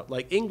talking about,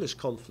 like English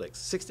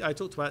conflicts, I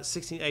talked about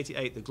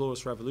 1688, the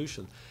Glorious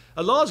Revolution,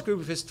 a large group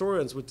of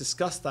historians would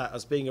discuss that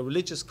as being a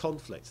religious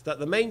conflict, that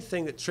the main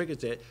thing that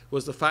triggered it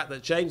was the fact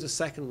that James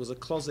II was a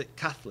closet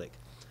Catholic,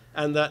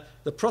 and that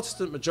the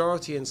Protestant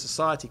majority in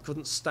society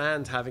couldn't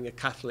stand having a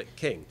Catholic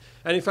king.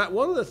 And in fact,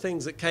 one of the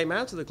things that came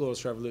out of the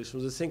Glorious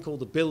Revolution was a thing called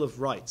the Bill of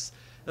Rights.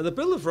 And the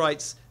Bill of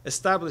Rights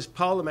established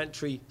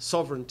parliamentary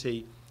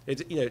sovereignty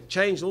It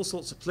changed all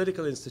sorts of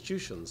political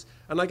institutions.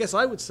 And I guess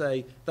I would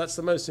say that's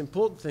the most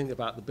important thing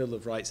about the Bill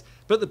of Rights.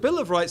 But the Bill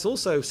of Rights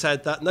also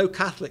said that no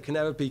Catholic can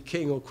ever be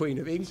king or queen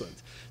of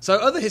England. So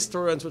other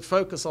historians would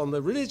focus on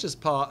the religious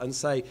part and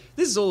say,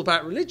 this is all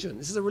about religion.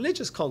 This is a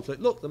religious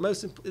conflict. Look,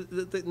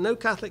 no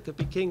Catholic could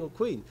be king or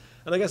queen.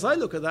 And I guess I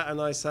look at that and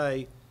I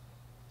say,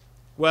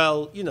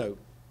 well,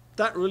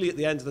 that really at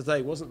the end of the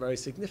day wasn't very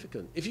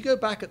significant. If you go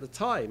back at the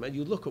time and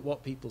you look at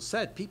what people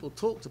said, people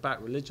talked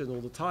about religion all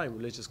the time,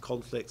 religious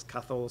conflicts,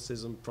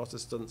 Catholicism,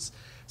 Protestants.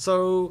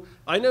 So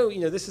I know,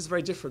 this is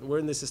very different. We're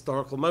in this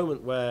historical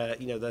moment where,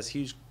 there's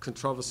huge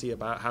controversy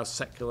about how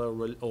secular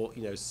or,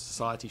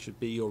 society should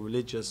be or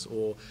religious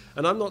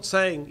and I'm not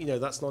saying,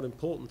 that's not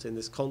important in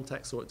this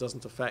context or it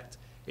doesn't affect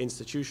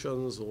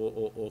institutions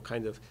or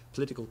kind of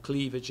political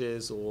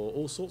cleavages or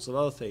all sorts of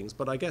other things.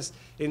 But I guess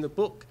in the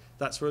book,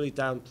 that's really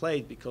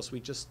downplayed because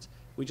we just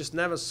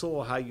never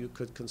saw how you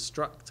could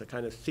construct a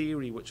kind of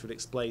theory which would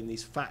explain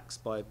these facts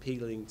by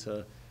appealing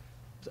to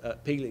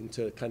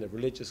kind of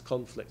religious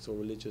conflicts or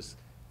religious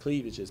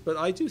cleavages. But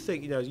I do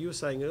think, as you were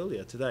saying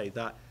earlier today,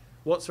 that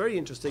what's very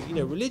interesting,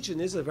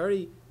 religion is a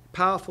very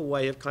powerful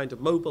way of kind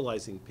of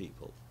mobilizing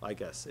people, I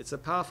guess. It's a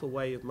powerful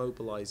way of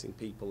mobilizing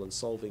people and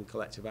solving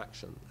collective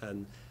action.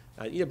 And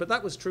but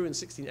that was true in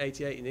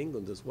 1688 in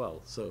England as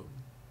well. So.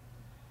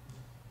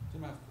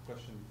 Jim, I have a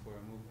question before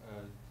I move.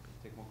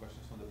 Take more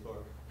questions from the floor.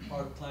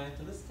 Are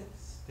clientelistic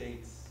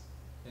states,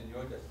 in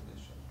your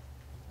definition,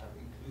 have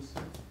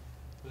inclusive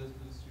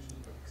political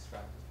institutions or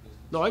extractive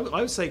political institutions? No,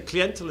 I would say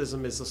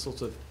clientelism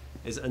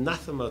is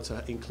anathema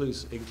to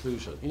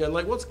inclusion.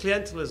 Like what's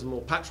clientelism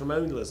or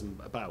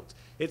patrimonialism about?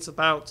 It's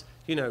about,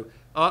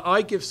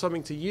 I give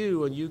something to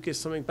you and you give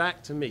something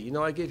back to me.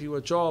 I give you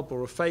a job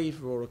or a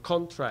favor or a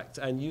contract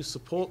and you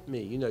support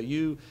me.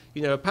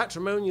 A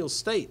patrimonial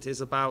state is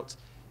about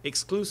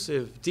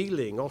exclusive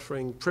dealing,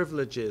 offering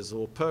privileges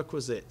or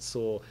perquisites,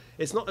 or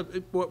it's not.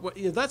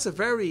 That's a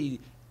very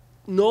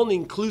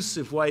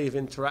non-inclusive way of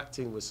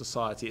interacting with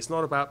society. It's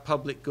not about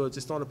public goods.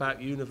 It's not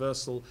about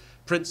universal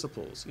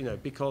principles.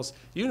 Because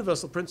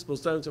universal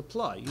principles don't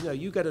apply.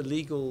 You get a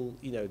legal,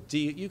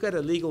 you get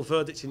a legal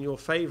verdict in your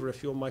favor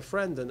if you're my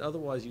friend, and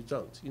otherwise you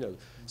don't.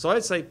 So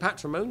I'd say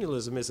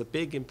patrimonialism is a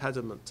big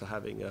impediment to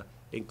having an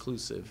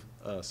inclusive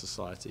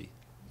society.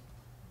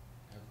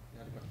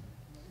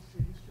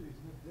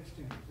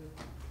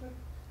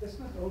 That's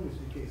not always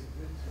the case.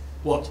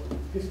 What?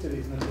 History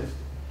is not destiny.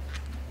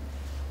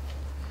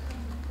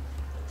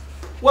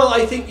 Well,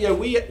 I think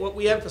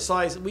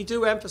we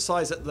do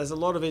emphasize that there's a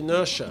lot of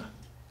inertia,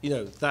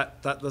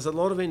 that there's a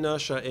lot of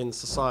inertia in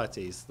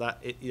societies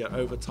that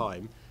over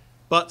time,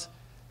 but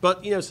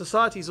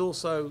societies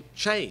also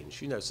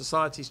change.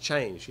 Societies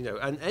change.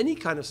 And any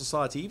kind of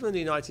society, even in the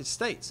United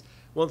States,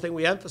 one thing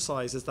we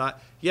emphasize is that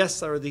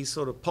yes, there are these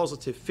sort of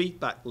positive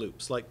feedback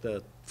loops, like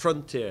the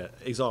frontier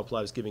example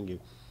I was giving you.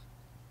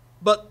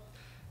 But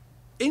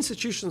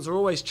institutions are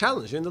always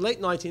challenged. In the late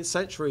 19th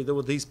century, there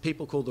were these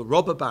people called the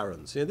robber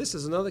barons. This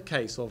is another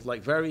case of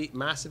like very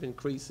massive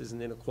increases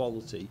in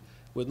inequality,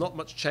 with not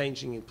much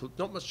changes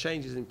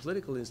in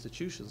political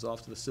institutions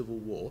after the Civil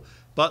War,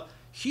 but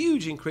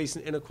huge increase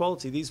in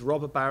inequality. These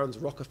robber barons,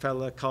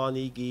 Rockefeller,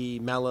 Carnegie,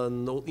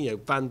 Mellon,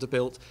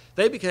 Vanderbilt,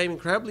 they became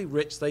incredibly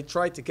rich. They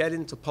tried to get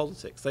into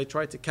politics. They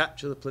tried to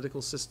capture the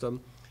political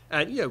system.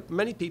 And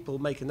many people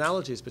make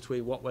analogies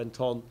between what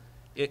went on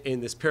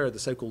in this period, the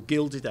so-called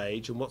Gilded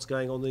Age, and what's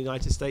going on in the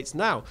United States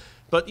now.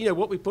 But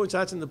what we point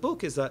out in the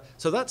book is that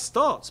that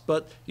starts,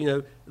 but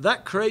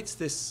that creates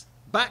this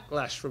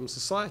backlash from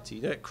society.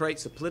 It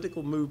creates a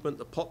political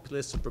movement, a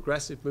populist, a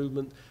progressive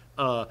movement.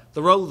 The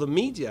role of the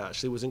media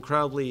actually was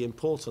incredibly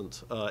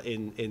important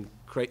in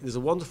creating. There's a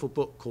wonderful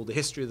book called The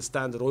History of the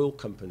Standard Oil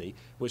Company,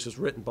 which was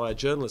written by a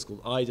journalist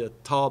called Ida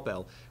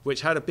Tarbell,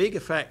 which had a big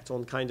effect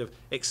on kind of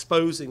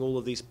exposing all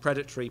of these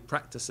predatory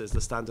practices,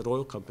 the Standard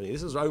Oil Company.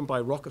 This was owned by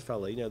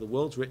Rockefeller, the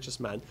world's richest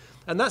man.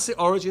 And that's the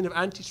origin of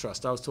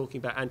antitrust. I was talking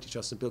about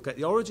antitrust and Bill Gates.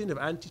 The origin of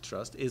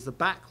antitrust is the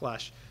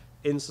backlash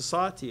in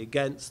society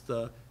against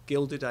the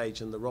Gilded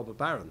Age and the robber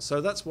barons.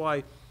 So that's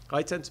why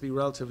I tend to be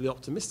relatively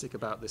optimistic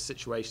about this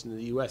situation in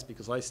the US,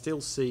 because I still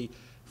see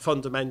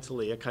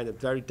fundamentally a kind of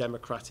very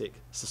democratic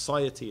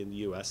society in the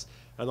US,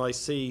 and I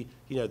see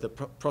the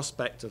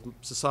prospect of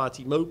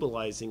society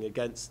mobilizing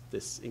against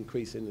this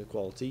increase in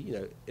inequality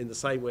in the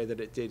same way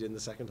that it did in the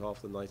second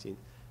half of the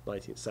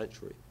 19th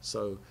century.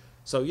 So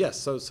yes,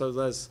 so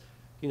there's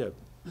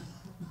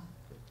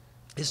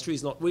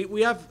history's not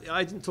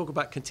I didn't talk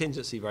about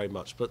contingency very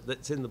much, but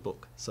it's in the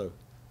book. So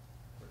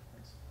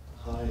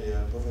Hi,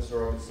 Professor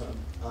Robinson.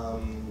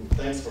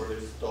 Thanks for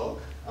this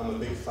talk. I'm a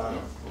big fan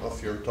of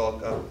your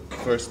talk. I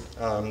first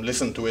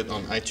listened to it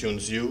on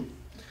iTunes U,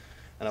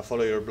 and I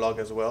follow your blog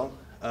as well.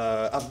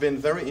 I've been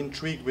very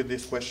intrigued with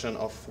this question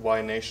of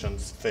why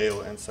nations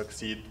fail and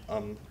succeed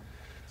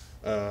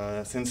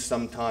since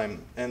some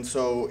time. And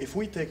so if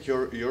we take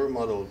your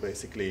model,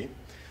 basically,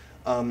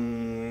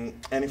 and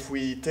if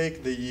we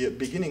take the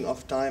beginning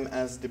of time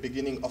as the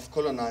beginning of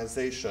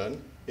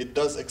colonization, it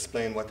does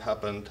explain what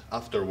happened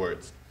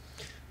afterwards.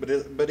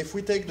 But if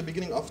we take the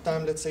beginning of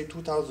time, let's say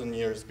 2,000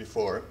 years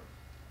before,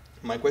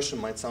 my question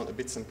might sound a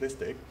bit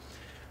simplistic.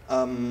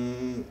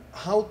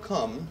 How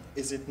come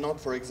is it not,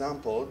 for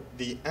example,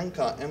 the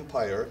Inca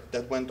Empire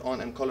that went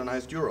on and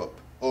colonized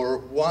Europe? Or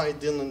why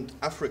didn't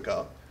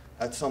Africa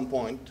at some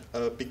point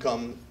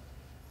become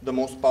the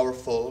most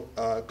powerful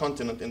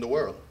continent in the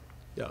world?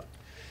 Yeah.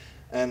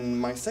 And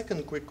my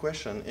second quick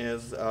question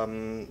is,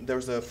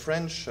 there's a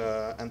French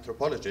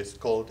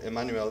anthropologist called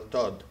Emmanuel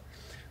Todd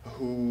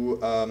who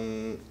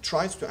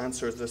tries to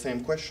answer the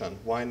same question,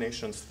 why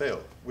nations fail,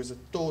 with a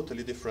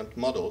totally different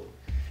model.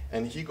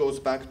 And he goes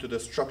back to the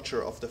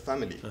structure of the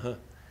family.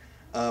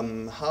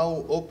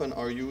 How open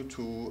are you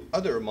to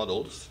other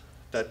models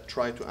that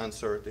try to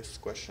answer this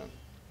question?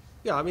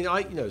 Yeah, I mean,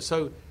 I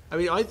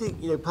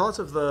think part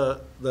of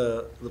the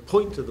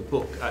point of the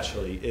book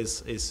actually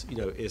is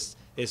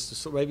to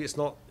sort, maybe it's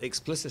not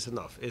explicit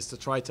enough, is to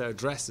try to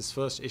address this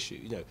first issue.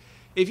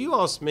 If you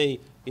ask me,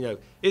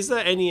 is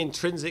there any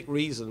intrinsic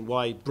reason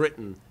why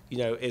Britain,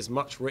 is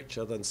much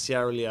richer than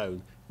Sierra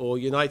Leone, or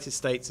United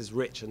States is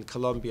rich and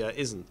Colombia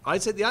isn't?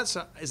 I'd say the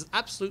answer is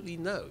absolutely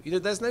no.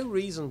 There's no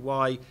reason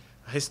why,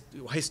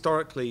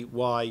 historically,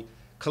 why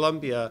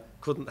Colombia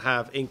couldn't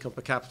have income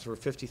per capita of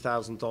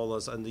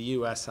 $50,000 and the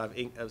US have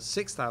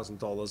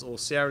 $6,000, or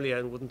Sierra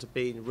Leone wouldn't have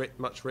been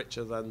much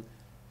richer than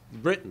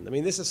Britain. I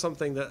mean, this is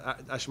something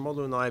that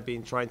Ashimoto and I have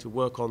been trying to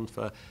work on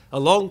for a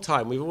long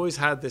time. We've always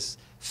had this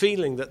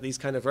feeling that these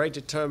kind of very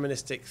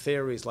deterministic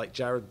theories like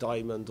Jared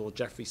Diamond or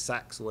Jeffrey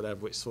Sachs or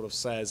whatever, which sort of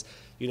says,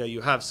 you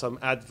have some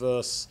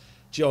adverse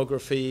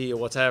geography or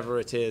whatever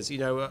it is,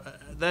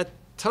 they're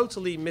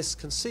totally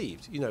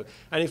misconceived,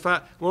 And in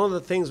fact, one of the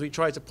things we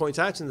try to point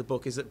out in the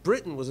book is that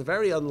Britain was a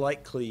very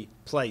unlikely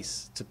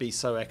place to be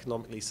so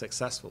economically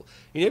successful.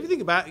 If you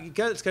think about it,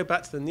 let's go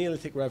back to the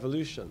Neolithic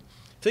Revolution.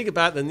 Think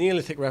about the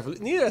Neolithic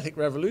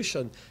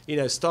Revolution.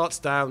 It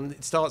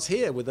starts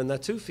here with the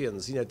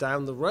Natufians,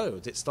 down the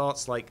road. It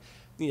starts like,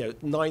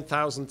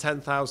 9,000,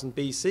 10,000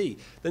 BC.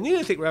 The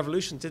Neolithic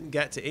Revolution didn't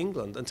get to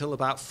England until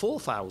about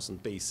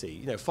 4,000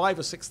 BC. 5,000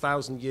 or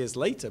 6,000 years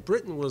later,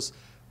 Britain was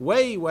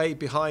way, way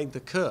behind the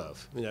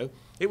curve.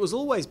 It was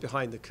always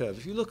behind the curve.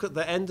 If you look at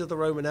the end of the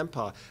Roman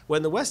Empire,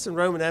 when the Western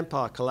Roman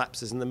Empire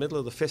collapses in the middle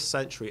of the 5th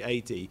century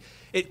AD,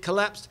 it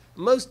collapsed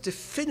most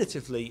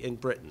definitively in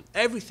Britain.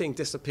 Everything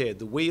disappeared.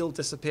 The wheel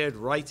disappeared,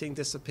 writing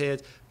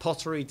disappeared,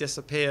 pottery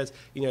disappeared.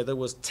 There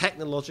was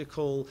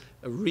technological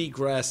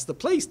regress. The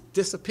place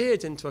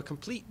disappeared into a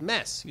complete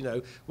mess,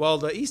 while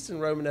the Eastern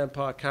Roman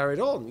Empire carried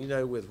on,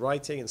 with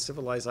writing and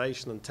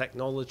civilization and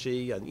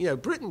technology.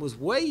 And, Britain was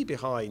way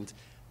behind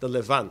the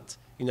Levant,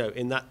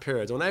 in that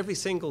period. On every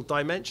single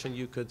dimension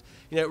you could,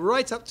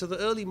 right up to the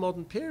early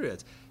modern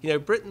period,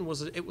 Britain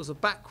was a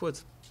backward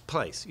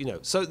place,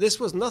 So there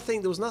was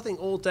nothing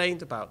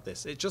ordained about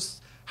this. It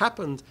just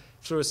happened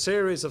through a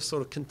series of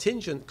sort of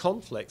contingent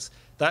conflicts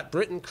that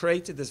Britain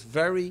created this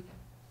very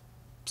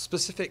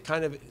specific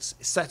kind of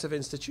set of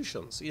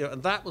institutions,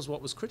 and that was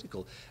what was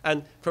critical.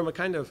 And from a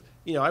kind of,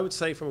 I would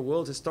say from a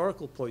world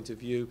historical point of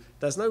view,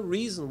 there's no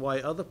reason why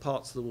other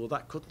parts of the world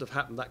that couldn't have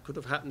happened. That could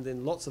have happened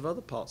in lots of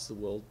other parts of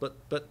the world, but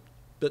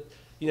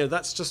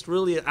that's just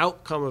really an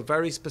outcome of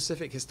very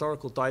specific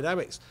historical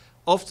dynamics,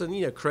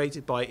 often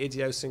created by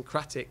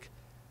idiosyncratic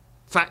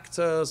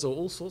factors or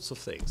all sorts of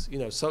things,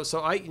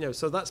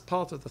 So that's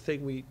part of the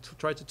thing we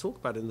try to talk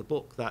about in the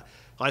book. That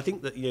I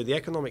think that the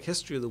economic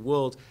history of the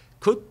world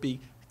could be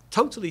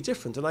totally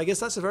different, and I guess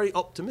that's a very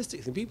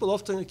optimistic thing. People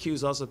often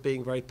accuse us of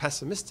being very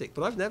pessimistic,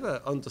 but I've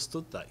never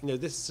understood that.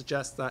 This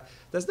suggests that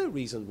there's no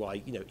reason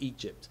why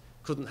Egypt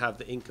couldn't have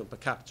the income per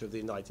capita of the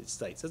United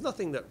States. There's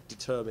nothing that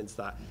determines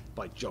that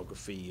by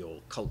geography or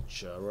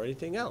culture or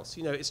anything else.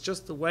 It's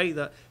just the way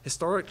that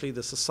historically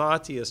the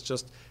society has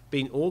just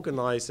been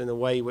organized in a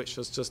way which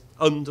has just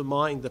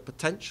undermined the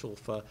potential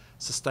for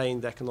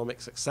sustained economic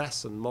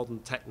success and modern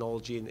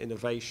technology and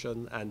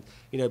innovation. And,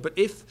 but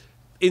if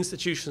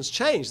institutions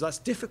change, that's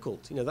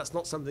difficult. That's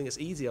not something that's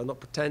easy. I'm not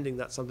pretending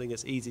that's something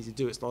that's easy to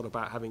do. It's not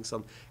about having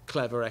some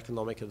clever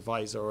economic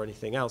advisor or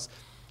anything else.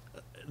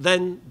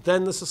 Then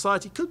the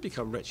society could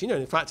become rich.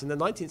 In fact, in the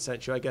 19th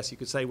century, I guess you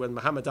could say, when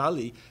Muhammad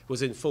Ali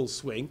was in full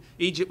swing,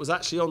 Egypt was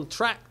actually on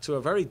track to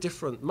a very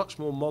different, much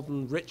more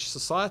modern, rich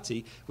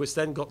society, which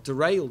then got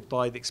derailed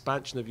by the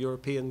expansion of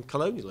European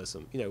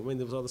colonialism. When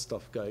there was other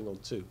stuff going on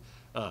too,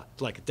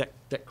 like a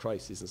debt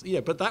crisis.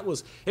 But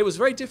it was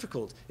very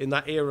difficult in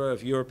that era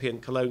of European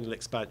colonial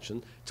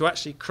expansion to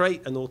actually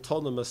create an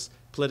autonomous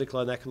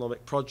political and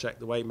economic project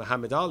the way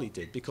Muhammad Ali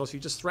did, because you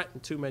just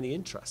threatened too many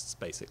interests,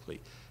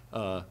 basically.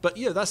 But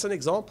that's an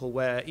example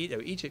where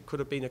Egypt could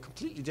have been a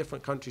completely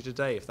different country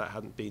today if that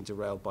hadn't been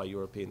derailed by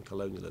European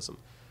colonialism.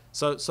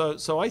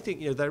 So I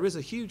think there is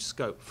a huge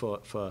scope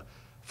for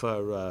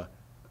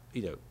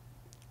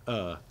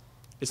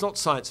it's not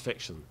science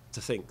fiction to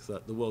think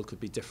that the world could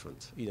be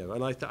different,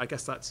 And I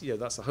guess that's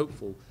a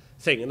hopeful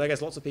thing, and I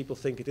guess lots of people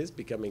think it is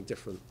becoming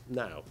different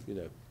now,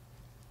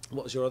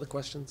 What was your other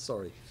question?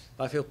 Sorry,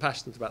 I feel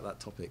passionate about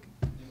that topic.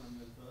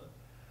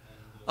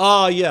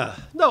 Yeah.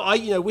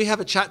 No, we have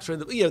a chapter in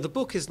the, the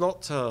book is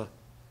not,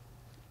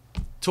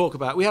 talk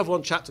about, we have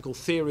one chapter called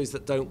Theories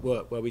That Don't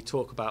Work, where we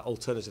talk about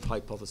alternative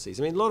hypotheses.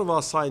 I mean, a lot of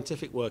our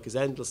scientific work is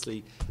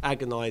endlessly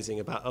agonizing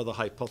about other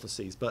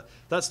hypotheses, but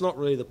that's not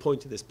really the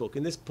point of this book.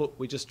 In this book,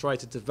 we just try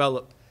to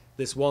develop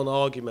this one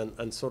argument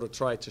and sort of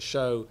try to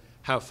show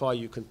how far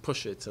you can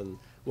push it and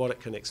what it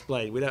can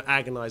explain. We don't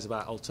agonize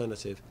about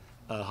alternative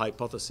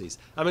hypotheses.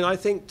 I mean, I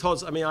think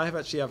Todd's, I mean, I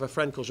actually have a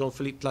friend called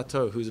Jean-Philippe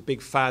Plateau who's a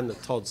big fan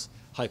of Todd's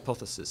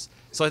hypothesis.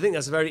 So I think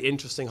that's a very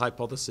interesting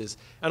hypothesis.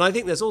 And I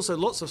think there's also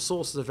lots of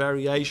sources of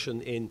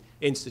variation in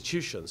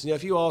institutions. You know,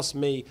 if you ask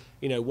me,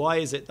 you know, why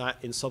is it that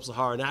in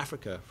sub-Saharan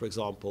Africa, for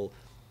example,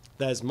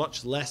 there's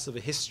much less of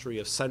a history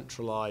of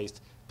centralized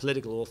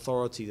political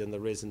authority than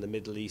there is in the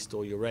Middle East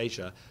or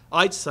Eurasia,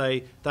 I'd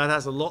say that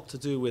has a lot to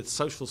do with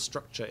social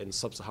structure in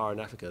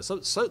sub-Saharan Africa.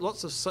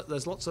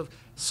 There's lots of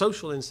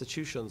social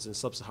institutions in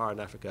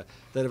sub-Saharan Africa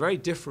that are very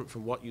different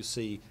from what you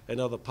see in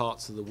other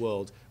parts of the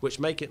world,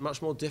 which make it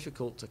much more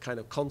difficult to kind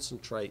of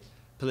concentrate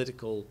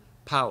political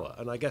power.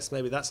 And I guess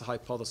maybe that's a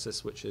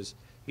hypothesis which is,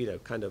 you know,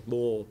 kind of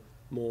more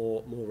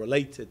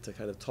related to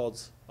kind of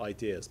Todd's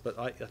ideas. But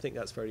I think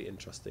that's very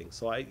interesting.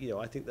 So I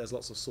think there's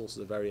lots of sources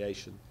of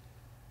variation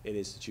in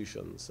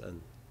institutions.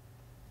 And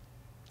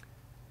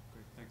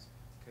great, thanks.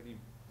 Karim,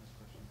 last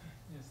question.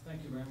 Yes,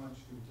 thank you very much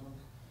for your talk.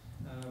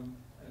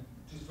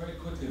 Just very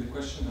quickly, the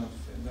question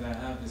that I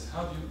have is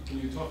can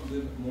you talk a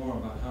little bit more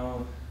about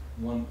how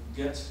one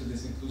gets to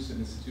these inclusive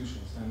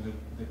institutions and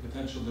the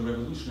potential, the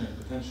revolutionary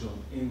potential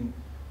in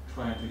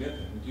trying to get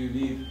them? Do you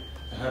need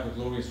to have a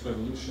glorious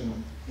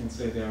revolution in,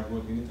 say, the Arab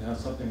world? You need to have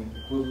something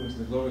equivalent to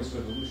the glorious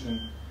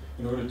revolution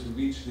in order to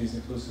reach these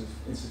inclusive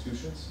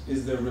institutions?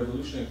 Is there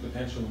revolutionary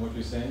potential in what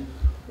you're saying?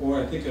 Or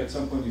I think at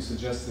some point you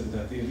suggested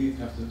that the elite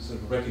have to sort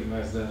of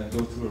recognize that and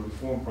go through a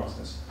reform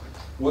process.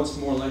 What's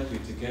more likely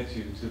to get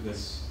you to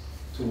this,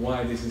 to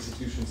why these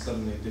institutions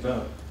suddenly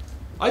develop?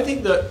 I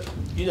think that,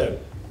 you know,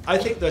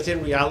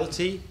 in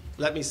reality,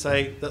 let me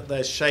say that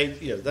there's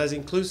shade, you know, there's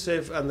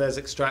inclusive and there's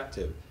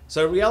extractive.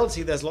 So in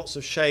reality, there's lots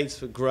of shades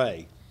for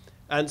grey.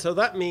 And so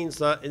that means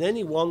that in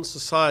any one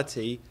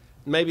society,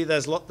 maybe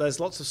there's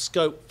lots of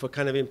scope for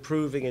kind of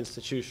improving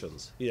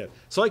institutions. You know,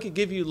 so I could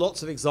give you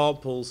lots of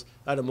examples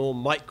at a more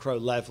micro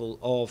level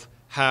of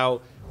how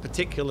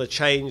particular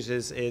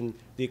changes in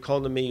the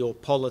economy or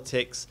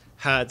politics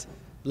had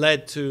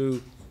led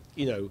to,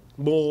 you know,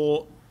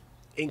 more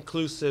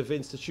inclusive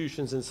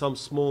institutions in some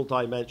small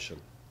dimension.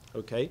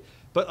 Okay,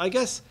 but I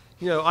guess,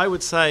 you know, I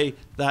would say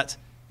that,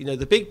 you know,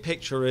 the big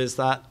picture is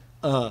that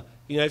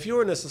you know, if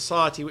you're in a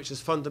society which is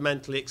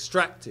fundamentally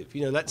extractive,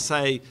 you know, let's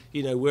say,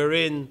 you know, we're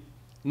in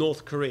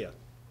North Korea,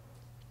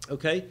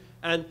 okay?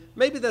 And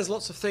maybe there's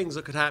lots of things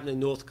that could happen in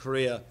North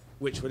Korea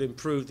which would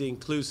improve the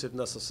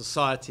inclusiveness of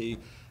society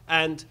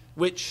and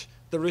which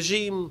the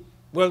regime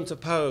won't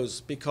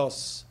oppose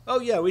because,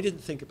 oh yeah, we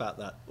didn't think about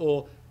that.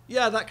 Or,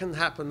 yeah, that can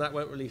happen, that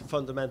won't really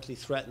fundamentally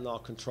threaten our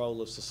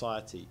control of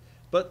society.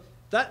 But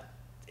that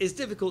is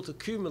difficult to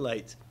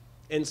accumulate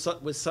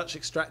with such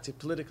extractive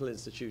political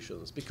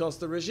institutions because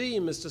the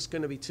regime is just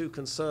going to be too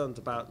concerned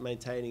about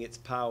maintaining its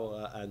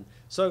power. And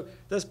so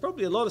there's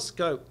probably a lot of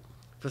scope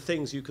for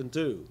things you can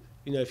do.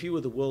 You know, if you were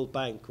the World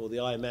Bank or the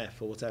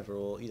IMF or whatever,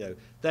 or, you know,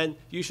 then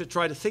you should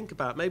try to think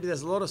about, maybe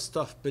there's a lot of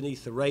stuff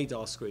beneath the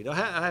radar screen. I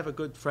have a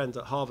good friend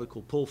at Harvard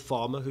called Paul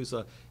Farmer, he's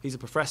a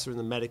professor in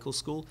the medical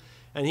school,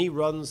 and he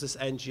runs this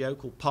NGO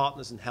called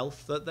Partners in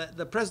Health.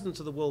 The president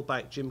of the World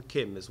Bank, Jim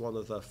Kim, is one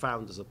of the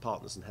founders of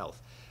Partners in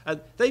Health. And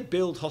they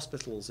build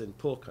hospitals in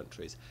poor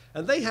countries.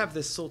 And they have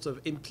this sort of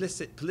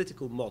implicit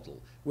political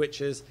model, which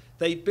is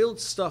they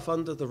build stuff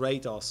under the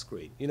radar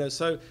screen. You know,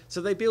 so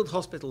they build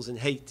hospitals in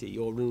Haiti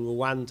or in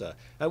Rwanda.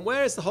 And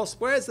where is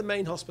the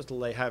main hospital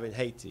they have in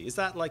Haiti? Is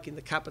that like in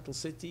the capital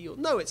city? Or,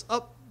 no, it's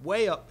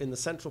way up in the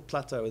central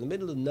plateau, in the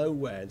middle of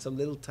nowhere, in some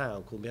little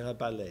town called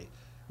Mirabale.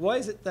 Why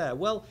is it there?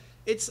 Well,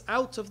 it's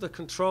out of the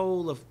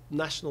control of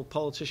national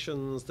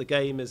politicians. The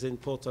game is in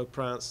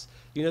Port-au-Prince.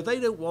 You know, they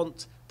don't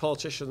want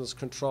politicians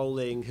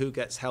controlling who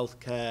gets health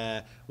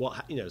care,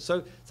 you know.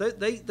 So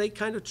they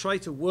kind of try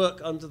to work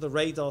under the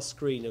radar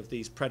screen of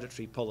these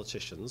predatory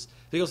politicians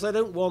because they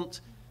don't want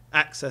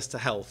access to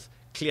health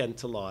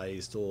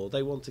clientalized, or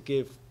they want to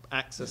give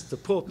access to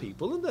poor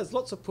people. And there's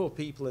lots of poor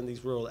people in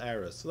these rural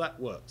areas, so that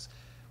works.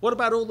 What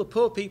about all the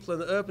poor people in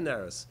the urban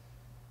areas?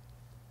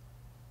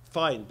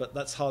 Fine, but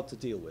that's hard to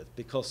deal with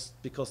because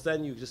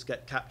then you just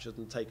get captured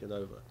and taken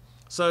over.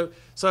 So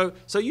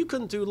you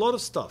can do a lot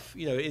of stuff,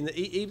 you know,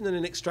 even in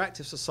an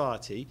extractive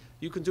society,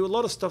 you can do a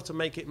lot of stuff to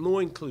make it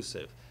more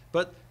inclusive.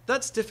 But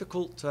that's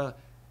difficult to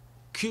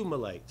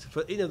accumulate.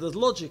 You know, the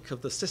logic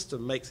of the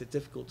system makes it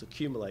difficult to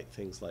accumulate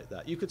things like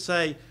that. You could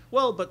say,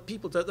 well, but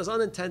people don't, there's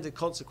unintended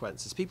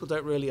consequences. People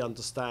don't really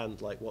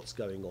understand, like, what's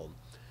going on.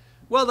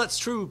 Well, that's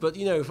true, but,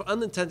 you know,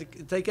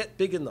 if they get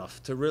big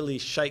enough to really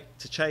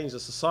change the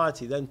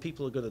society, then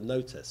people are going to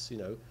notice, you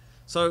know.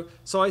 So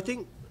I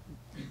think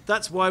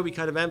that's why we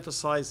kind of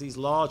emphasize these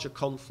larger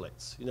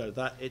conflicts, you know,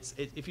 that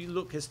if you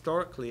look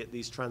historically at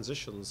these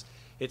transitions,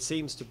 it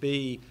seems to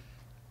be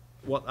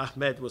what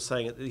Ahmed was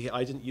saying,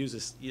 I didn't use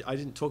this, I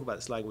didn't talk about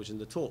this language in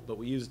the talk, but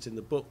we use it in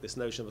the book, this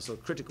notion of a sort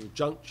of critical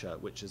juncture,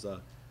 which is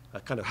a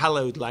kind of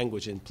hallowed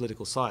language in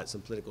political science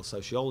and political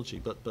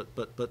sociology, but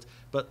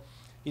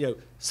you know,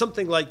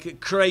 something like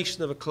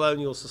creation of a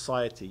colonial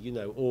society, you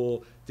know,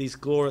 or these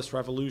glorious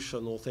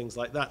revolution or things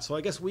like that. So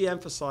I guess we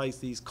emphasize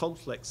these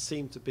conflicts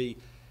seem to be,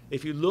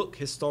 if you look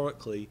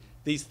historically,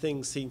 these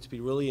things seem to be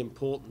really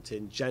important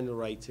in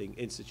generating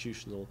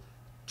institutional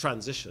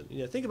transition.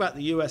 You know, think about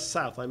the U.S.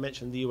 South. I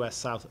mentioned the U.S.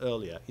 South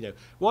earlier. You know,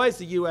 why is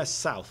the U.S.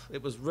 South?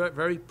 It was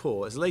very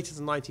poor. As late as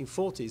the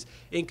 1940s,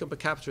 income per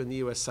capita in the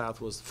U.S.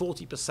 South was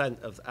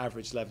 40% of the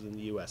average level in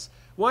the U.S.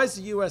 Why is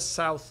the U.S.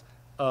 South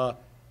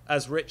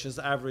as rich as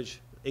the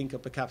average income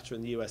per capita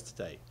in the US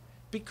today?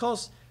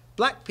 Because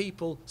black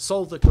people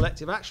solved the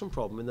collective action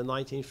problem in the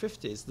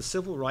 1950s. The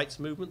civil rights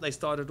movement, they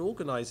started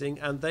organizing,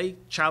 and they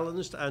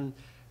challenged and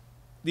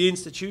the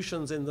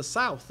institutions in the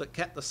South that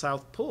kept the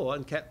South poor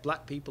and kept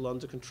black people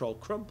under control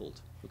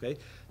crumbled. Okay?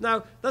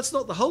 Now, that's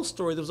not the whole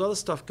story. There was other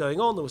stuff going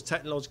on. There was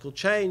technological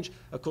change.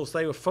 Of course,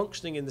 they were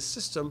functioning in the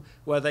system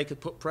where they could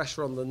put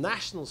pressure on the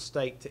national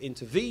state to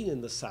intervene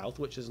in the South,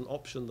 which is an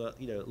option that,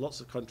 you know,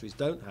 lots of countries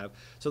don't have.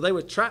 So they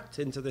were trapped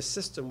into this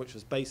system, which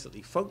was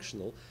basically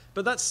functional.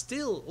 But that's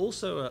still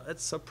also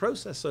it's a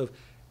process of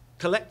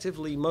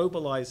collectively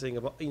mobilizing,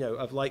 you know,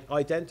 of like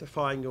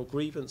identifying your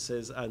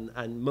grievances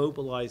and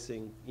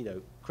mobilizing, you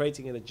know,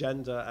 creating an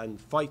agenda and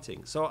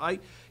fighting. So I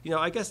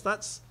guess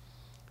that's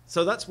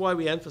why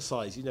we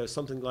emphasize, you know,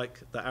 something like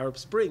the Arab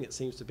Spring. It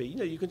seems to be, you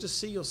know, you can just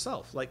see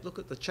yourself, like, look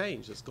at the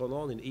change that's gone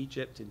on in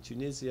Egypt, in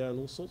Tunisia, and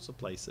all sorts of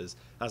places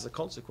as a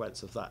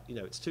consequence of that. You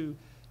know, it's too,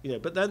 you know,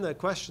 but then the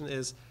question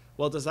is,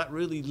 well, does that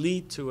really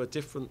lead to a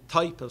different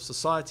type of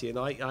society? And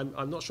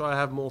I'm not sure I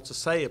have more to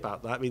say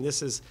about that. I mean,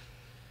 this is,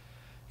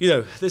 you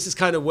know, this is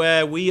kind of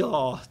where we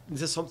are.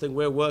 This is something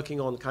we're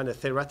working on kind of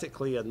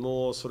theoretically and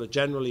more sort of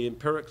generally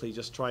empirically,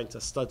 just trying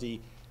to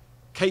study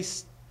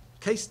case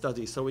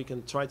studies so we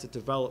can try to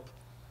develop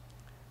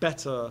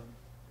better,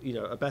 you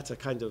know, a better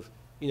kind of,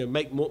 you know,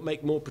 make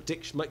more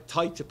prediction, make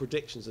tighter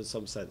predictions in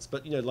some sense.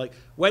 But, you know, like,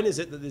 when is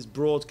it that this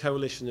broad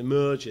coalition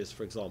emerges,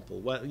 for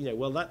example? Well, you know,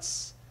 well,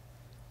 that's,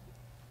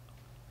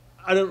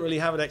 I don't really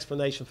have an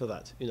explanation for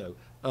that, you know.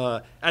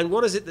 And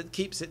what is it that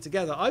keeps it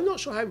together? I'm not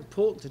sure how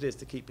important it is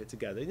to keep it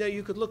together. You know,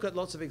 you could look at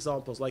lots of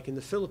examples, like in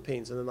the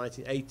Philippines in the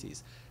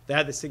 1980s. They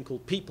had this thing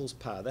called people's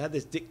power. They had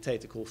this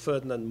dictator called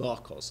Ferdinand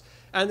Marcos.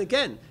 And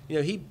again, you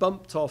know, he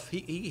bumped off,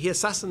 he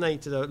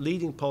assassinated a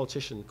leading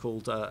politician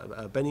called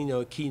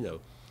Benigno Aquino.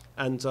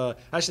 And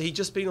actually, he'd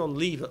just been on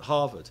leave at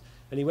Harvard.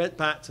 And he went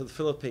back to the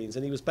Philippines,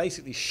 and he was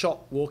basically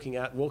shot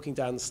walking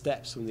down the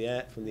steps from the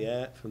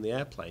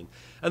airplane.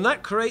 And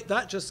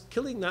that just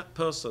killing that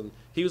person.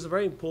 He was a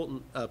very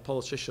important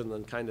politician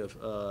and kind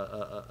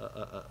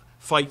of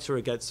fighter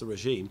against the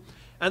regime,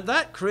 and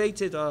that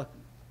created a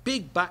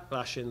big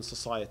backlash in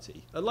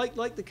society. And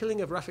like the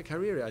killing of Rafik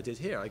Hariri I did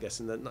here, I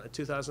guess, in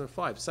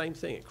 2005. Same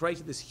thing. It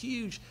created this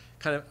huge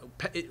kind of,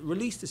 it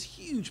released this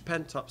huge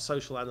pent-up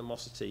social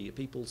animosity.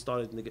 People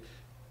started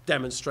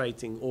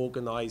demonstrating,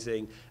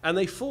 organizing, and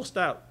they forced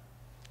out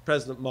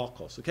President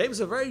Marcos. Okay, it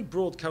was a very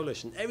broad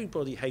coalition.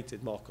 Everybody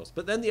hated Marcos,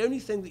 but then the only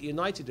thing that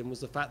united them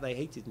was the fact they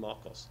hated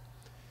Marcos.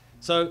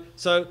 And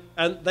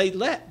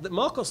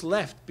Marcos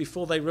left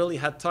before they really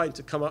had time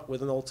to come up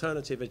with an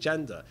alternative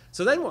agenda.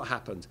 So then what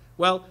happened?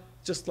 Well,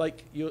 just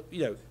like you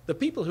know, the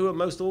people who were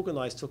most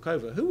organized took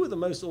over. Who were the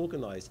most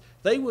organized?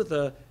 They were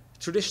the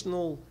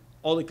traditional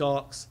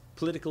oligarchs,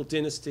 political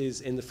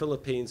dynasties in the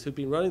Philippines who'd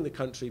been running the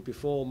country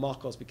before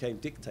Marcos became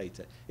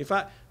dictator. In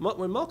fact,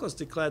 when Marcos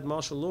declared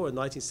martial law in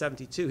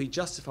 1972, he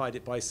justified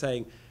it by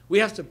saying, we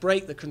have to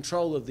break the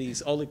control of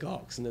these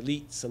oligarchs and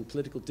elites and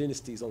political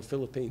dynasties on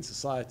Philippine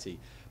society.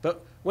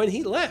 But when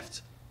he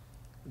left,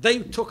 they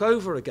took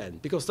over again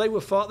because they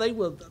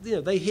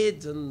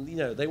hid and, you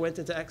know, they went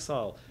into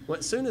exile. Well,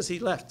 as soon as he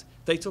left,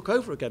 they took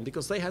over again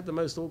because they had the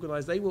most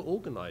organized. They were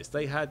organized.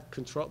 They had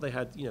control. They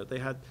had, you know, they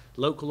had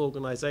local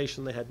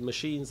organization. They had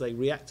machines. They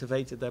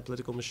reactivated their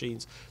political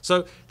machines.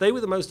 So they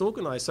were the most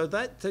organized. So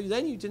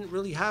then you didn't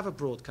really have a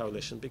broad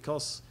coalition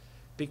because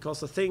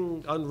the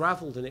thing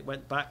unraveled and it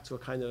went back to a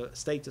kind of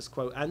status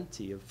quo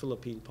ante of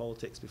Philippine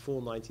politics before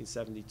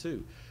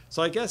 1972.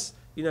 So I guess,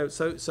 you know,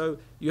 so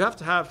you have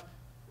to have,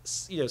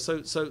 you know,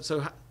 so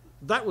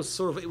that was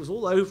sort of, it was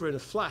all over in a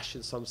flash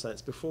in some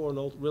sense before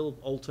an real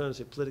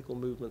alternative political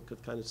movement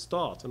could kind of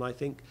start. And I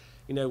think,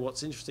 you know,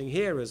 what's interesting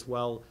here is,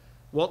 well,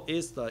 what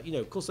is the, you know,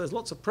 of course there's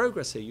lots of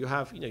progress here. You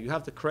have, you know, you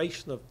have the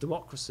creation of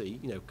democracy,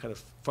 you know, kind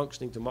of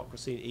functioning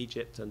democracy in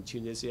Egypt and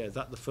Tunisia. Is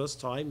that the first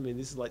time? I mean,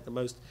 this is like the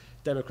most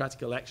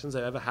democratic elections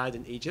they've ever had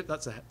in Egypt.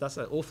 That's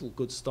an awful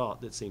good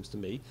start, it seems to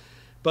me.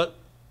 But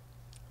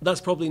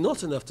that's probably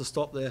not enough to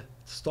stop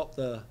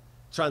the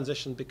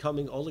transition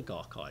becoming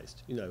oligarchized,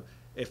 you know.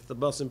 If the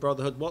Muslim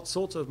Brotherhood, what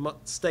sort of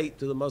state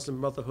do the Muslim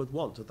Brotherhood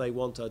want? Do they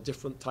want a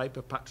different type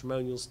of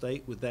patrimonial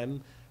state with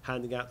them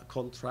handing out the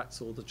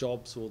contracts or the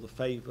jobs or the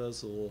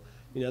favors? Or,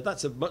 you know,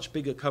 that's a much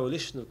bigger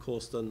coalition, of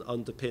course, than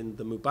underpinned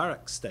the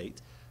Mubarak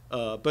state.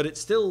 But it's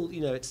still,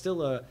 it's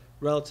still a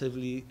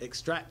relatively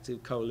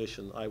extractive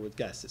coalition, I would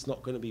guess. It's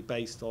not going to be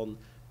based on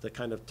the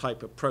kind of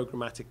type of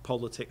programmatic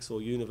politics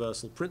or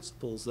universal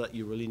principles that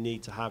you really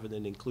need to have in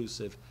an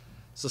inclusive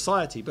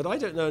society. But I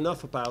don't know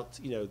enough about,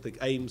 the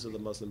aims of the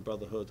Muslim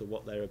Brotherhood or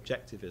what their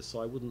objective is,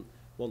 so I wouldn't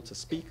want to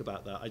speak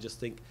about that. I just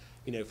think,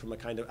 from a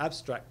kind of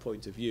abstract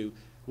point of view,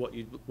 what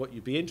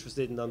you'd be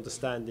interested in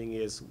understanding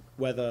is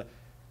whether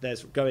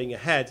there's going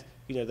ahead,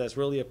 there's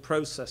really a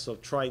process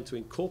of trying to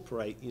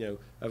incorporate,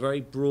 a very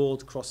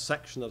broad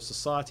cross-section of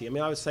society. I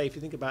mean, I would say if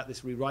you think about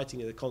this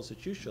rewriting of the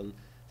Constitution,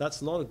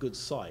 that's not a good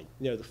sign.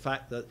 The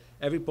fact that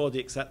everybody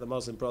except the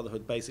Muslim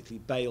Brotherhood basically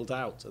bailed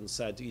out and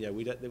said,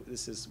 we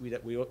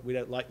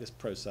don't like this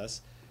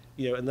process,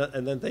 and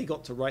then they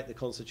got to write the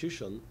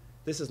Constitution.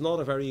 This is not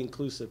a very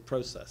inclusive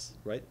process,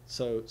 right?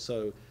 So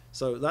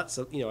that's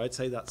I'd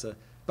say that's a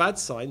bad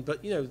sign.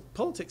 But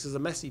politics is a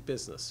messy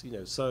business.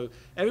 So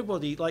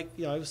everybody,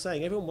 I was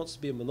saying, everyone wants to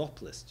be a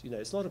monopolist.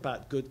 It's not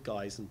about good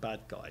guys and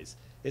bad guys.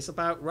 It's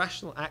about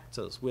rational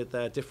actors with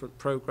their different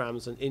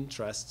programs and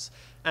interests,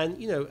 and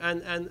you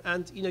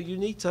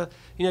need to,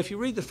 if you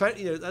read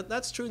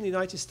that's true in the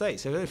United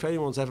States. I don't know if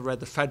anyone's ever read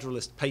the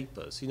Federalist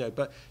Papers,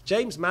 but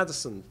James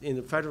Madison in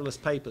the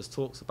Federalist Papers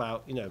talks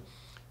about,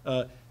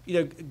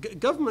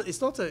 government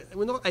is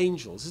we're not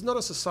angels. It's not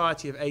a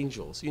society of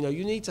angels. You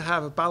need to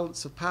have a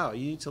balance of power.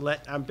 You need to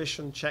let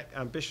ambition check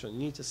ambition. You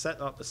need to set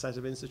up a set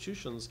of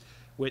institutions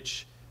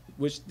which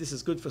this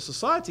is good for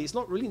society. It's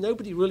not really,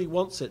 nobody really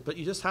wants it, but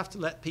you just have to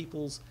let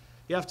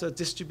you have to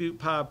distribute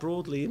power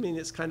broadly. I mean,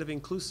 it's kind of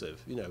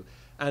inclusive,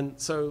 and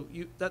so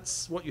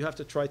that's what you have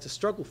to try to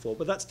struggle for.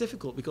 But that's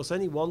difficult because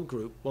any one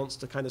group wants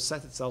to kind of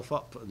set itself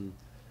up, and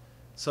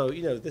so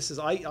this is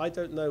I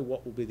don't know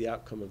what will be the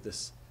outcome of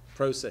this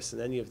process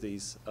in any of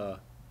these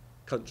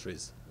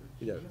countries.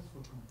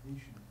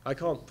 I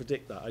can't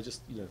predict that. I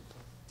just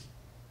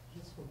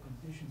Just for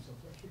conditions of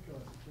Africa,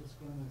 it was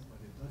organized by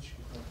the Dutch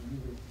without a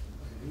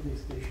relay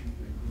station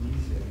to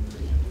Indonesia and the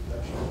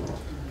Dutch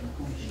Indian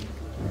company.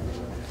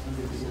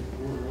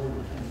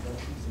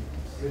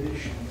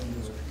 British and then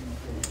the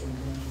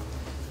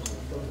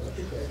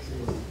Africa actually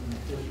was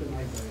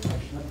organized by the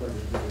Dutch, not by the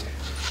British.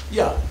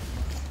 Yeah,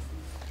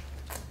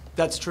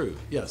 that's true.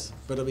 Yes,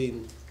 but I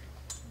mean,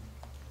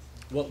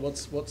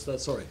 what's that?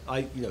 Sorry,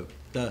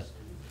 the.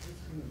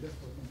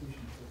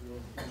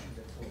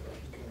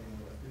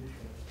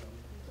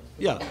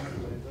 Yeah,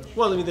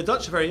 well, I mean, the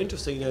Dutch are very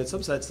interesting. In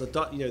some sense, the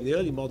Dutch, in the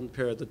early modern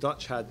period, the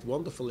Dutch had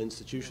wonderful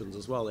institutions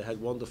as well. They had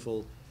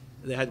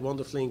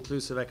wonderfully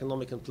inclusive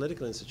economic and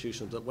political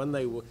institutions. But when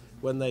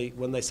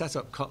they set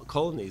up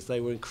colonies, they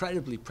were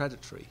incredibly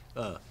predatory.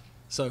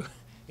 So,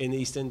 in the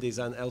East Indies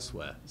and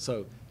elsewhere.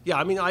 So, yeah,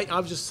 I mean, I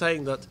was just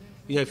saying that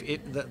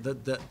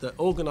the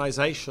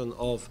organization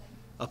of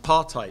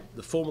apartheid,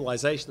 the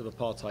formalization of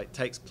apartheid,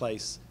 takes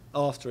place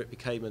after it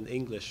became an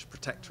English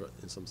protectorate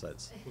in some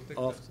sense.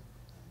 After.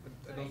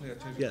 I don't think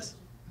I changed. Yes.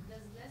 Does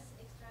less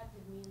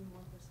extractive mean more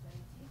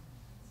prosperity?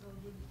 So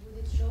would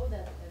it show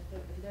that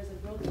if there's a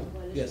broad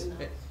coalition yes. now?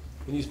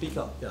 Can you speak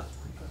up? Yeah.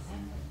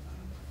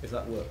 If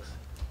that works.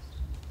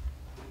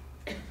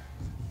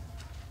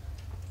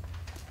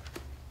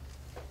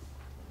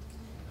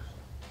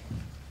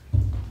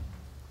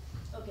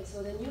 Okay,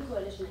 so the new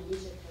coalition in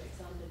Egypt, for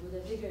example, with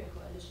a bigger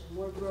coalition,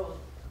 more broad,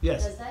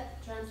 yes. Does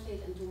that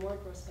translate into more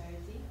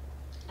prosperity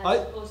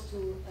as opposed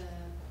to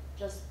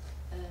just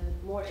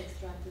more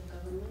extractive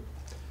government?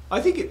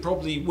 I think it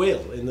probably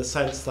will, in the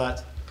sense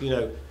that,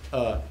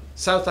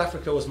 South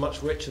Africa was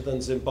much richer than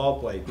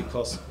Zimbabwe,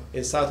 because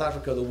in South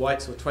Africa the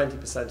whites were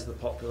 20% of the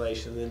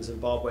population, and in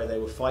Zimbabwe they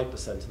were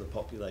 5% of the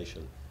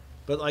population.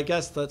 But I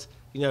guess that,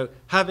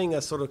 having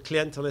a sort of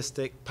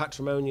clientelistic,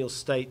 patrimonial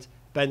state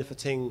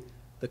benefiting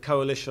the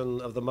coalition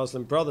of the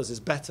Muslim Brothers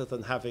is better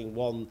than having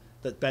one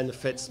that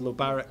benefits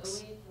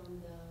Mubarak's. Away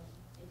from the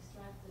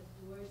extractive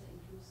towards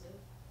inclusive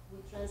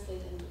would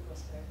translate into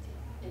prosperity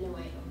in a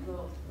way of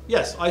growth.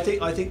 Yes, I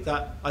think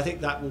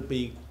that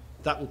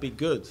will be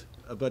good,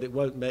 but it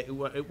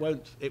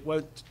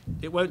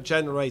won't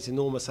generate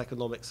enormous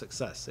economic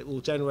success. It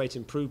will generate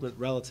improvement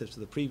relative to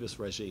the previous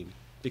regime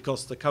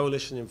because the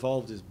coalition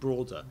involved is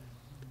broader,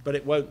 but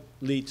it won't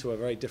lead to a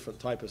very different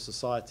type of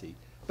society.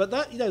 But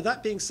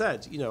that being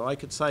said, I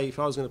could say, if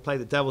I was going to play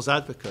the devil's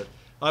advocate,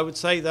 I would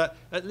say that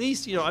at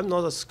least, I'm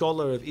not a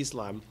scholar of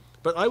Islam,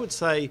 but I would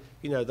say,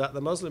 that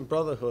the Muslim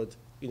Brotherhood,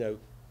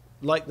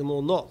 like them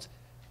or not,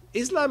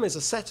 Islam is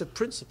a set of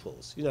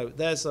principles.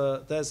 There's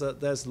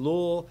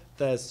law,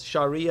 there's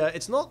Sharia.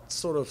 It's not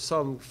sort of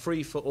some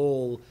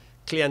free-for-all,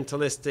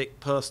 clientelistic,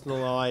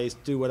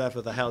 personalized, do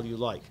whatever the hell you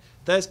like.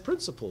 There's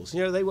principles.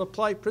 They will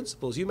apply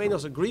principles. You may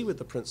not agree with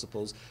the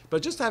principles,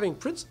 but just having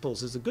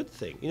principles is a good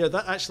thing.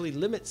 That actually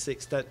limits the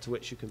extent to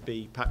which you can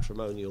be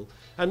patrimonial.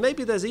 And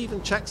maybe there's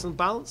even checks and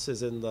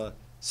balances in the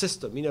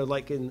system.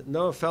 Like in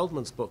Noah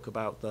Feldman's book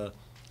about the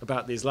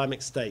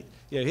Islamic State.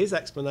 His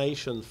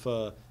explanation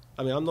for,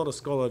 I mean, I'm not a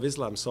scholar of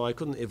Islam, so I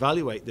couldn't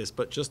evaluate this,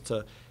 but just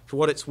for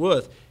what it's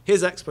worth,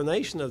 his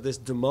explanation of this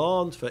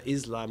demand for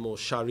Islam or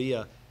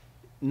Sharia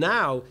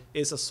now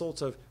is a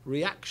sort of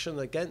reaction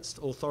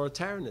against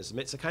authoritarianism.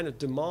 It's a kind of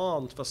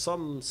demand for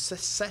some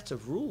set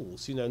of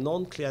rules, you know,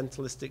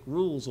 non-clientelistic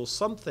rules or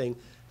something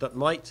that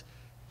might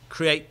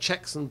create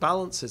checks and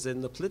balances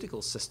in the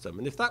political system.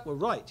 And if that were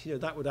right, you know,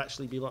 that would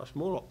actually be much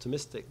more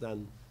optimistic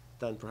than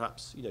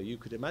perhaps, you know, you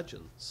could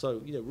imagine.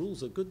 So, you know,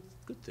 rules are good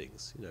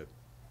things, you know.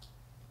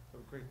 Oh,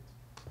 great.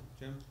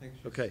 Jim, thank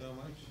you okay. so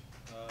much.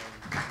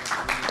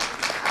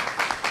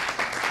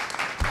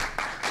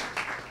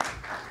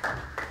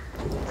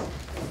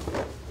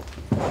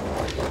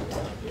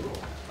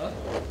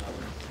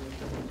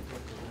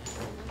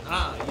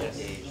 Ah, yes.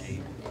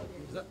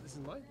 This is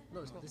mine?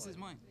 No, it's not This mine. is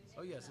mine.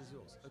 Oh, yes, it's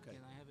yours. Okay.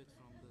 Can I have it?